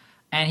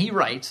 And he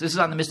writes, this is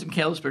on the Mystic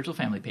Michaela Spiritual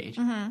Family page.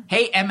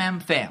 Hey,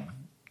 MM fam.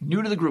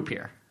 New to the group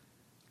here.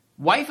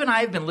 Wife and I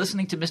have been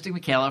listening to Mystic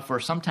Michaela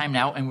for some time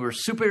now, and we're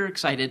super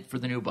excited for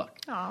the new book.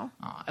 Oh.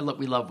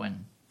 We love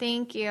when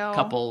thank you.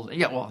 Couples,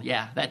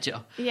 that too.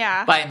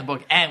 Yeah. Buying the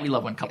book, and we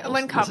love when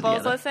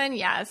couples listen.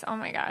 Yes. Oh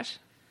my gosh.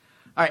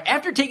 All right.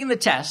 After taking the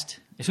test,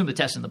 I assume the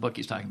test in the book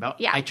he's talking about,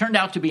 Yeah. I turned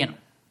out to be an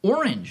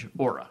orange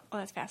aura. Oh,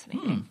 that's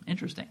fascinating.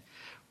 Interesting.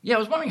 Yeah, I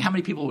was wondering how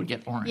many people would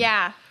get orange.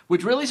 Yeah.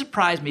 Which really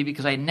surprised me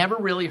because I never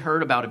really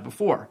heard about it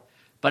before.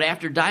 But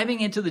after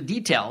diving into the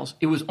details,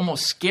 it was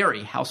almost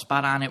scary how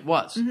spot on it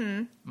was.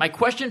 Mm-hmm. My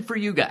question for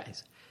you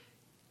guys,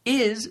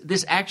 is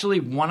this actually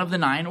one of the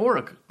 9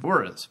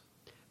 auras?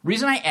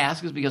 Reason I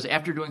ask is because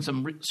after doing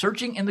some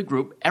searching in the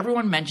group,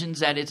 everyone mentions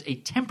that it's a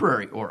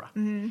temporary aura.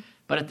 Mm-hmm.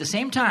 But at the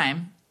same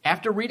time,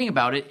 after reading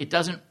about it, it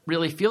doesn't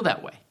really feel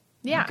that way.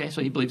 Yeah. Okay,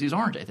 so he believes he's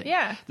orange, I think.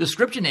 Yeah. The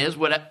description is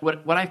what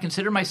I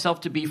consider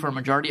myself to be for a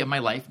majority of my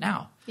life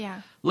now.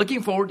 Yeah.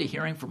 Looking forward to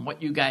hearing from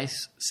what you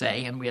guys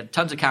say, and we had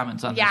tons of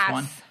comments on this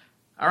one.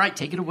 All right,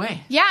 take it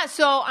away. Yeah,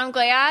 so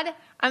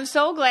I'm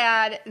so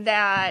glad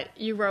that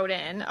you wrote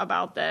in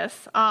about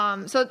this.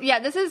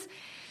 This is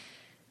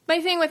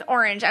my thing with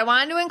orange. I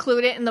wanted to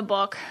include it in the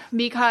book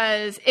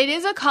because it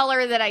is a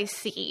color that I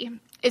see.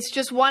 It's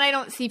just one I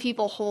don't see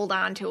people hold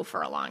on to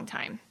for a long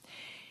time.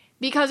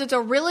 Because it's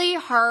a really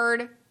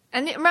hard,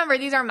 and remember,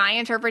 these are my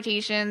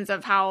interpretations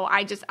of how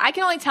I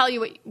can only tell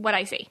you what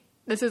I see.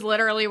 This is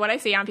literally what I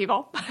see on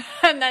people.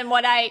 And then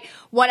what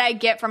I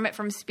get from it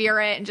from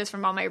spirit and just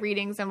from all my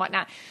readings and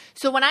whatnot.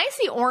 So when I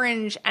see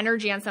orange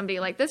energy on somebody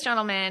like this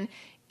gentleman,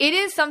 it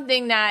is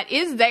something that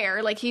is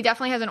there. Like, he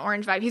definitely has an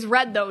orange vibe. He's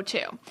red, though,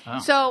 too. Oh.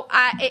 So,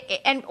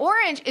 and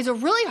orange is a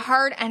really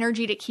hard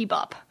energy to keep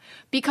up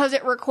because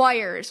it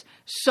requires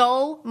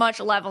so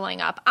much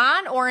leveling up.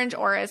 On orange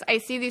auras, I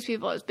see these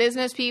people as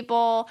business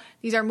people.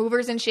 These are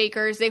movers and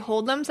shakers. They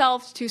hold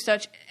themselves to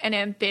such an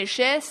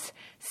ambitious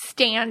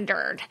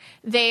standard.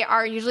 They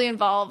are usually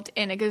involved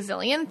in a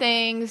gazillion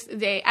things.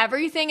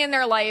 Everything in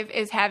their life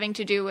is having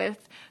to do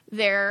with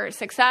their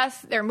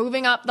success. They're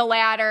moving up the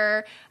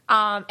ladder,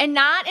 and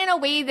not in a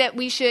way that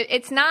we should.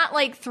 It's not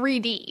like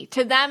 3D.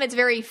 To them, it's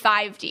very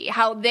 5D.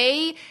 How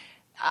they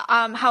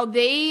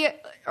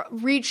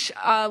reach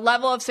a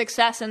level of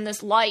success in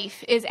this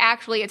life is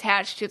actually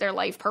attached to their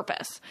life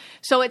purpose.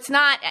 So it's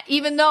not,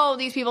 even though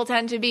these people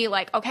tend to be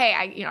like, okay,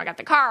 I got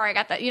the car, I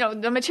got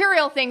the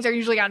material things are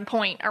usually on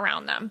point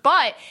around them,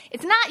 but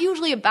it's not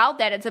usually about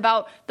that. It's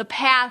about the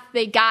path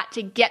they got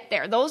to get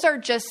there. Those are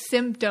just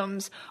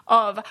symptoms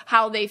of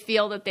how they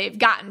feel that they've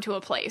gotten to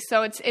a place.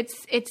 So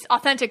it's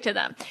authentic to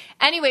them.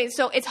 Anyway,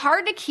 so it's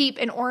hard to keep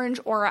an orange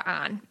aura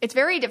on. It's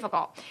very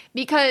difficult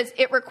because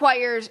it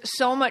requires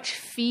so much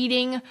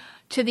feeding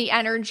to the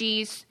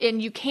energies,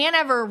 and you can't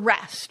ever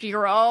rest.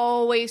 You're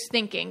always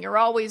thinking. You're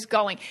always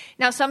going.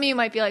 Now, some of you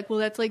might be like, well,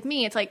 that's like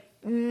me. It's like,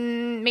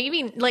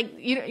 maybe, like,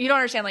 you don't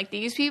understand. Like,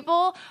 these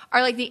people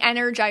are like the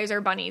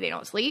Energizer Bunny. They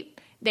don't sleep.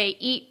 They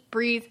eat,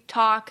 breathe,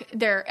 talk.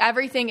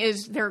 Everything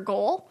is their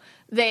goal.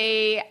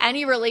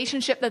 Any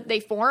relationship that they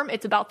form,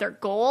 it's about their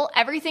goal.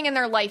 Everything in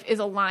their life is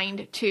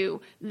aligned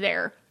to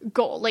their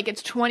goal. Like,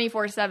 it's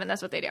 24/7.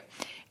 That's what they do.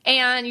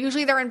 And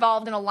usually they're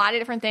involved in a lot of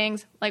different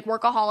things, like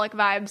workaholic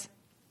vibes.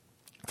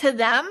 To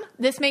them,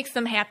 this makes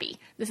them happy.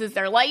 This is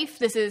their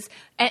life.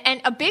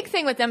 And a big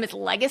thing with them is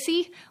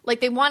legacy. Like,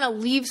 they want to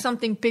leave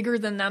something bigger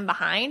than them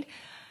behind.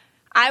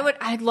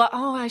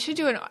 I should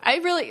do I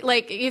really,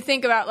 like, you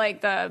think about,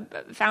 like,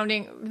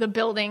 the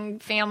building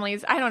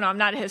families. I don't know, I'm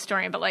not a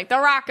historian, but like the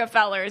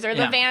Rockefellers or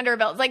the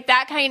Vanderbilts, like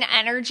that kind of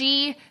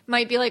energy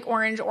might be like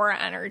orange aura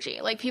energy.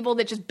 Like, people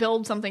that just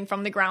build something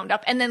from the ground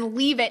up and then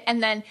leave it,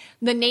 and then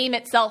the name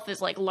itself is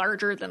like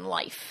larger than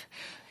life.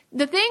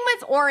 The thing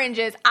with orange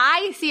is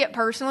I see it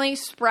personally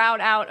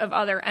sprout out of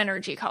other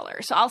energy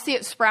colors. So I'll see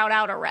it sprout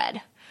out of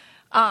red.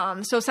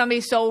 So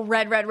somebody's so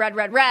red,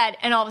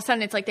 and all of a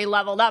sudden it's like they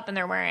leveled up and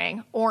they're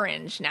wearing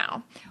orange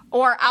now.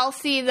 Or I'll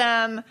see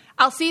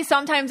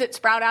sometimes it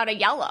sprout out of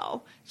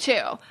yellow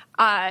too.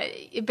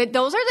 But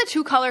those are the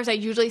two colors I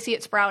usually see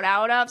it sprout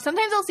out of.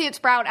 Sometimes I'll see it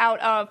sprout out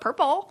of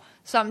purple.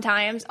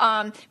 Sometimes,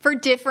 for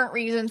different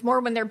reasons, more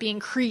when they're being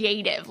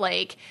creative,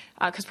 like,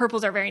 because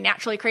purples are very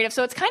naturally creative.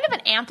 So it's kind of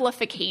an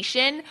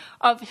amplification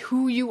of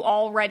who you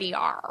already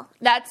are.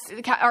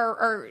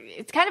 Or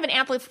it's kind of an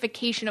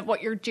amplification of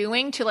what you're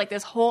doing to like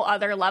this whole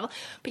other level.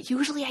 But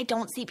usually I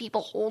don't see people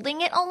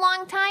holding it a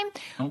long time.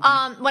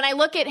 Okay. When I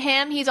look at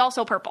him, he's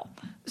also purple.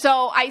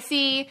 So I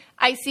see,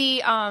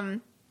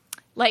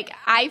 like,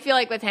 I feel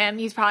like with him,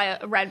 he's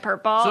probably a red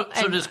purple.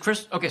 So does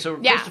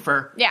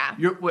Christopher,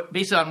 you're,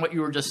 based on what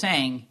you were just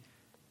saying,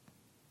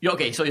 so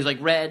he's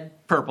like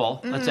red,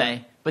 purple, let's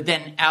say, but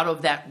then out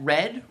of that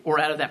red or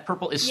out of that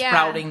purple is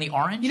sprouting the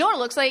orange? You know what it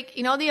looks like?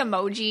 You know the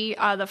emoji,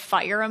 the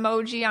fire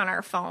emoji on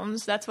our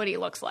phones? That's what he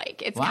looks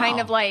like. It's kind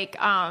of like,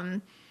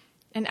 and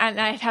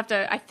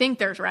I think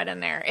there's red in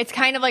there. It's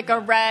kind of like a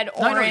red,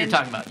 orange. I know what you're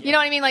talking about. Yeah. You know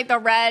what I mean? Like the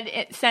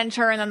red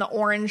center and then the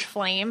orange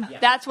flame. Yeah.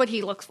 That's what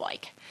he looks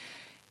like.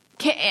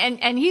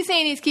 And he's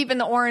saying he's keeping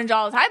the orange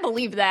all the time. I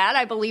believe that.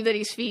 I believe that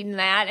he's feeding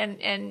that.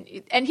 And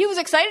he was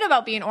excited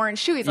about being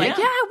orange too. He's like,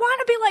 I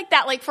want to be like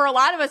that. Like, for a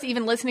lot of us,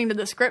 even listening to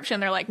the description,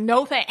 they're like,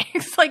 no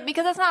thanks. Like,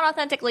 because that's not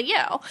authentically you.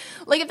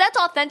 Like, if that's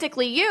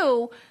authentically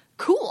you,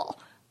 cool.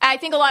 I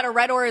think a lot of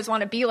red auras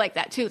want to be like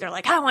that too. They're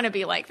like, I want to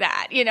be like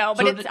that,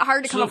 but it's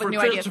hard to come up with new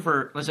ideas.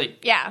 Christopher, let's say,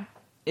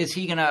 is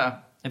he going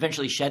to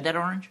eventually shed that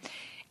orange?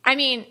 I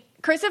mean,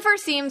 Christopher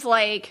seems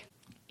like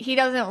he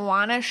doesn't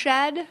want to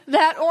shed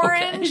that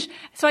orange. Okay.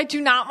 So I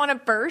do not want to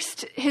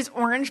burst his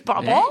orange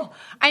bubble. Yeah.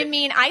 I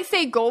mean, I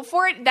say go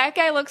for it. That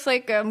guy looks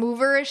like a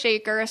mover, a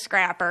shaker, a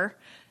scrapper.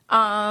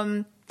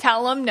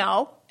 Tell him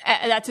no.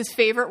 That's his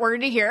favorite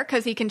word to hear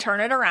because he can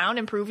turn it around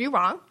and prove you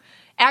wrong.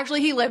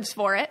 Actually, he lives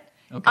for it.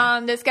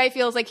 Okay. This guy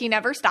feels like he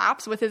never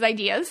stops with his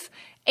ideas.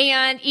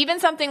 And even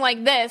something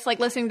like this, like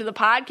listening to the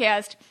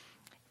podcast,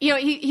 you know,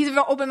 he's an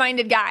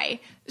open-minded guy.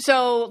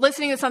 So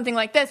listening to something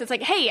like this, it's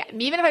like, hey,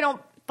 even if I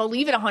don't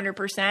believe it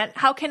 100%,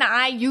 how can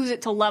I use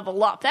it to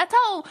level up? That's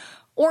how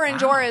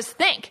Orange Auras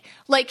think.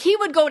 Like, he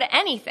would go to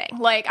anything.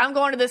 Like, I'm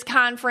going to this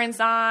conference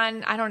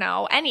on, I don't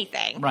know,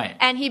 anything. Right.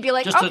 And he'd be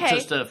like, just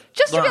to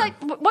be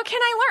like, what can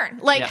I learn?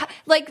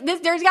 Like,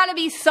 there's got to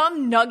be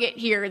some nugget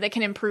here that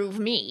can improve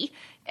me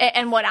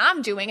and what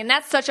I'm doing. And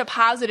that's such a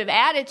positive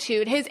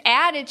attitude. His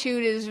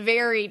attitude is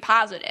very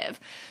positive.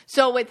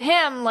 So with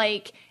him,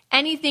 like,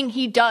 anything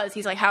he does,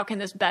 he's like, how can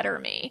this better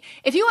me?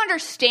 If you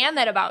understand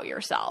that about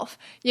yourself,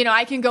 you know,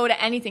 I can go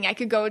to anything. I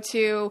could go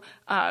to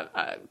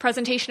a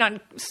presentation on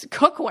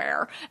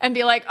cookware and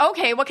be like,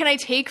 okay, what can I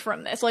take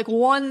from this? Like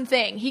one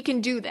thing. He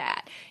can do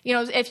that. You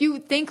know, if you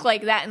think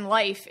like that in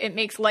life, it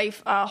makes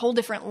life a whole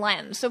different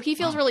lens. So he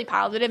feels really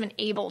positive and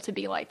able to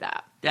be like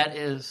that. That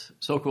is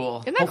so cool.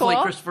 Isn't that Hopefully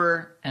cool?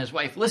 Christopher and his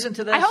wife listen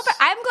to this.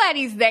 I'm glad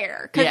he's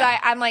there because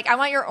I'm like, I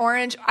want your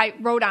orange. I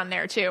wrote on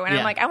there too. And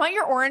I'm like, I want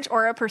your orange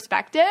aura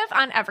perspective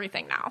on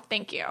everything now.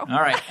 Thank you. All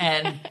right.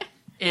 And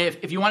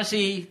if you want to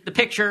see the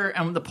picture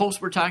and the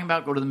post we're talking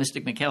about, go to the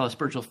Mystic Michaela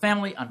Spiritual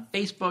Family on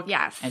Facebook.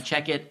 Yes. And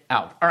check it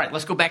out. All right.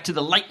 Let's go back to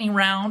the lightning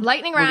round.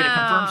 We're going to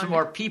confirm some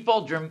more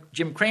people,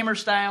 Jim Cramer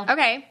style.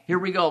 Okay. Here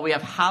we go. We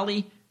have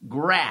Holly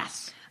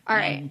Grass. All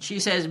right. And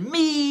she says,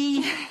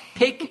 me,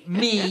 pick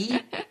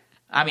me.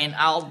 I mean,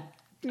 I'm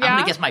going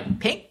to guess my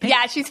pink.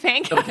 Yeah, she's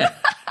pink. Okay.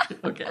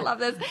 Okay. I love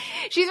this.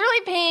 She's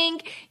really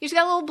pink. She's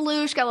got a little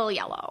blue. She's got a little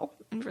yellow.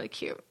 And really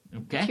cute.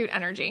 Okay. Cute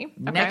energy.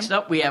 Okay. Next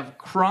up, we have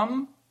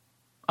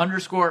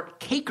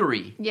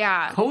Crumb_Cakery.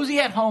 Yeah. Cozy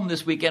at home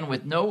this weekend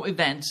with no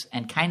events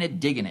and kind of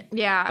digging it.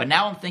 Yeah. But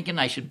now I'm thinking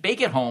I should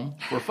bake at home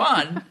for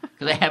fun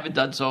because I haven't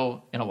done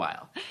so in a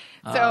while.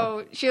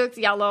 So she looks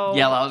yellow.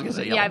 Yellow, I was going to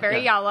say yellow. Yeah,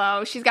 very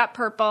yellow. She's got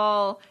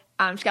purple.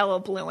 She's got a little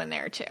blue in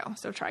there too.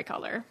 So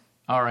tricolor.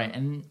 All right.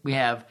 And we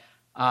have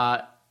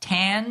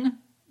Tansy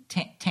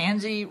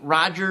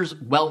Rogers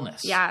Wellness.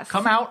 Yes.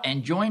 Come out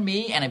and join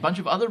me and a bunch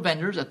of other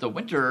vendors at the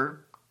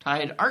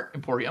Wintertide Art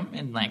Emporium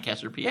in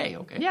Lancaster, PA.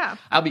 Okay. Yeah.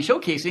 I'll be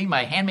showcasing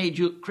my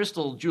handmade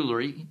crystal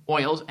jewelry,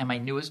 oils, and my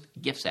newest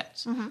gift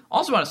sets. Mm-hmm.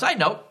 Also, on a side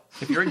note,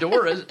 if you're into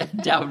auras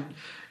and down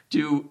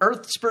to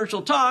Earth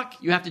Spiritual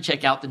Talk, you have to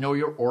check out the Know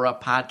Your Aura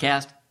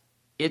podcast.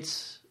 It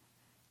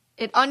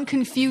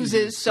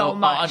unconfuses so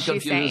much.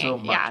 She's saying. So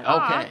much. Yeah.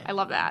 Okay. I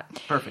love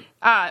that. Perfect.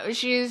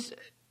 She's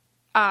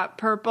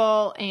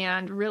purple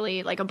and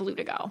really like a blue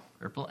to go.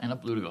 Purple and a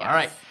blue to go. Yes. All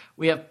right.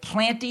 We have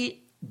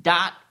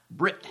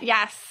Planty.Brit.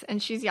 Yes.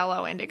 And she's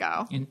yellow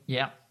indigo.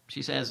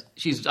 She says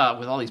she's with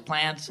all these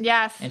plants.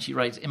 Yes. And she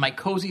writes, in my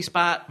cozy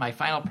spot, my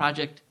final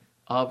project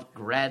of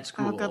grad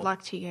school. Oh, good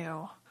luck to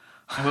you.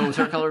 And what was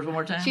her colors one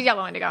more time? She's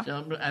yellow indigo.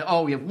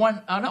 We have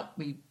one. Oh, no.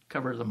 We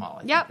covered them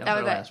all. Yep. That was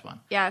our last one.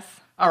 Yes.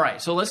 All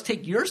right. So let's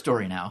take your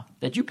story now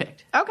that you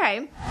picked.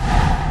 Okay.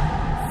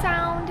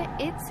 Sound,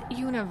 it's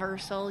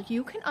universal.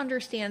 You can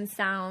understand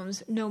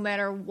sounds no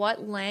matter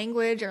what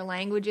language or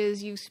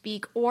languages you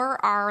speak or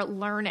are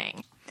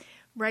learning.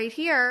 Right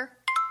here,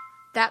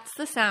 that's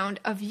the sound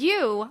of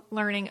you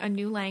learning a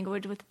new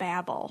language with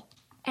Babbel.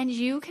 And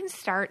you can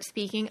start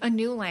speaking a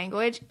new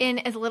language in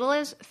as little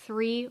as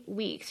 3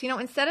 weeks. You know,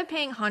 instead of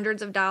paying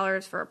hundreds of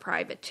dollars for a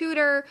private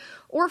tutor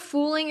or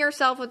fooling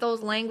yourself with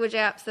those language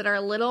apps that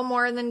are little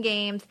more than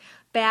games,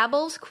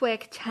 Babbel's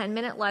quick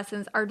 10-minute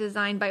lessons are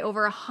designed by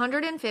over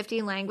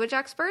 150 language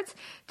experts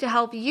to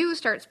help you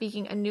start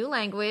speaking a new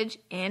language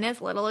in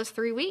as little as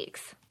 3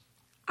 weeks.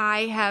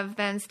 I have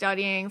been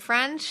studying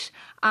French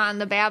on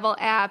the Babbel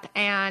app,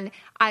 and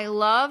I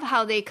love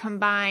how they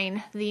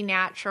combine the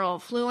natural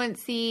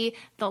fluency,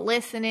 the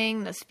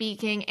listening, the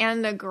speaking,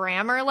 and the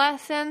grammar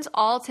lessons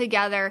all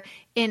together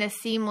in a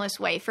seamless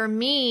way. For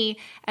me,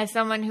 as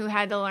someone who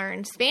had to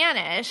learn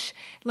Spanish,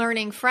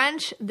 learning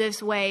French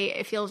this way,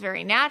 it feels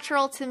very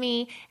natural to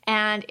me,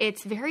 and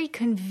it's very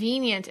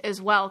convenient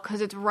as well because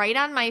it's right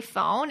on my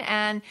phone,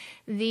 and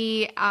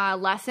the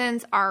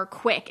lessons are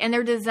quick, and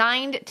they're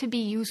designed to be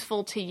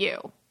useful to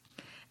you.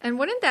 And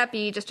wouldn't that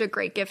be just a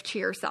great gift to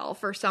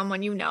yourself or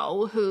someone you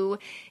know who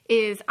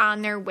is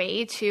on their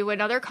way to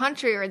another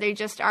country, or they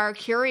just are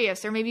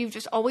curious, or maybe you've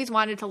just always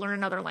wanted to learn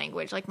another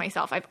language like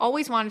myself. I've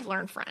always wanted to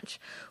learn French.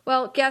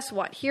 Well, guess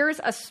what? Here's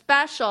a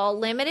special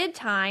limited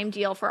time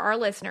deal for our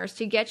listeners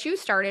to get you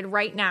started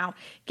right now.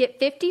 Get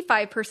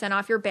 55%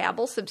 off your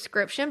Babbel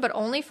subscription, but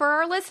only for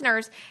our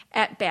listeners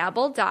at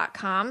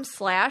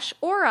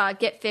babbel.com/aura.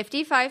 Get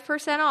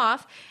 55%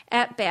 off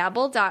at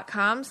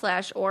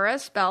babbel.com/aura,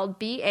 spelled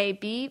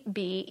BABBEL.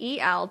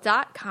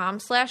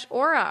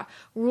 BBEL.com/aura.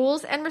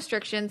 Rules and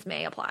restrictions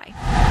may apply.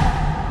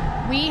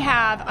 We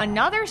have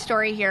another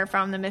story here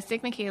from the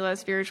Mystic Michaela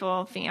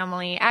spiritual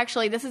family.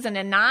 Actually, this is an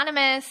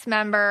anonymous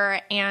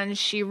member, and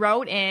she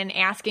wrote in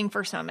asking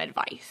for some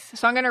advice.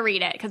 So I'm going to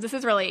read it because this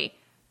is actually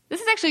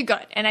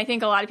good. And I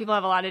think a lot of people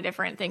have a lot of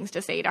different things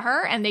to say to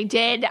her, and they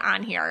did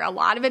on here. A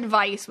lot of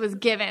advice was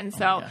given.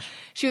 So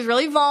she was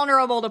really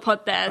vulnerable to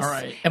put this. All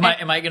right. Am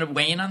I going to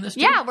weigh in on this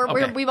too? Yeah,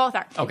 we both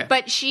are. Okay.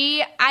 But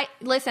I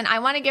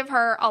want to give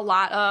her a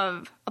lot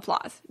of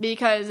applause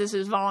because this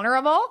is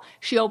vulnerable.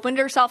 She opened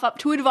herself up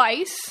to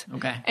advice.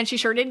 Okay. And she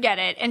sure did get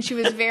it. And she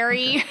was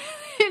very,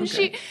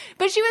 she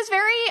was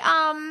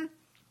very,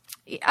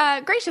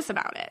 gracious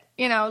about it.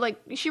 You know, like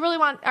she really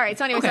all right.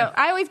 So anyway, So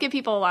I always give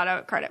people a lot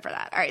of credit for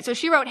that. All right. So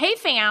she wrote, "Hey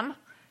fam,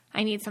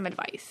 I need some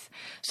advice.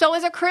 So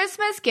as a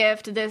Christmas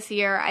gift this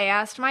year, I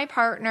asked my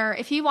partner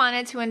if he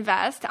wanted to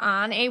invest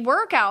on a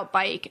workout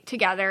bike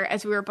together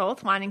as we were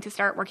both wanting to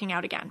start working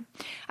out again.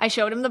 I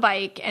showed him the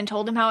bike and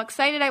told him how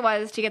excited I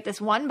was to get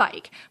this one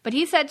bike, but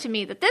he said to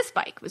me that this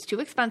bike was too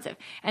expensive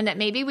and that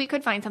maybe we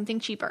could find something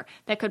cheaper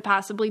that could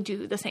possibly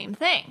do the same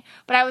thing.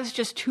 But I was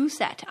just too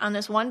set on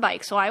this one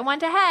bike, so I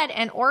went ahead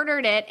and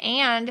ordered it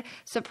and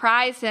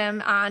surprised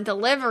him on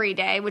delivery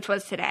day, which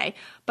was today.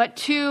 But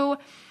to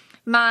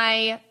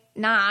my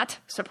not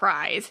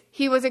surprise,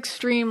 he was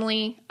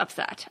extremely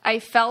upset. I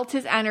felt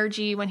his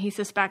energy when he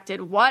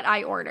suspected what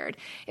I ordered.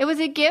 It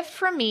was a gift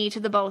from me to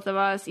the both of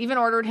us, even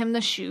ordered him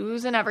the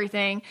shoes and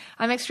everything.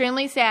 I'm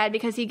extremely sad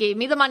because he gave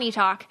me the money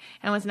talk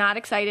and was not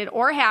excited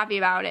or happy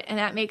about it, and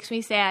that makes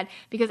me sad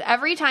because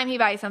every time he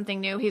buys something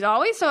new, he's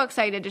always so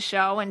excited to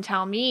show and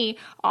tell me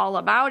all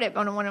about it,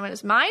 but when it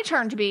was my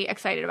turn to be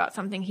excited about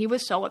something, he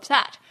was so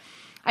upset.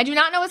 I do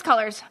not know his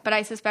colors, but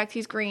I suspect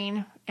he's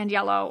green and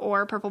yellow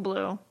or purple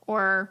blue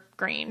or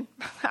green.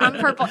 I'm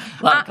purple.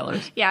 A lot of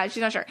colors. Yeah, she's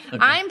not sure. Okay.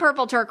 I'm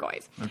purple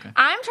turquoise. Okay.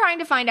 I'm trying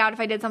to find out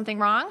if I did something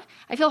wrong.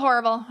 I feel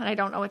horrible, and I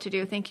don't know what to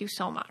do. Thank you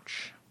so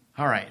much.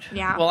 All right.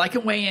 Yeah. Well, I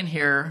can weigh in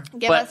here.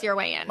 Give us your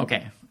weigh in.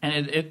 Okay.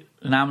 And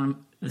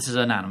this is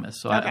anonymous,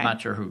 so I'm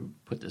not sure who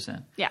put this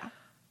in. Yeah.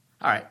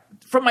 All right.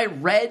 From my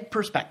red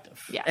perspective,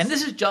 yes. And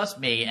this is just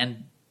me,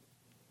 and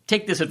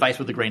take this advice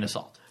with a grain of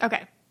salt.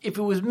 Okay. If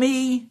it was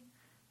me,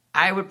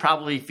 I would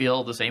probably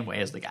feel the same way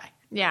as the guy.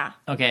 Yeah.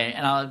 Okay,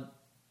 and I'll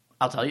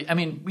tell you. I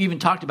mean, we even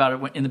talked about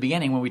it in the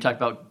beginning when we talked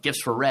about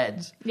gifts for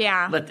reds.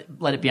 Yeah.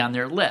 Let it be on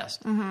their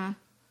list. Mm-hmm.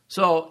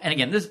 So, and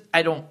again,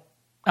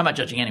 I'm not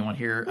judging anyone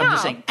here. No, I'm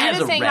just saying, I'm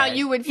just saying how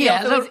you would feel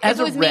if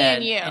it was me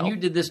and you. And you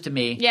did this to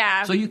me.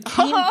 Yeah. So you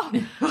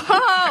came.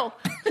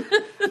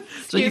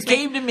 So you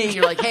came to me.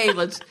 You're like, hey,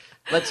 let's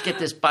get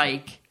this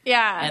bike.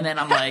 Yeah. And then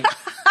I'm like,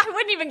 I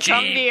wouldn't even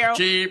come to you.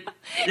 Cheap.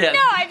 Yeah. No,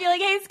 I'd be like,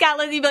 hey, Scott,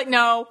 Lizzie. You'd be like,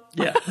 no.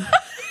 Yeah.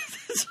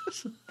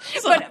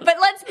 But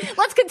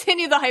let's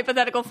continue the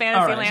hypothetical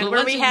fantasy land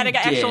where we had an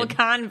actual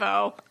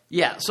convo.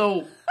 Yeah.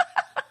 So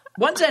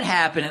once that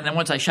happened, and then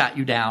once I shot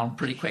you down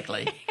pretty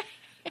quickly,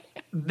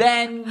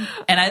 the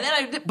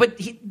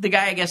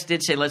guy I guess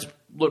did say let's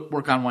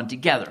work on one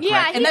together. Correct?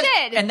 Yeah, he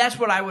did, and that's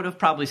what I would have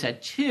probably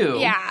said too.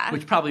 Yeah.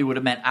 Which probably would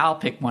have meant I'll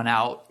pick one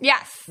out.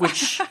 Yes.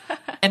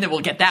 And then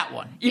we'll get that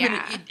one.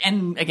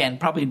 And again,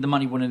 probably the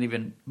money wouldn't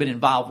even been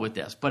involved with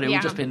this, but it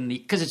would just been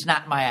because it's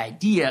not my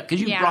idea.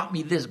 Because you brought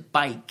me this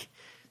bike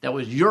that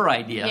was your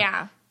idea.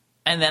 Yeah.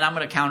 And then I'm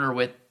going to counter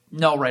with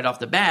no right off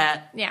the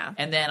bat. Yeah.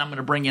 And then I'm going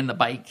to bring in the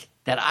bike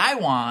that I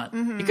want.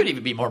 Mm-hmm. It could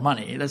even be more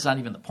money. That's not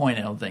even the point,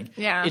 I don't think.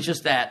 Yeah. It's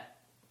just that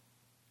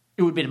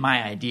it would have been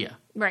my idea.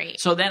 Right.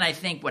 So then I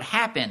think what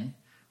happened,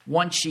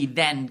 once she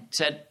then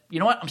said, you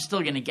know what, I'm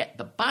still going to get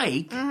the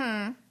bike,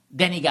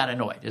 then he got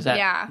annoyed. Is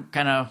that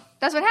kind of...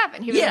 That's what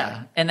happened. He was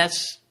annoyed. And that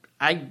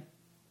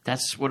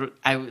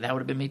would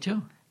have been me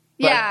too.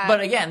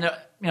 But again,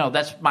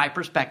 that's my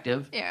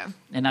perspective. Yeah.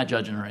 And not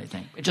judging or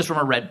anything. It's just from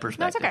a red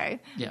perspective. No, it's okay.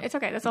 Yeah. It's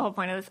okay. That's the whole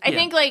point of this. I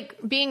think,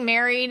 being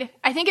married,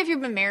 I think if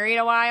you've been married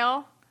a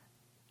while,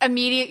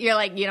 you're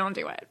like, you don't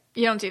do it.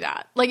 You don't do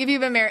that. Like, if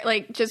you've been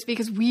married, just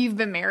because we've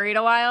been married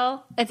a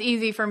while, it's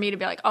easy for me to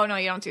be like, oh, no,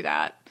 you don't do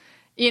that.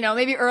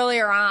 Maybe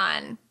earlier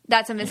on,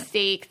 that's a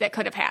mistake that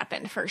could have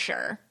happened for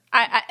sure.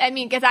 I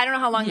mean, because I don't know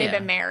how long they've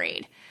been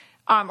married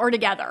or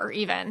together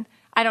even.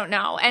 I don't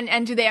know.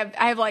 And do they have,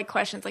 I have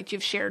questions like, do you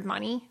have shared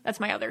money? That's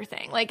my other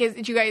thing. Like,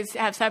 do you guys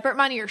have separate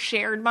money or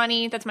shared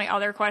money? That's my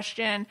other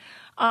question.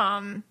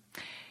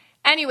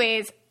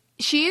 Anyways,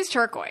 she's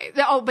turquoise.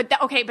 Oh, but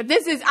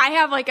this is, I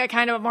have a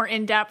kind of a more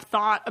in-depth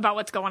thought about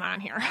what's going on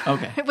here.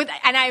 Okay.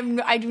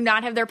 And I do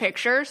not have their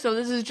picture. So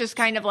this is just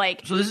kind of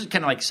So this is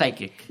kind of like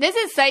psychic. This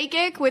is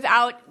psychic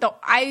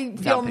I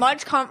feel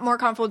much more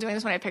comfortable doing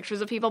this when I have pictures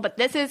of people, but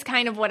this is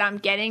kind of what I'm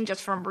getting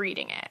just from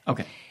reading it.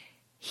 Okay.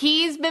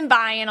 He's been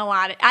buying a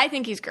lot I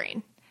think he's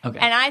green. Okay.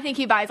 And I think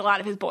he buys a lot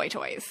of his boy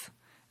toys.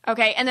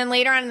 Okay. And then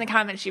later on in the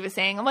comments, she was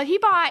saying, well, he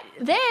bought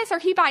this or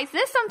he buys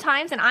this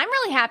sometimes, and I'm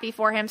really happy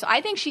for him. So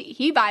I think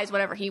he buys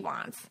whatever he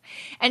wants.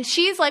 And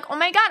she's like, oh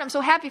my God, I'm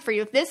so happy for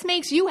you. If this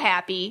makes you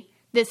happy,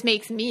 this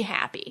makes me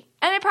happy.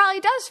 And it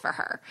probably does for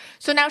her.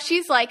 So now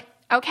she's like,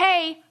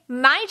 okay,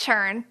 my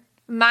turn.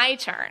 my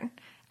turn.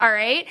 All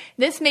right?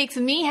 This makes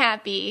me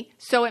happy,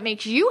 so it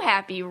makes you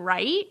happy,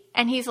 right?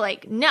 And he's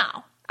like, no,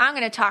 I'm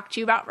going to talk to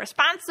you about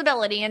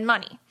responsibility and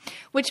money,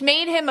 which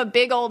made him a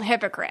big old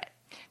hypocrite.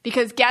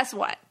 Because guess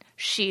what?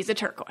 She's a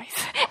turquoise.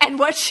 And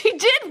what she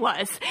did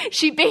was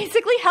she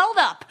basically held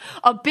up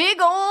a big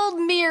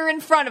old mirror in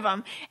front of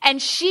him,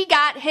 and she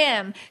got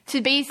him to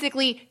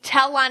basically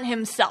tell on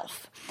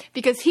himself.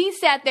 Because he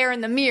sat there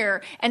in the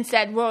mirror and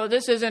said, whoa,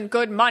 this isn't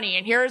good money,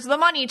 and here's the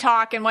money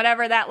talk, and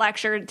whatever that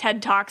lecture,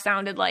 TED Talk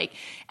sounded like.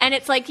 And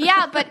it's like,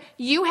 yeah, but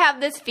you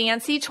have this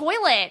fancy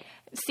toilet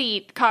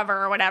seat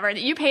cover or whatever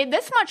that you paid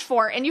this much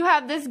for, and you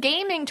have this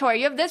gaming toy,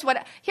 you have this,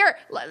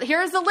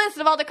 here's the list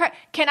of all the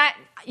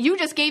you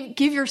just give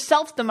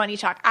yourself the money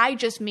talk. I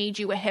just made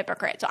you a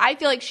hypocrite. So I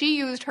feel like she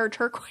used her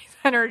turquoise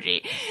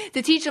energy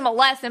to teach him a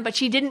lesson, but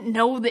she didn't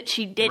know that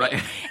she did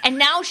it. And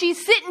now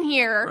she's sitting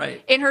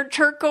here in her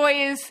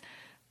turquoise,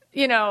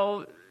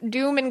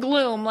 doom and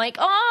gloom, like,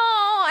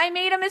 oh, I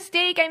made a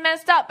mistake, I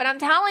messed up. But I'm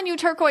telling you,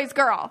 turquoise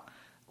girl,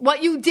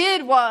 what you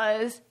did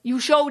was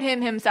you showed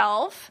him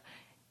himself.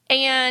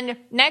 And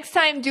next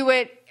time do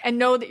it and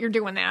know that you're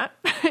doing that.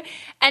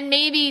 And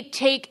maybe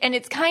and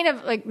it's kind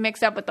of like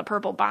mixed up with the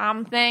purple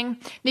bomb thing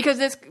because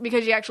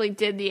you actually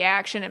did the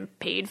action and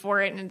paid for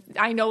it. And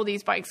I know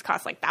these bikes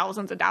cost like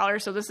thousands of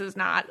dollars, so this is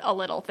not a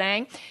little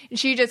thing. And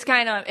she just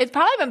it's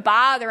probably been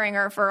bothering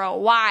her for a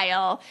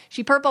while.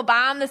 She purple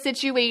bombed the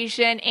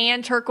situation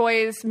and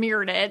turquoise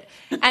mirrored it.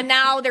 And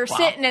now they're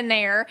sitting in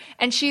there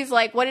and she's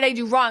like, what did I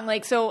do wrong?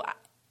 Like, so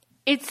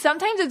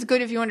sometimes it's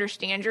good if you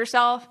understand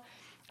yourself.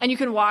 And you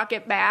can walk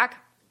it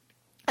back.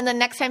 And then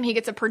next time he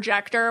gets a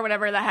projector or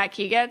whatever the heck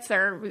he gets,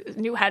 or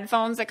new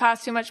headphones that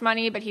cost too much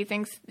money but he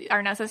thinks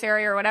are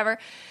necessary or whatever,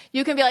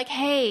 you can be like,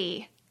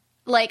 hey,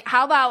 like,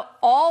 how about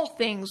all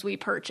things we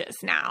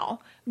purchase now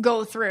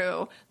go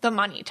through the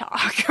money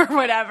talk or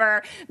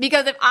whatever?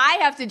 Because if I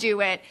have to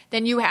do it,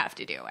 then you have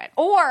to do it.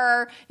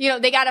 Or,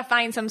 they got to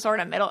find some sort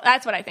of middle.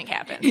 That's what I think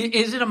happened.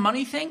 Is it a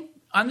money thing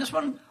on this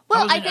one?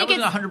 Well, I think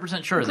I wasn't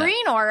 100% sure of that.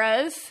 Green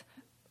auras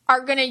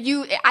are going to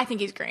use, I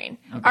think he's green,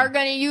 are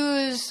going to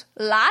use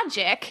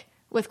logic,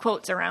 with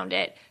quotes around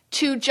it,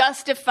 to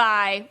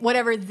justify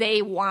whatever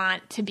they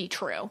want to be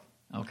true.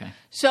 Okay.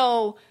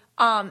 So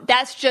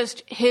that's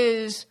just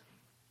his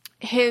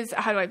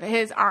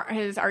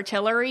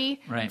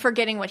artillery for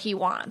getting what he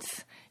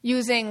wants,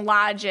 using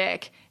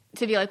logic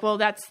to be like, well,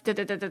 this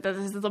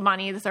is the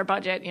money, this is our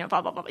budget,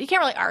 blah, blah, blah. You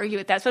can't really argue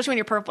with that, especially when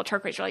you're purple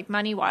turquoise. You're like,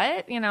 money,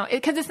 what?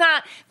 Because it's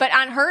not, but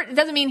on her, it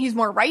doesn't mean he's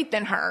more right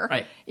than her.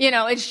 Right.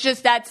 It's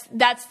just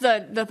that's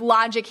the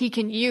logic he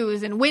can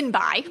use and win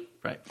by.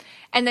 Right.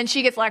 And then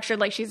she gets lectured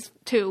like she's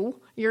 2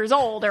 years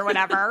old or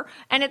whatever.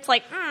 And it's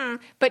like,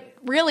 but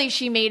really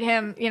she made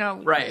him,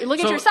 look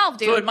at yourself,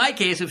 dude. So in my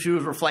case, if she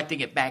was reflecting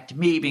it back to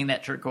me being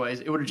that turquoise,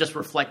 it would have just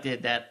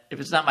reflected that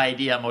if it's not my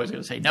idea, I'm always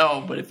going to say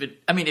no. But if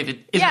it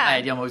isn't my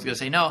idea, I'm always going to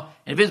say no.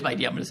 And if it is my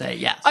idea, I'm going to say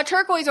yes. A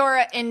turquoise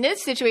aura in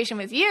this situation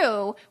with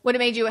you would have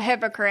made you a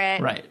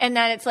hypocrite. Right. And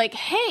then it's like,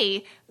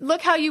 hey,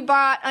 look how you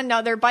brought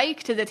another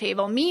bike to the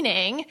table,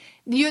 meaning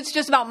it's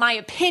just about my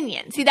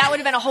opinion. See, that would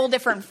have been a whole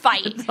different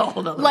fight.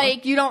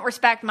 Like, you don't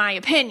respect my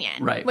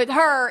opinion. Right. With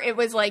her, it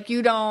was like,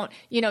 you don't,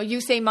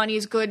 you say money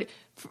is good.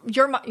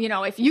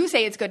 If you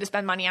say it's good to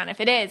spend money on,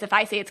 if it is, if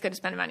I say it's good to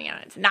spend money on,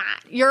 it's not.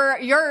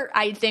 Your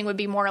thing would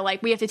be more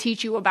like, we have to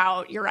teach you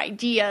about your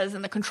ideas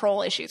and the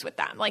control issues with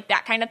them, like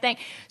that kind of thing.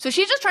 So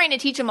she's just trying to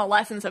teach him a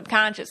lesson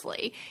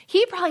subconsciously.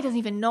 He probably doesn't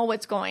even know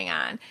what's going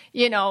on,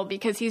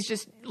 because he's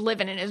just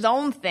living in his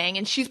own thing,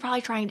 and she's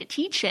probably trying to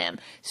teach him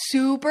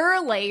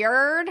super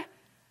layered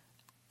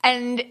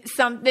and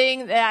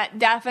something that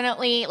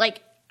definitely,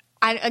 like,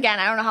 I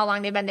don't know how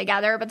long they've been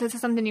together, but this is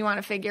something you want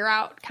to figure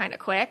out kind of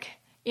quick.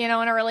 In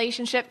a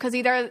relationship, because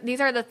these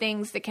are the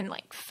things that can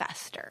like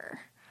fester,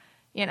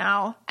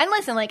 and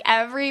listen, like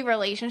every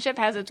relationship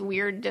has its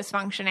weird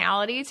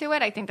dysfunctionality to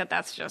it. I think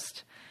that's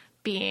just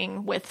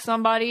being with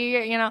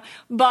somebody,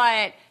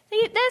 but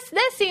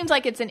this seems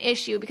like it's an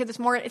issue because it's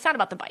not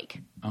about the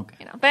bike.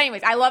 Okay. But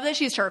anyways, I love that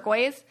she's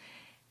turquoise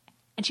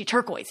and she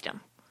turquoised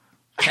him.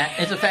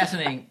 It's a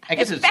fascinating, I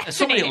guess it's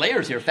so many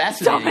layers here.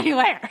 Fascinating. So many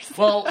layers.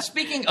 Well,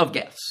 speaking of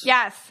gifts.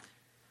 Yes.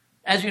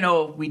 As you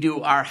know, we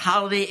do our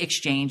holiday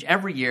exchange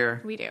every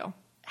year. We do.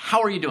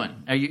 How are you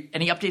doing?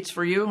 Any updates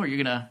for you? Are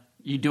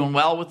you doing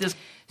well with this?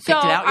 So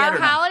Picked it out yet, our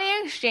holiday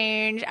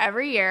exchange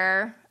every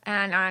year,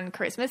 and on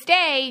Christmas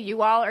Day,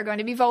 you all are going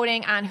to be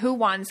voting on who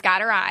won,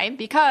 Scott or I,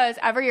 because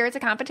every year it's a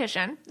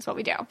competition. That's what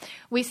we do.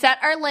 We set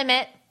our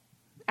limit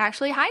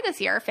actually high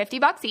this year,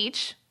 $50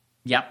 each.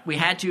 Yep, we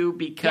had to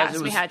because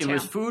it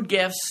was food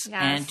gifts,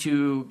 and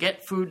to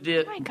get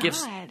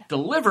gifts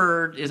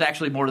delivered is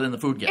actually more than the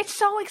food gifts. It's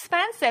so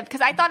expensive because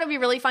I thought it would be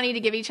really funny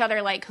to give each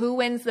other like who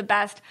wins the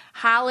best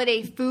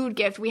holiday food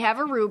gift. We have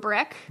a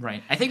rubric.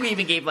 Right. I think we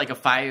even gave like a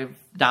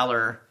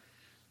 $5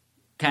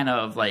 kind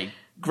of like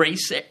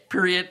grace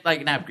period,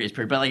 like not grace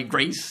period, but like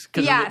grace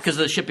because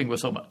the shipping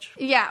was so much.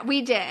 Yeah,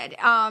 we did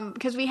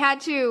because we had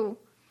to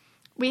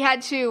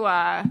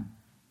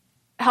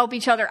help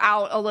each other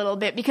out a little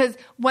bit, because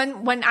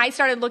when I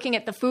started looking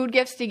at the food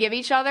gifts to give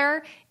each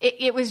other,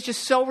 it was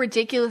just so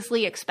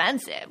ridiculously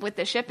expensive with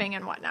the shipping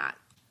and whatnot.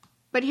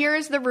 But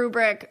here's the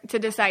rubric to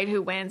decide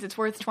who wins. It's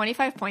worth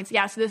 25 points.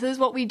 Yes, this is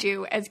what we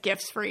do as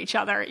gifts for each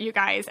other, you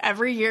guys,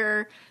 every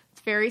year.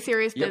 It's very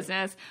serious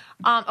business.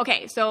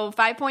 Okay, so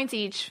 5 points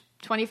each,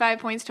 25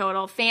 points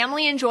total.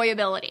 Family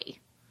enjoyability.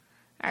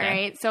 All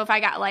right, so if I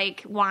got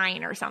like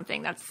wine or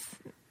something, that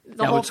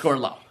would score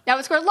low. That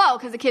would score low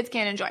because the kids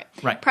can't enjoy it.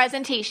 Right.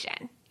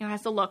 Presentation, it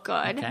has to look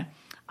good. Okay.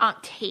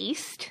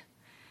 Taste,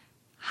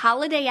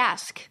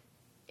 holiday-esque.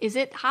 Is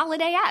it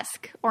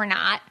holiday-esque or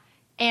not?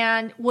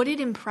 And would it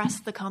impress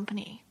the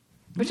company?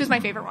 Which is my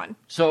favorite one.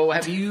 So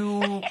have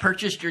you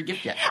purchased your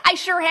gift yet? I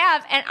sure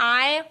have, and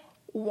I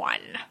won.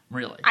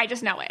 Really? I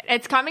just know it.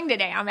 It's coming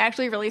today. I'm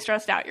actually really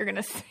stressed out. You're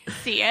going to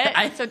see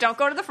it. So don't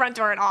go to the front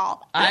door at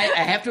all. I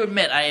have to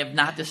admit, I have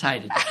not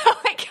decided.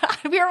 Oh, my God.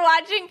 We were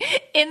watching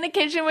In the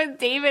Kitchen with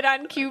David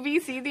on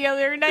QVC the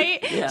other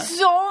night. Yeah.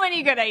 So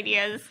many good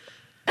ideas.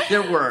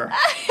 There were.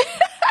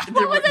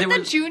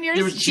 The Junior's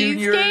there was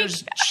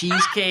Junior's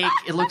cheesecake.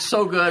 It looked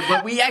so good.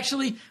 But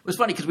it was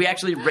funny because we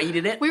actually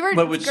rated it. We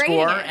were with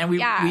score, it. and we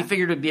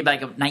figured it would be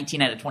like a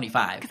 19 out of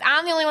 25.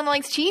 I'm the only one that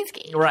likes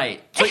cheesecake.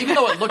 Right. So even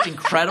though it looked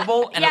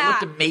incredible and it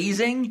looked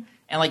amazing,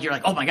 and like you're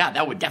like, oh my God,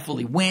 that would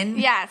definitely win.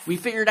 Yes. We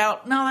figured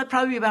out, no, that'd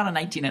probably be about a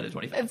 19 out of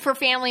 25. For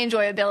family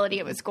enjoyability,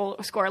 it would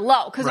score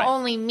low because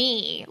only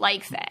me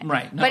likes it.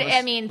 Right. No, but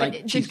I mean,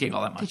 like cheesecake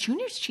all that much. The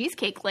Junior's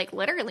cheesecake, like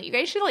literally, you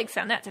guys should like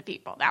send that to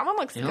people. That one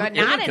looks good. Not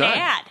an good.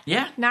 ad.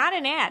 Yeah. Not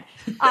an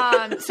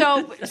ad.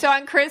 So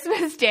on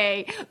Christmas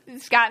Day,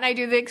 Scott and I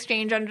do the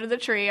exchange under the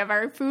tree of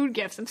our food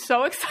gifts. I'm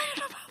so excited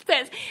about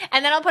this.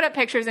 And then I'll put up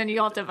pictures and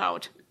you'll have to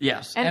vote.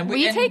 Yes. And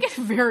we take it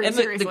very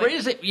seriously. The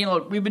greatest thing,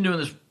 we've been doing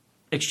this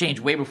exchange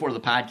way before the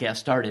podcast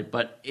started,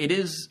 but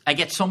I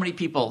get so many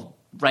people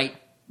write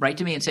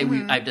to me and say,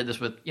 I did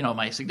this with,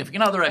 my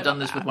significant other. I've done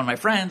this with one of my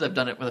friends. I've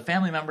done it with a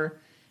family member.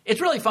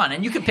 It's really fun.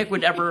 And you can pick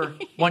whatever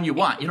one you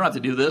want. You don't have to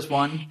do this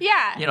one.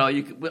 Yeah.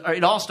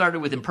 It all started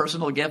with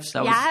impersonal gifts.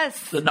 That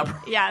was the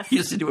number. Yes. You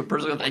used to do with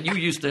personal gifts. And you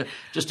used to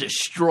just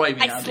destroy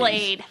me. I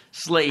slayed.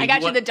 Slayed. I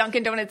got you the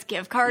Dunkin' Donuts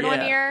gift card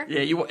one year.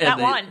 Yeah.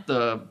 That one.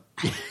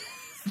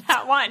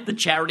 That one. The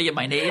charity of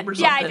my name or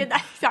something. Yeah, I did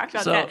that. I talked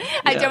about that.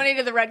 I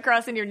donated the Red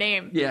Cross in your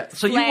name. Yeah.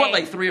 So you won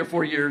like 3 or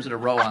 4 years in a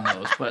row on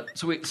those. But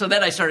so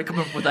then I started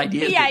coming up with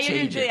ideas to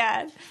change it.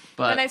 Yeah.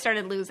 But then I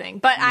started losing.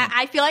 But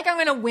I feel like I'm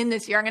going to win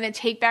this year. I'm going to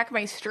take back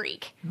my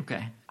streak.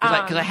 Okay.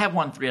 Because I have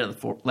won 3 out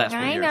of the last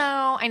 4 years.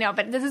 I know.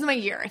 But this is my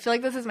year. I feel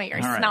like this is my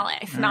year. I smell it.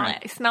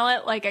 I smell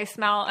it like I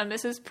smell a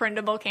Mrs.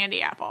 Prindable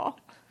candy apple.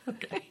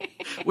 Okay.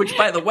 Which,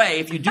 by the way,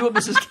 if you do a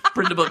Mrs.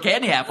 Prindable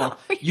candy apple,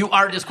 you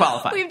are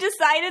disqualified. We've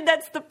decided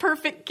that's the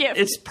perfect gift.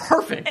 It's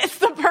perfect. It's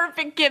the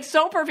perfect gift.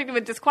 So perfect it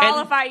would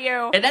disqualify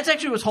you. And that's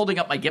actually what's holding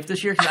up my gift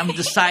this year, because I'm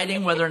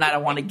deciding whether or not I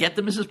want to get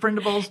the Mrs.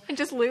 Prindables. And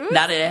just lose?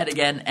 Not add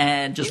again,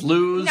 and just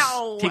lose.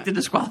 No. Take the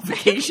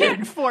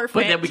disqualification. Forfeit.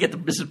 But then we get the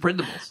Mrs.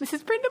 Prindables.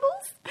 Mrs.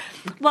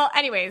 Prindables? Well,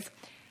 anyways,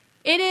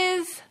 it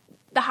is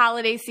the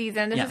holiday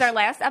season. This is our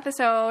last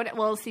episode.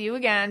 We'll see you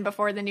again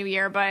before the new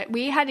year, but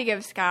we had to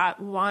give Scott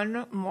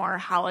one more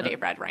holiday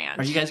red rant.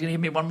 Are you guys going to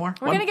give me one more?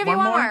 We're going to give you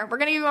one more. We're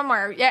going to give you one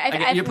more.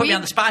 Yeah, you put me on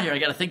the spot here. I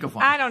got to think of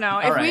one. I don't know.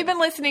 If we've been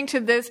listening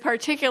to this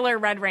particular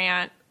red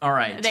rant, all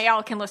right, they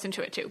all can listen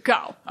to it too.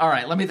 Go. All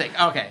right, let me think.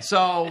 Okay,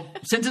 so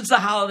since it's the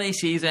holiday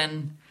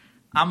season,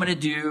 I'm going to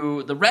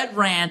do the red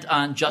rant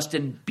on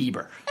Justin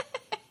Bieber.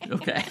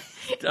 Okay.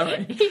 All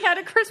right. He had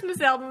a Christmas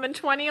album in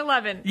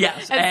 2011.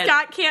 Yes. And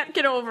Scott can't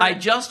get over it. I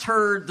just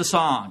heard the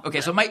song.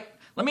 Okay, so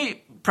let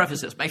me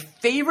preface this. My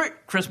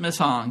favorite Christmas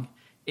song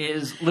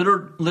is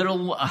Little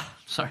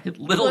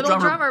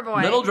Drummer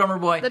Boy. Little Drummer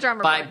Boy The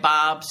Drummer by Boy.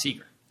 Bob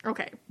Seger.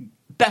 Okay.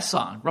 Best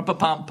song.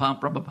 Rumpa-pum-pum,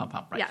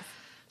 rumpa-pum-pum. Right. Yes.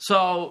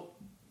 So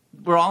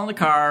we're all in the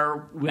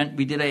car.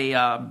 We did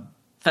a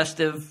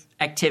festive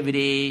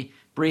activity.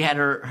 Brie had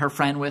her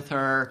friend with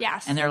her.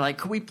 Yes. And they're like,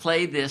 could we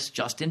play this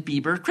Justin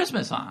Bieber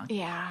Christmas song?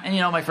 Yeah. And,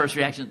 my first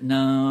reaction,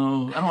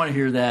 no, I don't want to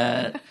hear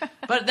that.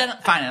 But then,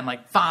 fine, I'm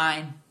like,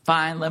 fine,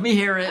 let me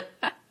hear it.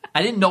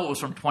 I didn't know it was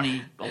from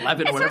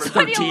 2011 or whatever,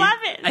 13.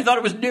 2011. I thought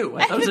it was new.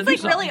 I thought it was a new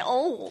song. It's really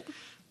old.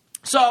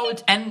 So,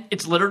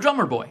 it's Little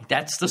Drummer Boy.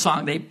 That's the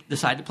song they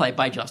decided to play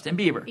by Justin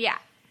Bieber. Yeah.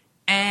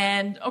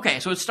 And, okay,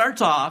 so it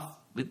starts off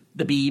with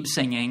the Biebs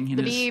singing.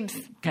 The Biebs.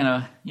 Kind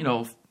of,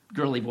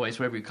 girly voice,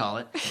 whatever you call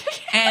it.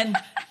 And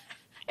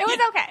it was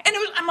okay. And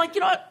I'm like, you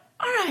know what?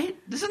 All right.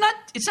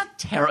 It's not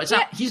terrible.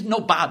 He's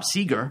no Bob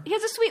Seger. He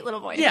has a sweet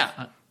little voice. Yeah.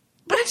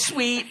 But it's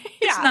sweet.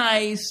 It's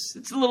nice.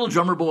 It's a little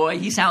drummer boy.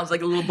 He sounds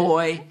like a little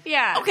boy.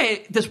 Yeah.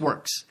 Okay, this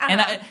works.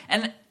 Uh-huh.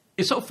 And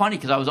it's so funny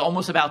because I was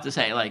almost about to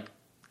say, like,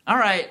 all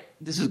right,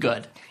 this is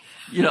good.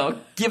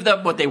 Give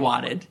them what they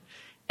wanted.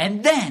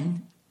 And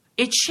then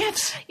it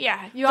shifts.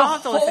 Yeah, you all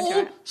have to listen to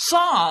it. The whole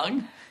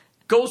song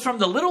goes from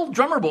the Little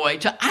Drummer Boy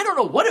to I don't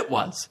know what it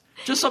was.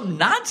 just some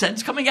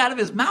nonsense coming out of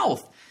his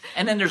mouth.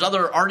 And then there's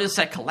other artists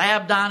that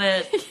collabed on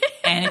it,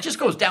 and it just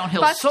goes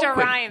downhill so Busta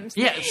quick. Rhymes.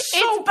 Yeah, so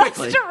it's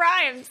quickly. Busta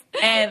Rhymes.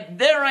 And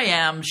there I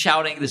am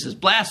shouting, "This is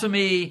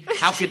blasphemy!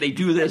 How could they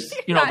do this?"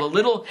 You know, the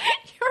little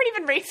You weren't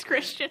even raised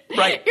Christian,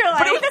 right. You're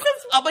like,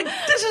 I'm like,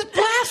 this is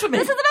blasphemy.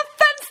 This is an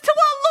offense to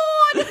our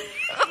Lord.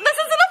 This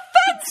is an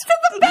offense to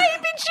the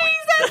baby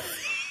Jesus.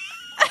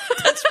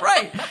 That's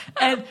right.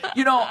 And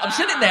you know, I'm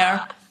sitting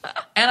there.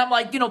 And I'm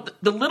like, you know,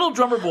 the Little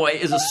Drummer Boy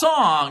is a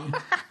song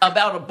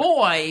about a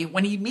boy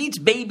when he meets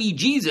baby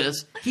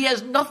Jesus. He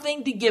has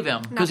nothing to give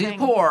him because he's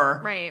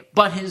poor, right?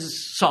 But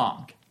his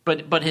song,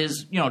 but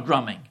his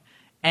drumming.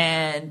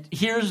 And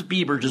here's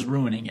Bieber just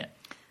ruining it.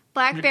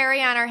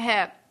 Blackberry on her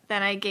hip.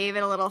 Then I gave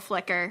it a little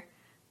flicker.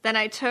 Then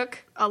I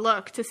took a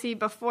look to see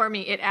before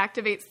me it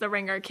activates the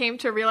ringer. Came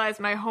to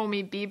realize my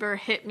homie Bieber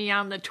hit me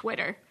on the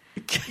Twitter.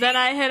 Then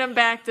I hit him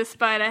back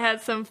despite I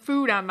had some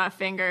food on my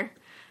finger.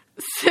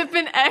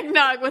 Sipping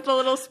eggnog with a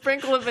little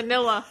sprinkle of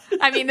vanilla.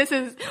 I mean, this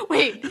is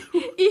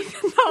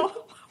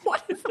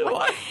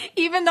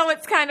even though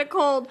it's kind of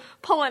cold,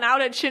 pulling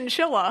out a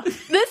chinchilla.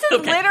 This is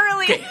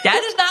literally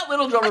that is not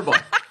Little Drummer Boy.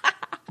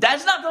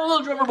 That's not the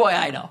Little Drummer Boy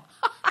I know.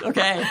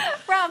 Okay.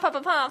 Round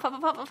papa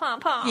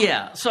pom.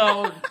 Yeah.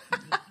 So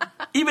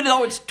even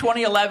though it's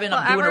 2011,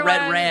 I'm doing a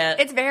red rant.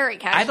 It's very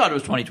catchy. I thought it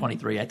was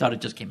 2023. I thought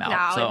it just came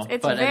out. No,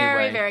 it's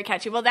very, very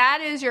catchy. Well,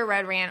 that is your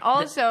red rant.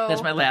 Also,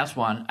 that's my last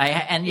one.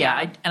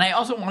 I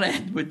also want to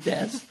end with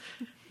this.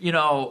 You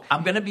know,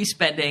 I'm going to be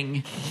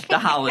spending the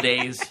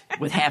holidays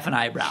with half an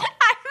eyebrow.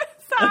 I'm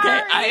sorry.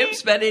 Okay, I am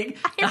spending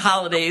the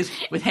holidays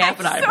with half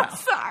an eyebrow. I'm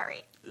so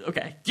sorry.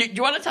 Okay. Do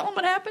you want to tell them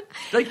what happened?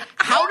 Like,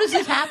 how does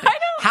this happen? I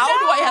don't how know.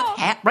 do I have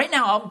half? Right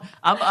now,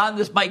 I'm on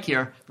this mic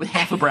here with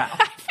half a brow.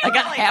 I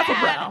got really half bad.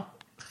 a brow.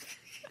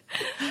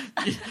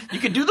 You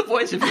can do the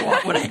voice if you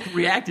want when I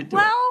reacted to it.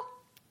 Well,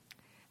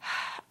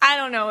 I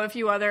don't know if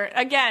you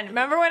again,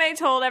 remember when I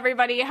told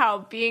everybody how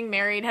being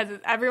married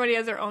everybody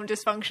has their own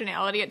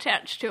dysfunctionality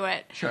attached to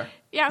it? Sure.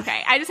 Yeah,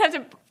 okay. I just have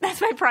to,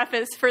 that's my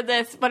preface for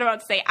this. What I'm about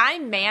to say. I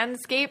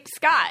manscape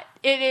Scott.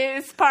 It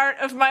is part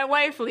of my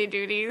wifely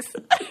duties.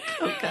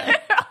 Okay.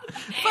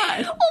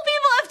 Fine. Well,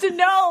 people have to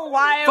know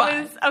why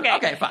I was, okay.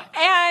 Okay, fine.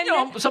 And, you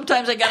know,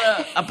 sometimes I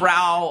got a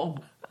brow,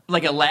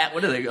 like a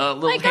what are they, a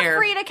little like hair. a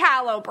Frida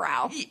Kahlo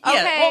brow. Yeah,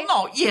 Okay?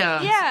 well, no,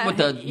 yeah. Yeah. With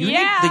the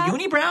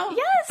unibrow?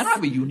 Yes. I don't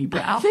have a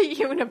unibrow. The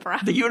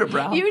unibrow. The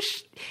unibrow.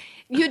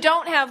 You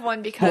don't have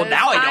one because well,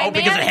 now I know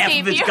because half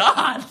of it's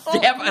gone.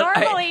 Well,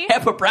 normally,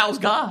 half a brow's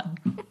gone.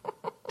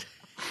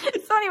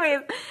 So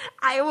anyways,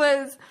 I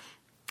was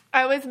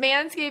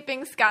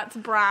manscaping Scott's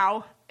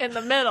brow in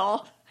the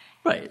middle.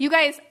 Right. You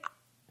guys,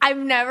 I've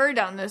never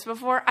done this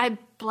before. I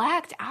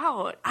blacked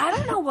out. I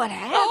don't know what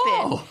happened.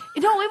 Oh.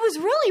 No, it was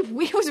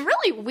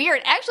really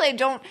weird. Actually, I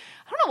don't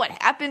know what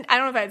happened. I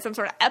don't know if I had some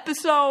sort of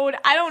episode.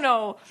 I don't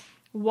know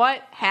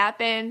what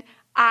happened.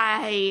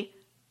 I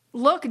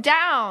look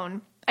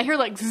down. I hear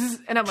like zzz,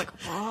 and I'm like,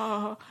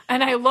 oh,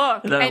 and I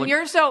look, and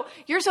you're so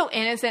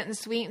innocent and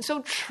sweet and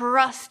so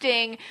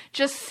trusting,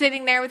 just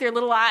sitting there with your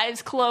little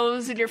eyes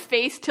closed and your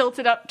face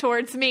tilted up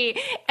towards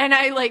me, and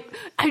I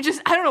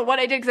don't know what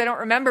I did because I don't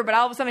remember, but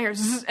all of a sudden I hear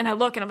zzz, and I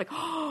look and I'm like,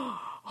 oh,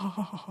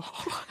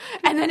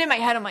 and then in my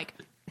head I'm like,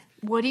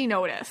 would he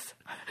notice?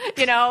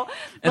 You know,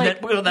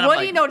 like, then what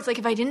do you notice? Like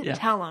if I didn't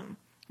tell him,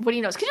 what do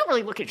you notice? Because you don't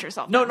really look at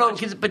yourself. No,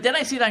 but then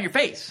I see it on your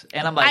face,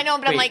 and I'm like, I know,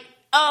 but wait. I'm like.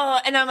 Oh,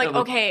 and I'm like,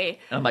 okay.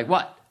 And I'm like,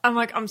 what? I'm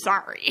like, I'm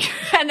sorry.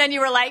 And then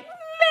you were like,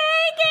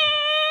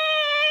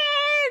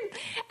 Megan!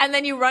 And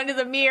then you run to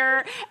the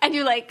mirror and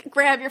you like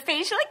grab your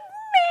face. You're like,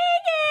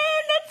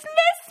 Megan, it's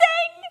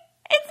missing.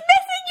 It's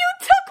missing. You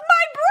took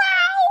my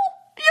brow.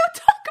 You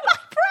took my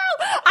brow.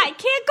 I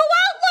can't go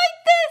out like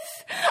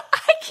this.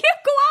 I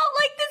can't go out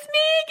like this,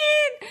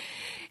 Megan.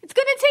 It's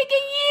going to take a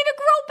year to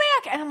grow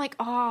back. And I'm like,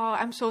 oh,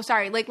 I'm so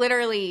sorry. Like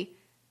literally,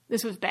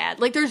 this was bad.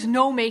 Like there's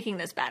no making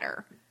this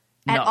better.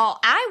 At all.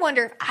 I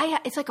wonder if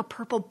it's like a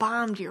purple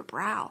bomb to your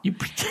brow. And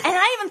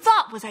I even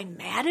thought, was I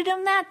mad at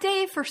him that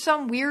day for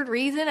some weird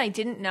reason I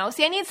didn't know?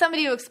 See, I need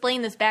somebody to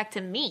explain this back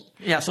to me.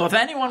 Yeah, so if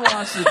anyone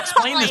wants to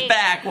explain this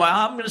back, well,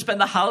 I'm going to spend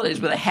the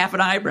holidays with a half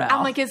an eyebrow.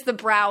 I'm like, is the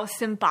brow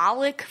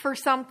symbolic for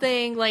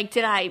something? Like,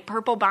 did I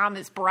purple bomb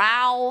his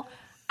brow?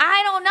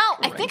 I don't know.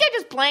 Right. I think I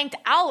just blanked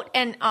out,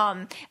 and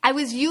I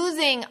was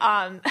using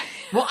a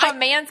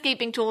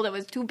manscaping tool that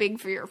was too big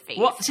for your face.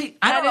 Well, see,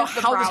 I don't know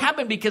how this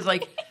happened because,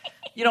 like,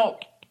 you know,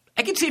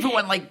 I could see if it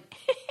went like,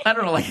 I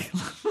don't know,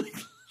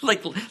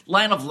 like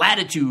line of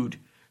latitude.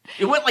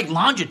 It went like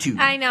longitude.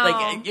 I know.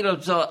 Like, you know,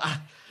 so.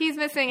 He's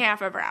missing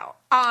half a brow.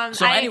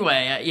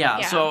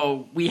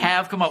 So we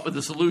have come up with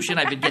a solution.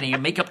 I've been getting a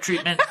makeup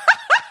treatment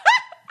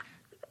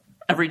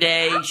every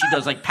day. She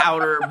does like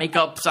powder,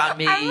 makeups on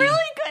me. I'm really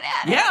good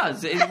at it. Yeah,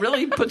 it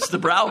really puts the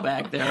brow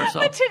back there. So.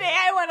 But today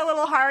I went a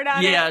little hard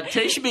on it. Yeah,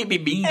 today she made me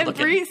mean and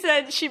looking. Bree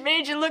said she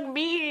made you look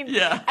mean.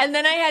 Yeah. And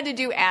then I had to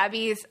do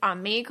Abby's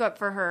makeup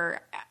for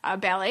her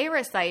ballet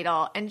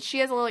recital, and she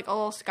has a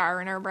little scar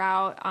in her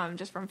brow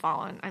just from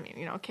falling. I mean,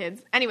 you know,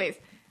 kids. Anyways,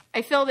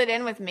 I filled it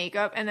in with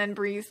makeup, and then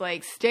Bree's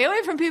like, "Stay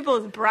away from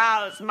people's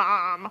brows,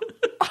 Mom."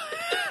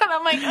 And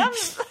I'm like,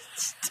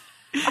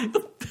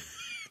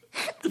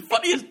 The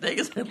funniest thing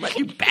is I let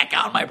you back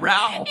on my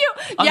brow. You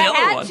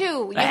had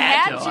to.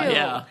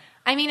 Yeah.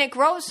 I mean, it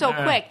grows so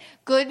quick.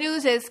 Good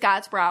news is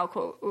Scott's brow,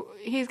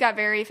 he's got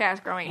very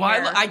fast growing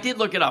hair. I did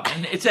look it up,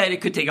 and it said it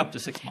could take up to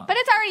 6 months. But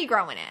it's already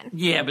growing in.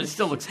 Yeah, but it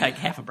still looks like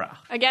half a brow.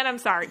 Again, I'm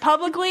sorry.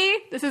 Publicly,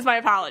 this is my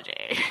apology.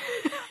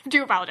 I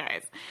do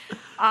apologize.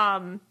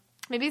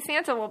 Maybe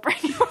Santa will bring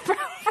you a brow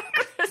for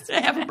Christmas.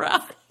 Half a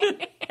brow.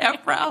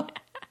 Half brow.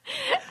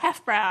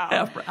 Half brow.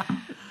 Half brow.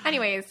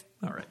 Anyways,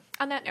 all right.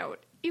 On that note,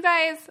 you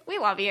guys, we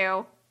love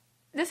you.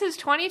 This is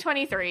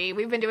 2023.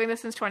 We've been doing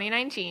this since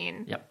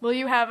 2019. Yep. Will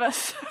you have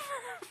us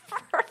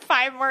for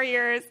 5 more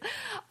years?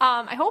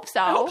 I hope so.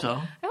 I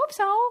hope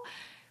so.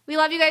 We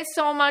love you guys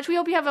so much. We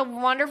hope you have a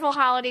wonderful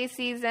holiday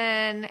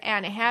season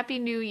and a happy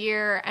new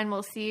year, and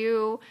we'll see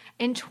you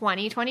in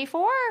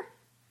 2024.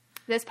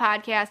 This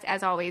podcast,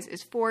 as always,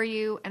 is for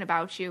you and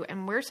about you,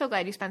 and we're so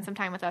glad you spent some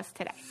time with us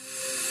today.